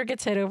 Roger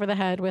gets hit over the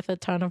head with a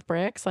ton of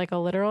bricks, like a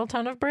literal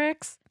ton of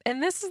bricks.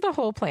 And this is the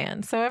whole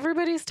plan. So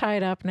everybody's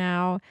tied up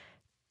now.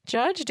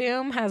 Judge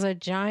Doom has a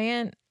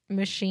giant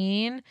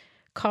machine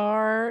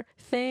car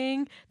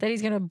thing that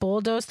he's going to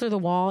bulldoze through the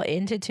wall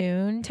into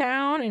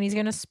Toontown, and he's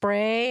going to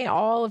spray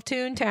all of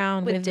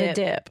Toontown with the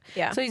dip.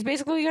 Yeah. So he's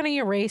basically going to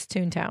erase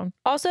Toontown.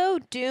 Also,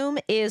 Doom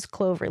is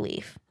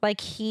Cloverleaf.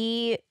 Like,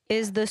 he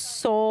is the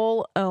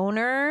sole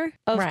owner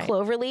of Right.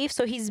 Cloverleaf.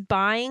 So he's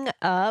buying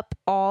up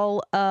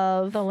all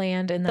of The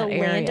land in the that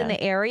area. land in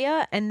the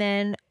area, and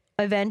then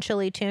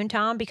eventually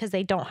Toontown, because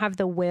they don't have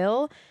the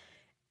will.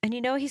 And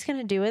you know what he's going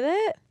to do with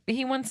it?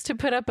 He wants to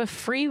put up a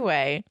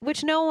freeway.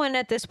 Which no one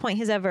at this point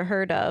has ever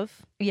heard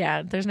of.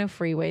 Yeah, there's no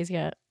freeways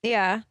yet.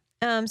 Yeah.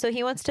 So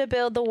he wants to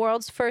build the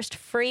world's first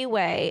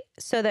freeway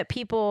so that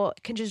people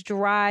can just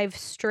drive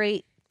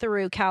straight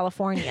through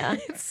California.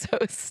 It's so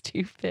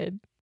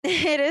stupid.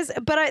 It is,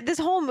 but this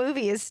whole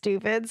movie is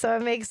stupid, so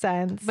it makes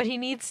sense. But he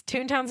needs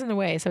Toontown's in the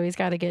way, so he's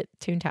got to get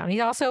Toontown. He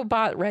also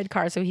bought Red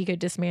Car so he could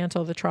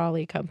dismantle the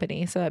trolley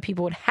company so that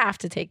people would have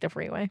to take the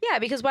freeway. Yeah,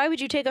 because why would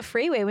you take a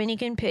freeway when you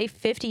can pay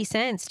 50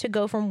 cents to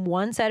go from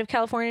one side of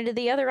California to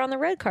the other on the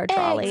Red Car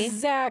trolley?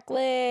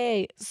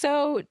 Exactly.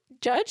 So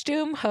Judge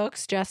Doom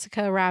hooks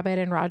Jessica Rabbit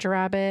and Roger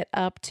Rabbit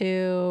up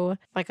to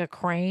like a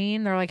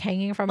crane. They're like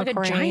hanging from Like a a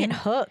crane. giant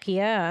hook,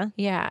 yeah.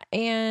 Yeah,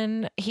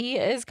 and he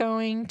is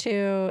going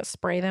to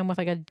spray them with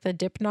like the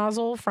dip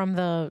nozzle from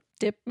the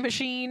dip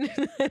machine.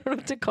 I don't know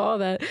what to call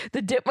that.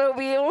 The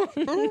Dipmobile.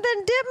 The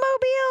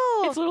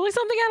Dipmobile! It's literally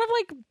something out of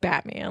like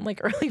Batman, like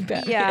early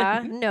Batman.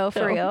 Yeah, no, for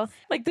films. real.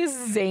 Like this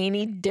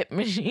zany dip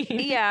machine.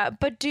 Yeah,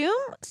 but Doom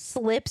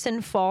slips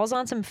and falls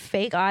on some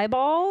fake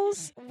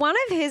eyeballs. One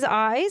of his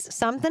eyes,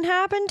 something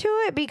happened to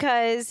it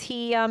because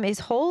he is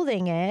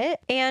holding it.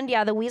 And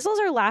yeah, the weasels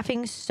are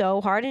laughing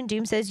so hard. And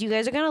Doom says, you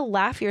guys are going to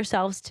laugh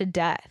yourselves to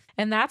death.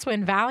 And that's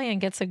when Valiant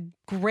gets a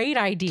great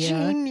idea.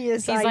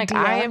 Genius He's like, idea.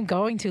 I am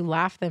going to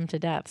laugh them to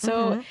death.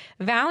 So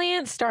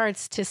Valiant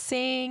starts to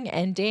sing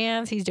and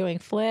dance. He's doing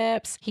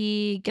flips.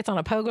 He gets on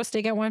a pogo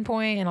stick at one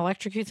point and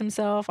electrocutes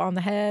himself on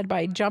the head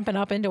by jumping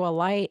up into a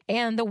light.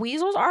 And the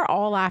weasels are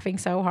all laughing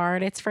so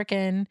hard. It's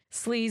freaking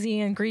sleazy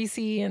and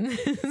greasy and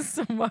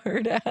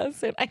smart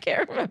ass. And I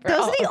can't remember. Those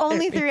all are the of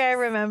only their three I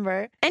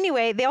remember.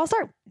 Anyway, they all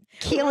start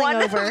keeling one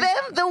over. of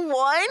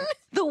them,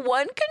 the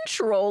one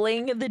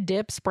controlling the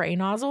dip spray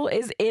nozzle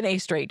is in a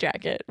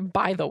straitjacket,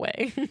 by the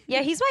way.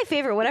 Yeah, he's my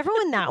favorite. Whatever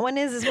one that one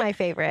is my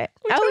favorite.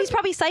 Which Oh, one? he's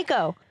probably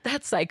Psycho.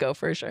 That's Psycho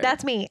for sure.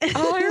 That's me.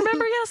 Oh, I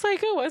remember. Yeah,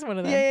 Psycho was one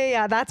of them.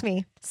 Yeah, that's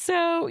me.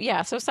 So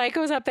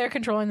Psycho's up there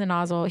controlling the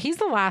nozzle. He's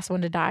the last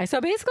one to die. So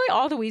basically,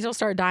 all the weasels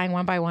start dying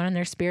one by one, and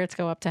their spirits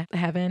go up to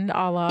heaven.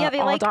 A la Yeah, they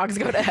all like- dogs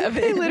go to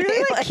heaven. They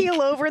literally like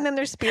keel over and then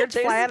their spirits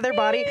There's- fly out of their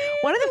body.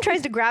 One of them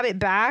tries to grab it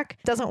back.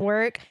 Doesn't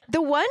work.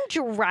 The one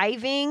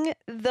driving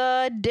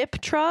the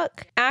dip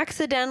truck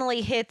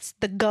accidentally hits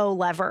the go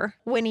lever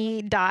when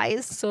he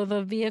dies. So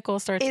the vehicle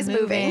starts Is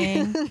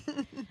moving.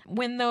 moving.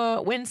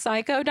 When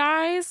Psycho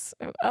dies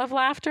of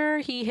laughter,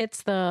 he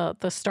hits the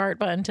start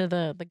button to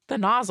the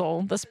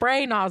nozzle, the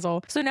spray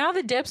nozzle. So now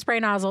the dip spray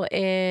nozzle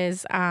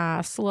is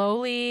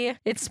slowly,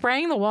 it's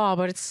spraying the wall,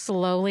 but it's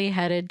slowly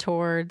headed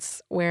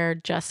towards where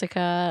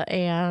Jessica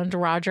and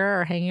Roger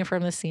are hanging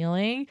from the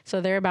ceiling.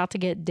 So they're about to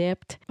get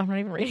dipped. I'm not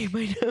even reading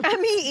my notes.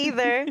 Me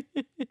either.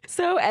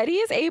 So Eddie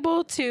is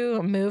able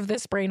to move the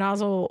spray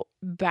nozzle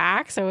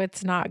back so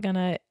it's not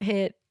gonna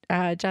hit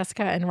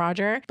Jessica and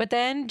Roger. But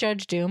then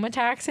Judge Doom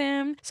attacks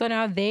him. So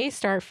now they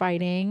start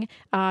fighting.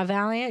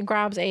 Valiant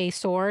grabs a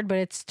sword, but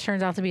it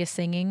turns out to be a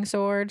singing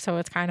sword. So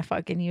it's kind of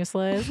fucking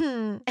useless.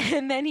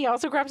 And then he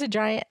also grabs a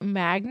giant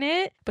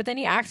magnet, but then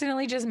he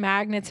accidentally just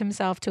magnets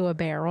himself to a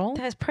barrel.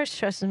 That part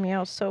stresses me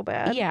out so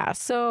bad. Yeah.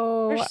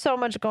 So There's so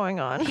much going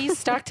on. he's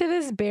stuck to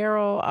this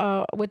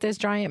barrel with this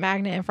giant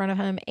magnet in front of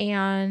him,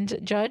 and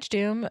Judge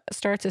Doom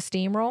starts a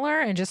steamroller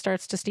and just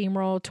starts to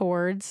steamroll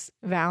towards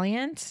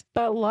Valiant.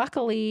 But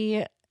luckily,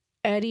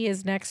 Eddie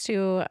is next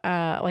to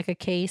like a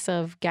case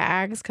of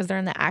gags because they're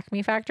in the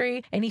Acme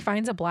factory, and he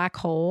finds a black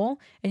hole,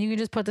 and you can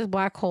just put this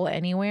black hole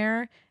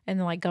anywhere and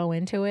then like go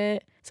into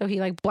it. So he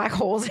like black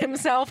holes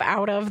himself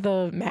out of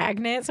the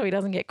magnet so he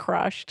doesn't get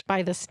crushed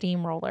by the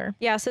steamroller.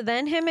 Yeah, so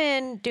then him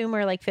and Doom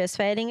are like fist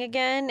fighting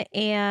again,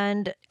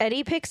 and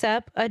Eddie picks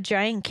up a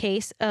giant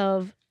case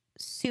of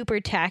super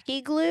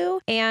tacky glue.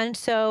 And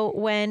so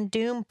when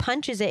Doom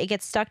punches it, it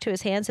gets stuck to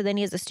his hand. So then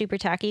he has the super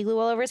tacky glue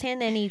all over his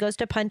hand. Then he goes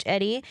to punch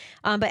Eddie.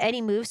 But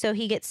Eddie moves, so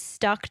he gets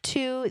stuck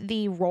to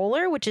the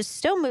roller, which is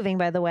still moving,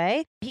 by the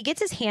way. He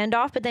gets his hand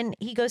off, but then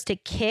he goes to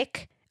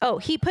kick. Oh,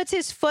 he puts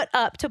his foot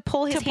up to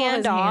pull his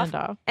hand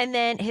off, and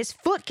then his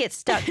foot gets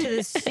stuck to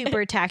this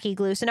super tacky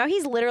glue. So now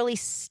he's literally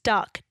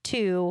stuck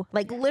to,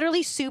 like,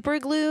 literally super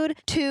glued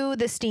to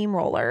the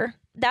steamroller.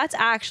 That's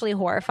actually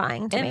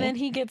horrifying to me. And then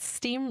he gets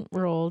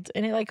steamrolled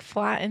and it like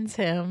flattens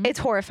him. It's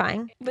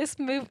horrifying. This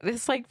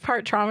like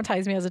part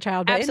traumatized me as a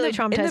child. But Absolutely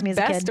traumatized me as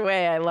a kid. In the best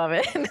way, I love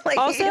it. Like,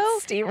 also,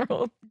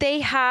 steamrolled. They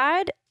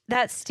had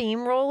that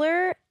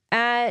steamroller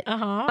at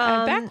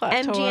Backlash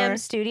MGM Tour.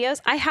 Studios.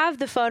 I have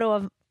the photo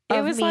of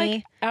It was me.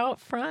 like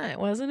out front,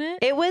 wasn't it?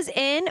 It was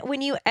in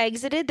when you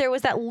exited. There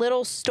was that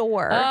little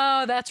store.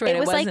 Oh, that's right. It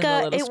was like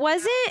it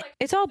wasn't.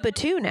 It's all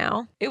Batuu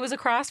now. It was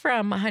across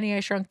from Honey, I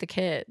Shrunk the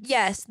Kids.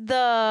 Yes,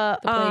 the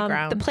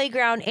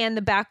playground and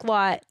the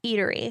backlot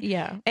eatery.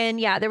 Yeah, and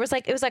yeah, it was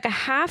like a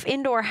half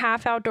indoor,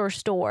 half outdoor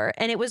store,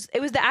 and it was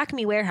the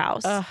Acme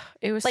warehouse.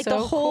 It was like so the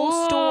whole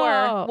cool.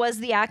 store was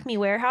the Acme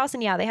warehouse,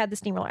 and yeah, they had the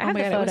steamroller. I have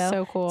the photo. It was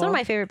so cool. It's one of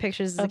my favorite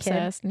pictures as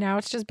Obsessed. a kid. Now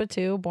it's just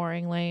Batuu,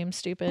 boring, lame,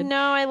 stupid.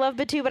 No, I love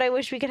Batuu, but I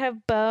wish we could have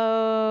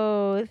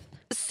both.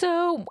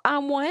 So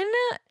when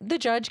the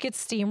judge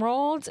gets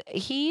steamrolled,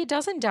 he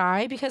doesn't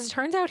die because it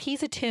turns out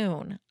he's a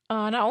Toon.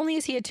 Not only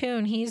is he a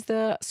Toon, he's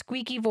the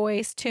squeaky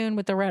voice Toon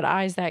with the red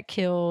eyes that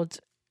killed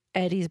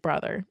Eddie's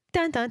brother.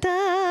 Dun dun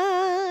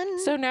dun.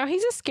 So now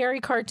he's a scary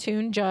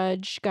cartoon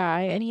judge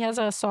guy, and he has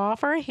a saw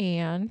for a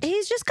hand.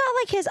 He's just got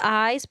like his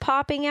eyes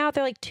popping out.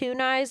 They're like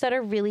Toon eyes that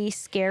are really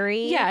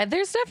scary. Yeah,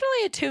 there's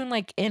definitely a Toon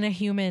like in a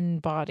human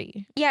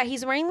body. Yeah,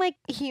 he's wearing like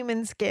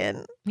human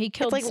skin. He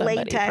killed it's like somebody,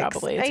 latex.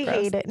 probably. It's I gross.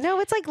 hate it. No,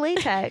 it's like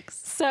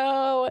latex.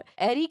 So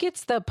Eddie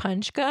gets the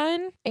punch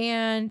gun,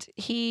 and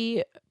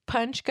he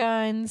punch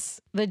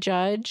guns the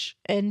judge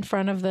in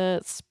front of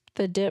the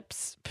dip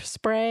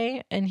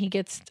spray, and he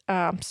gets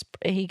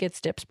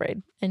dip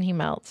sprayed and he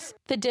melts.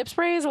 The dip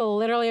spray is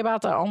literally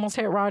about to almost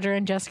hit Roger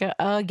and Jessica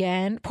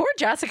again. Poor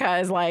Jessica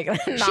is like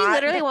She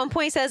literally at one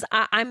point says,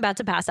 I'm about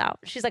to pass out.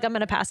 She's like, I'm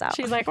gonna pass out.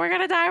 She's like, we're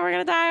gonna die.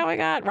 Oh my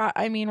God.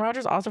 I mean,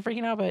 Roger's also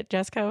freaking out, but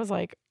Jessica was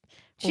like,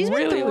 she's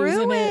really been through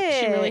losing it.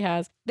 She really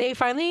has. They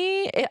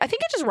finally, I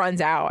think it just runs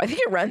out. I think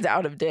it runs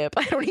out of dip.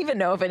 I don't even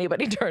know if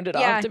anybody turned it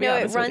off, to be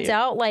honest it runs with you.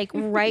 out like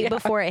right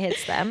before it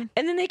hits them.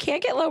 And then they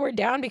can't get lowered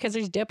down because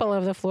there's dip all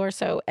over the floor.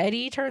 So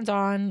Eddie turns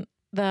on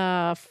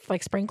the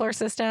like sprinkler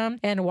system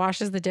and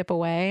washes the dip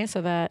away so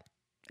that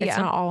it's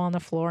not all on the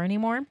floor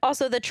anymore.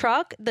 Also, the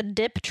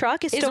dip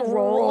truck is still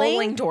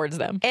rolling towards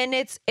them. And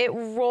it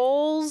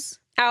rolls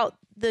out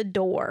the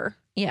door.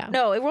 Yeah.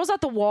 No, it rolls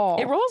out the wall.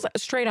 It rolls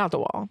straight out the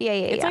wall. Yeah.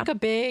 It's like a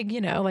big,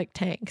 like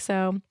tank.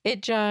 So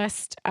it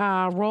just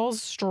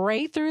rolls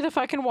straight through the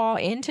fucking wall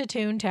into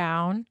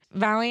Toontown.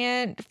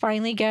 Valiant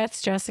finally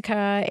gets Jessica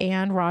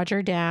and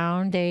Roger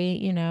down. They,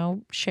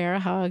 share a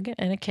hug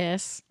and a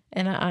kiss.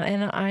 And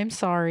I'm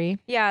sorry.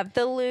 Yeah,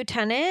 the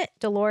lieutenant,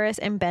 Dolores,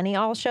 and Benny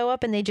all show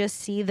up, and they just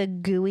see the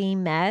gooey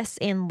mess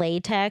in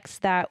latex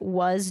that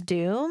was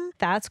Doom.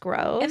 That's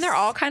gross. And they're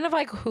all kind of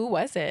like, who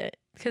was it?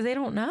 Because they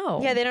don't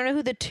know. Yeah, they don't know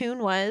who the Toon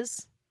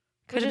was.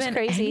 Could Which have is been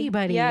crazy.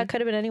 anybody. Yeah, it could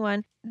have been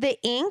anyone. The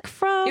ink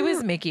from... It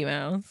was Mickey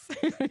Mouse.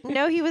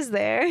 No, he was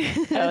there.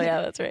 Oh,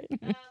 yeah, that's right.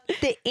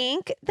 The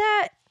ink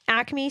that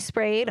Acme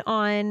sprayed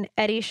on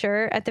Eddie's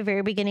shirt at the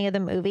very beginning of the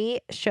movie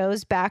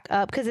shows back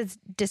up because it's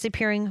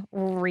disappearing,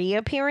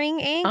 reappearing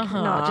ink,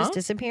 not just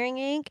disappearing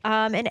ink.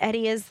 And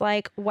Eddie is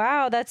like,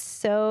 wow, that's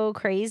so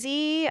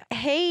crazy.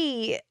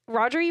 Hey,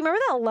 Roger, you remember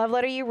that love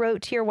letter you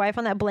wrote to your wife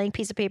on that blank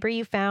piece of paper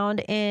you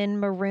found in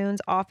Maroon's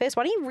office?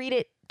 Why don't you read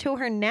it to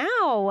her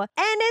now? And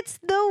it's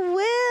the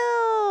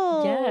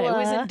will. Yeah, it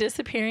was in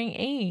disappearing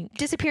ink.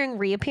 Disappearing,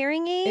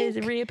 reappearing ink?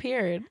 It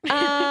reappeared.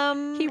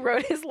 He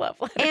wrote his love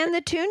letter. And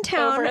the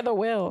Toontown over the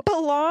will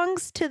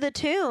belongs to the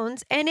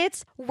Toons, and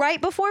it's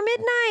right before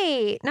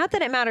midnight. Not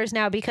that it matters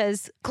now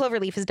because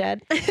Cloverleaf is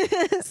dead.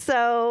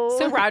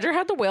 So Roger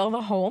had the will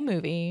the whole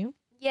movie.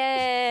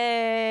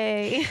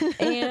 Yay.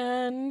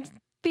 And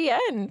the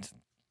end.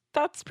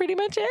 That's pretty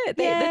much it.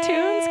 The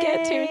Toons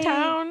get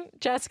Toontown.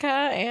 Jessica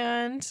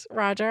and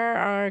Roger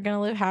are going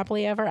to live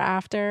happily ever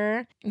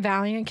after.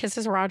 Valiant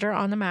kisses Roger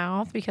on the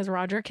mouth because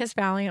Roger kissed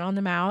Valiant on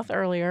the mouth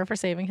earlier for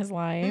saving his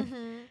life.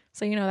 Mm-hmm.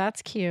 So,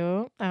 that's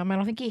cute. I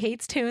don't think he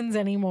hates Toons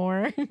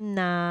anymore.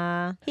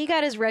 Nah. He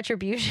got his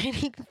retribution.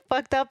 He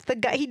fucked up the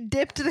guy. He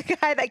dipped the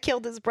guy that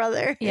killed his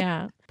brother.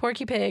 Yeah.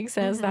 Porky Pig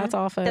says that's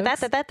all, folks.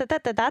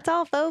 That's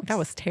all, folks. That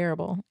was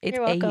terrible.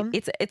 You're welcome.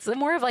 It's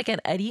more of like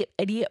an Eddie.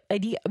 You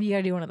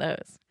gotta do one of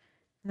those.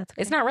 That's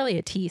okay. It's not really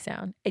a T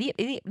sound.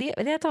 Eddie.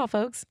 That's all,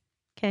 folks.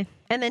 Okay.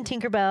 And then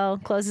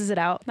Tinkerbell closes it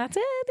out. That's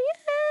it.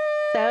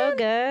 So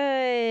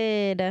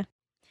good.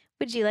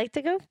 Would you like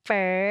to go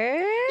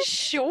first?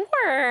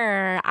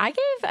 Sure. I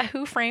gave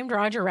Who Framed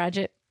Roger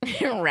Rabbit.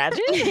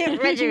 Roger.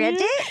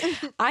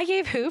 I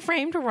gave Who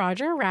Framed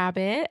Roger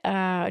Rabbit,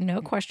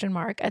 no question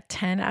mark, a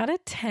 10 out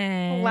of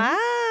 10.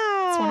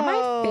 Wow. It's one of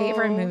my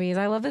favorite movies.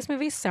 I love this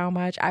movie so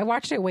much. I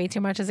watched it way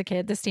too much as a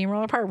kid. The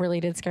steamroller part really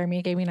did scare me.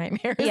 It gave me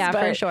nightmares. Yeah, for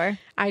but sure.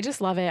 I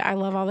just love it. I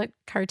love all the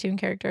cartoon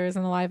characters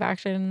and the live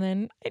action. And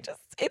then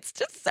it's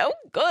just so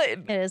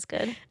good. It is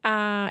good.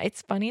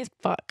 It's funny as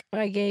fuck.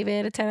 I gave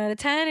it a 10 out of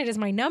 10. It is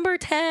my number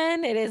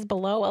 10. It is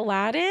below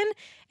Aladdin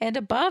and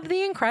above The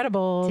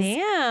Incredibles.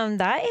 Damn,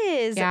 that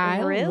is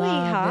really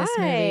love high. this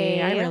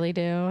movie. I really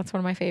do. It's one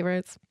of my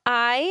favorites.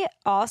 I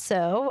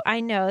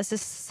know this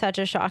is such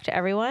a shock to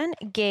everyone,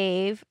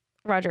 gave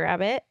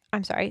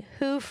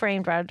Who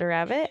Framed Roger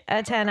Rabbit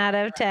a 10 out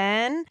of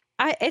 10.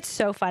 It's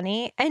so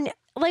funny. And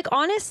like,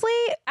 honestly,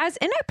 as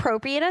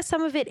inappropriate as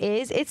some of it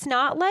is, it's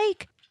not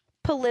like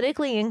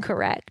politically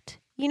incorrect.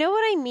 You know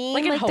what I mean?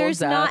 Like, it holds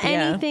there's up, not yeah.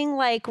 anything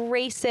like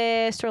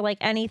racist or like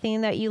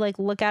anything that you like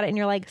look at it and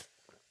you're like,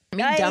 I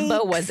mean,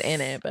 Dumbo was in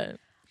it, but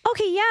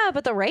okay, yeah,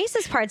 but the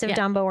racist parts of Yeah,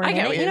 Dumbo were I in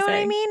get it. what You you're know what I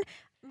saying. mean?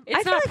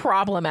 it's not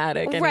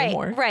problematic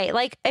anymore. Right.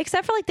 Like,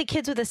 except for like the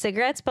kids with the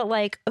cigarettes, but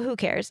like, who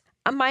cares?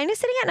 Mine is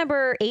sitting at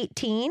number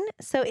 18.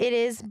 So it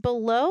is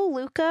below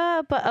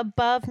Luca, but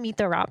above Meet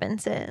the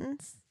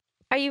Robinsons.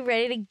 Are you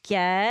ready to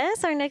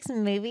guess our next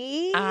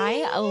movie?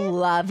 I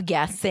love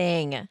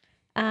guessing.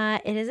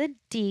 It is a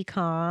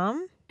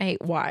DCOM. Hey,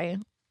 why?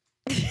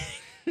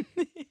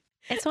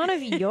 It's one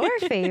of your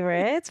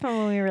favorites from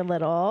when we were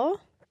little.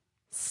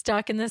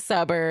 Stuck in the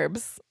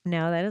Suburbs.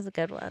 No, that is a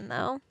good one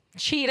though.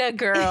 Cheetah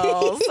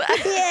Girls.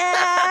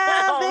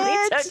 Yeah, Only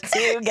bitch. took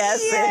 2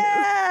 guesses.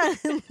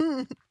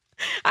 Yeah.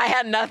 I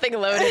had nothing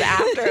loaded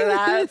after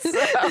that.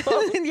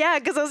 So. Yeah,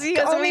 because those are the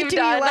Because only we've two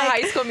done you like.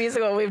 High School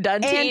Musical, we've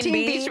done And Teen Teen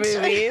Beach Beach.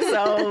 movies,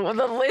 so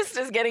the list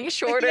is getting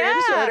shorter and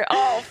Yeah. shorter.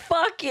 Oh,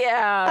 fuck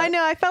yeah. I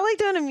know. I felt like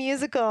doing a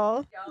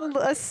musical,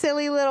 a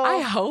silly little. I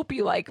hope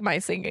you like my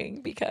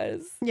singing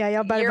because Yeah,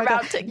 y'all better. You're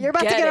about to You're about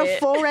to get get a it.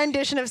 full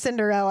rendition of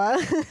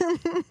Cinderella.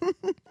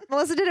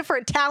 Melissa did it for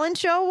a talent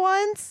show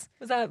once.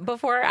 was that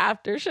before or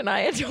after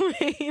Shania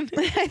Twain?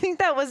 I think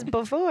that was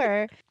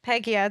before.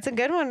 Heck yeah, it's a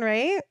good one,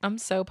 right? I'm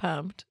so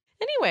pumped.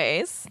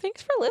 Anyways,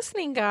 thanks for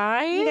listening,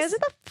 guys. You guys are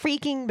the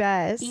freaking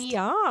best.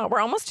 Yeah, we're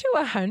almost to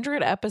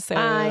 100 episodes.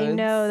 I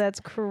know, that's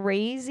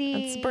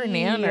crazy. That's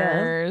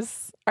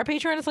bananas. Our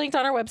Patreon is linked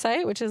on our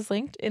website, which is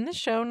linked in the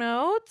show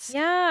notes.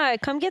 Yeah,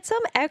 come get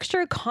some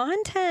extra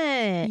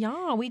content.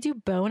 Yeah, we do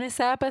bonus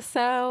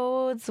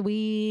episodes.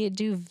 We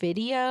do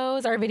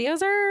videos. Our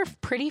videos are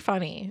pretty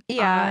funny.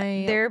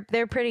 Yeah,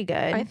 they're pretty good.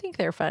 I think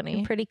they're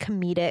funny. pretty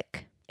comedic.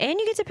 And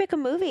you get to pick a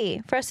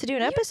movie for us to do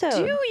an episode.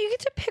 You get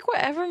to pick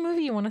whatever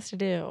movie you want us to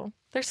do.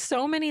 There's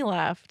so many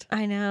left.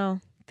 I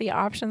know. The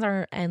options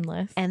are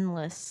endless.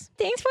 Endless.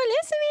 Thanks for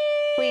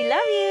listening. We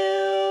love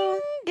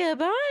you.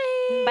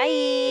 Goodbye.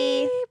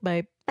 Bye.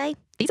 Bye. Bye.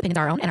 These opinions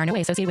are our own and are in no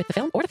way associated with the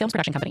film or the film's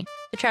production company.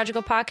 The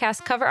Tragical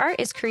Podcast cover art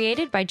is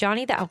created by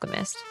Johnny the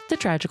Alchemist. The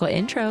Tragical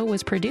intro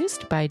was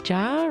produced by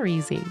Ja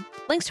Reezy.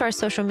 Links to our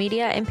social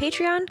media and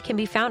Patreon can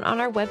be found on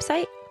our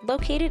website,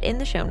 located in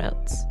the show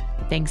notes.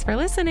 Thanks for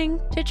listening.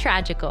 To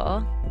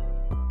Tragical.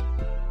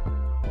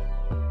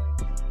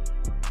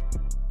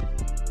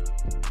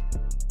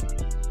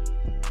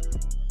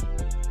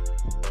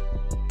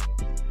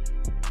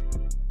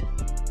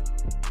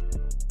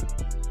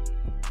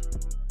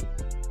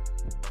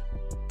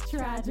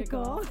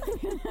 Tragical.